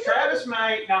it. Travis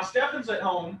may, now Stefan's at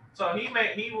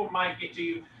might get to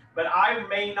you, but I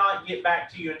may not get back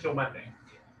to you until Monday.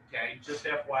 Okay, just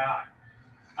FYI.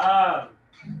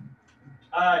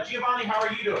 Giovanni, how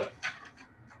are you doing?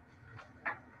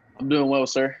 I'm doing well,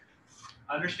 sir.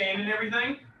 Understanding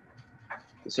everything?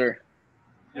 Yes, sir.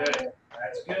 Good.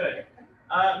 That's good.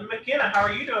 McKenna, how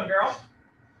are you doing, girl?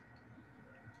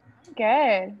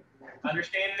 Good.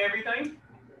 Understanding everything?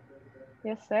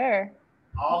 Yes, sir.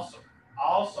 Awesome.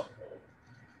 Awesome.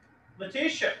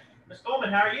 Letitia, Ms.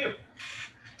 Coleman, how are you?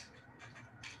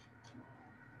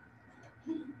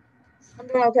 I'm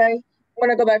doing okay. I'm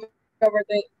gonna go back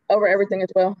over everything as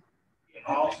well.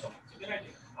 Awesome.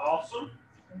 Awesome.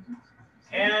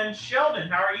 And Sheldon,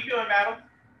 how are you doing, madam?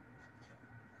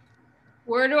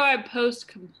 Where do I post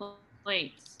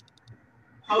complaints?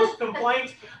 Post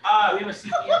complaints. We have a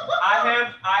CPA.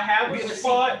 I have a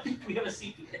spot. We have a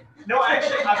CPA. No,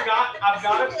 actually, I've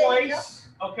got a place.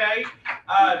 Okay.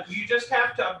 You just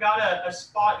have to. I've got a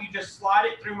spot. You just slide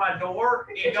it through my door.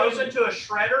 It goes into a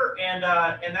shredder, and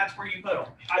that's where you put them.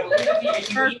 I believe if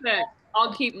you Perfect.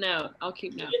 I'll keep note.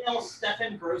 email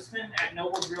Stephen Grossman at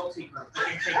Noble Realty Group. He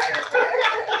can take care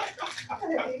of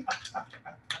it.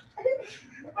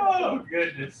 Oh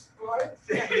goodness.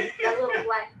 That little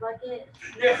black bucket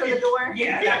Yeah. to the door.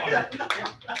 Yeah, that one.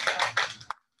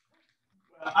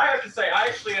 I have to say, I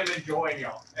actually am enjoying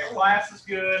y'all. The class is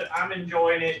good. I'm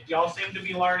enjoying it. Y'all seem to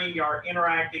be learning. Y'all are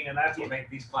interacting, and that's what makes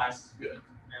these classes good.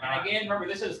 And again, remember,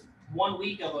 this is 1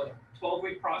 week of a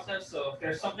 12-week process. So if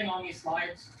there's something on these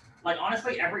slides, like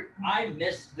honestly, I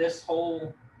missed this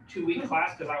whole 2-week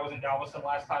class because I was in Galveston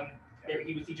last time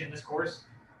he was teaching this course.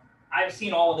 I've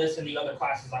seen all of this in the other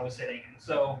classes I was sitting in.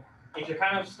 So if you're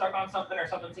kind of stuck on something or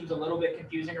something seems a little bit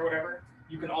confusing or whatever,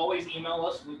 you can always email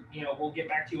us. We'll get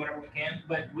back to you whenever we can.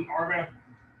 But we are going to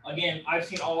Again, I've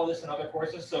seen all of this in other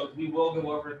courses, so we will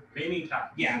go over. Many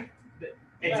times. Yeah.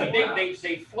 It's a big,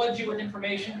 they flood you with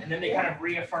information and then they kind of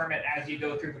reaffirm it as you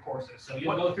go through the courses. So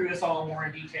you'll go through this all more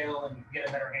in detail and get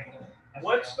a better handle of it.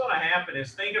 What's going to happen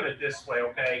is think of it this way,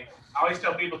 okay? I always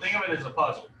tell people, think of it as a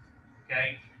puzzle,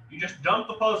 okay? You just dump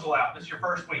the puzzle out. This is your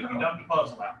first week. You dump the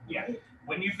puzzle out. Yeah.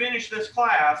 When you finish this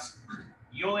class,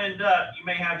 you'll end up, you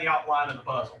may have the outline of the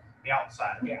puzzle, the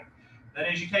outside. Yeah. Then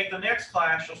as you take the next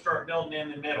class, you'll start building in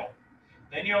the middle.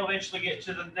 Then you'll eventually get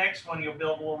to the next one, you'll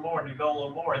build a little more, and you build a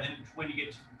little more. And then when you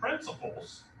get to the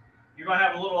principles, you're going to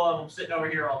have a little of them sitting over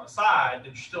here on the side that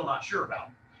you're still not sure about.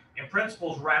 And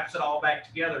principles wraps it all back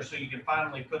together so you can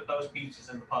finally put those pieces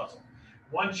in the puzzle.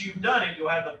 Once you've done it, you'll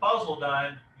have the puzzle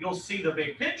done, you'll see the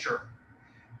big picture.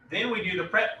 Then we do the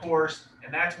prep course,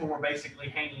 and that's when we're basically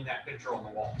hanging that picture on the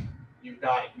wall. You've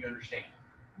got it, you understand.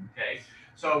 Okay?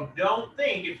 So don't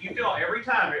think, if you feel every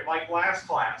time, like last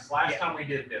time we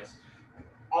did this,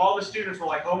 all the students were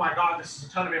like, oh my God, this is a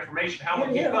ton of information. How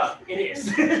do we keep up? It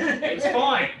is. It's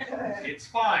fine. It's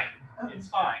fine. It's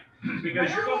fine. Because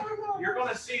you're going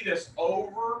to see this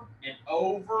over and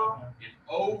over and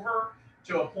over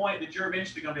to a point that you're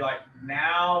eventually going to be like,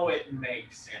 now it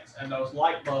makes sense. And those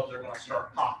light bulbs are going to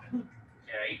start popping.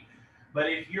 Okay? But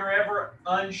if you're ever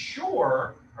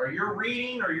unsure, or you're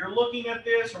reading, or you're looking at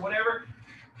this, or whatever,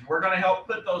 we're going to help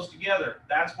put those together.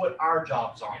 That's what our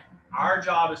jobs are. Our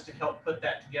job is to help put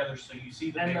that together so you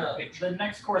see the bigger picture. The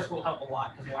next course will help a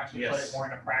lot because we'll actually put it more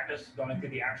into practice, going through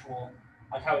the actual,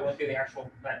 like how we went through the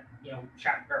actual, that, you know,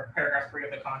 chapter, or paragraph 3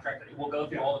 of the contract. We'll go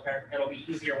through all the paragraphs. It'll be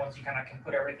easier once you kind of can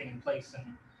put everything in place and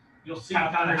You'll see kind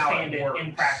of how understand it it works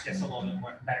in practice a little bit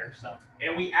more, better. So.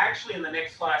 And we actually, in the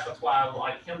next class, that's why I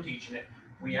like him teaching it,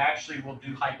 we actually will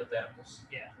do hypotheticals.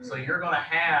 Yeah. So you're going to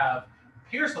have,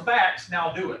 here's the facts,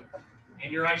 now do it.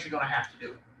 And you're actually going to have to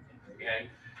do it. Okay?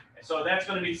 So that's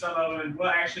going to be some of them. We're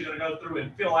actually going to go through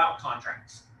and fill out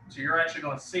contracts. So you're actually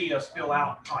going to see us fill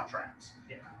out contracts.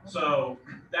 Yeah. So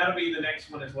that'll be the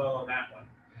next one as well on that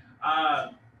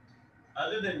one.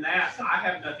 Other than that, I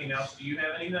have nothing else. Do you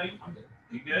have anything? I'm good.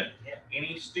 You good? Yeah.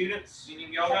 Any students? Any of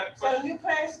y'all got So questions? new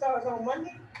class starts on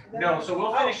Monday? No, so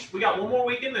we'll finish. We got one more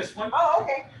week in this one. Oh,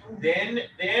 okay.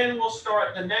 Then we'll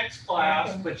start the next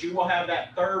class, but you will have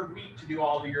that third week to do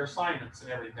all of your assignments and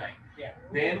everything. Yeah.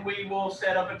 Then we will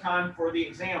set up a time for the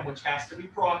exam, which has to be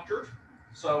proctored.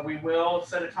 So we will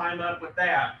set a time up with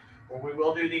that, or we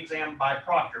will do the exam by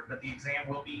proctor, but the exam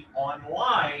will be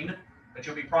online, but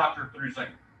you'll be proctored through Zoom.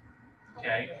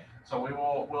 Okay? So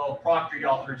we'll proctor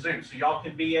y'all through Zoom. So y'all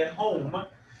can be at home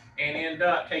and end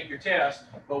up take your test.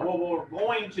 But what we're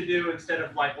going to do, instead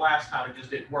of like last time, it just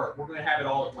didn't work, we're going to have it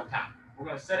all at one time. We're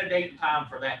going to set a date and time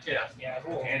for that test. Yeah,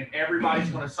 cool. And everybody's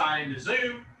going to sign into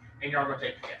Zoom, and y'all are going to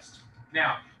take the test.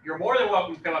 Now, you're more than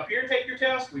welcome to come up here and take your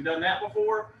test. We've done that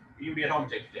before. You can be at home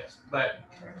and take your test. But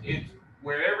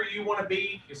wherever you want to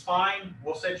be is fine.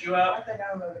 We'll set you I up. think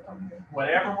I would come here.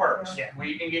 Whatever works. Yeah.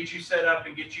 We can get you set up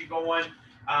and get you going.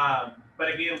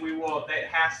 But again,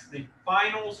 the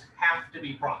finals have to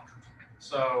be proctored.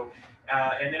 So,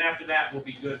 and then after that, we'll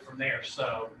be good from there.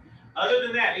 So, other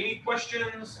than that, any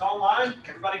questions online?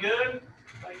 Everybody good?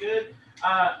 Everybody good?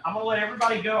 I'm gonna let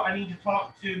everybody go. I need to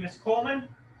talk to Ms. Coleman,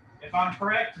 if I'm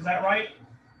correct. Is that right?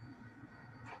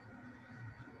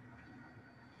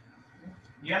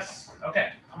 Yes? Okay.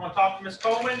 I'm gonna talk to Ms.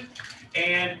 Coleman,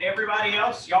 and everybody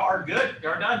else, y'all are good.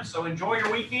 You're done. So enjoy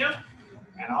your weekend,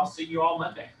 and I'll see you all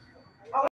Monday.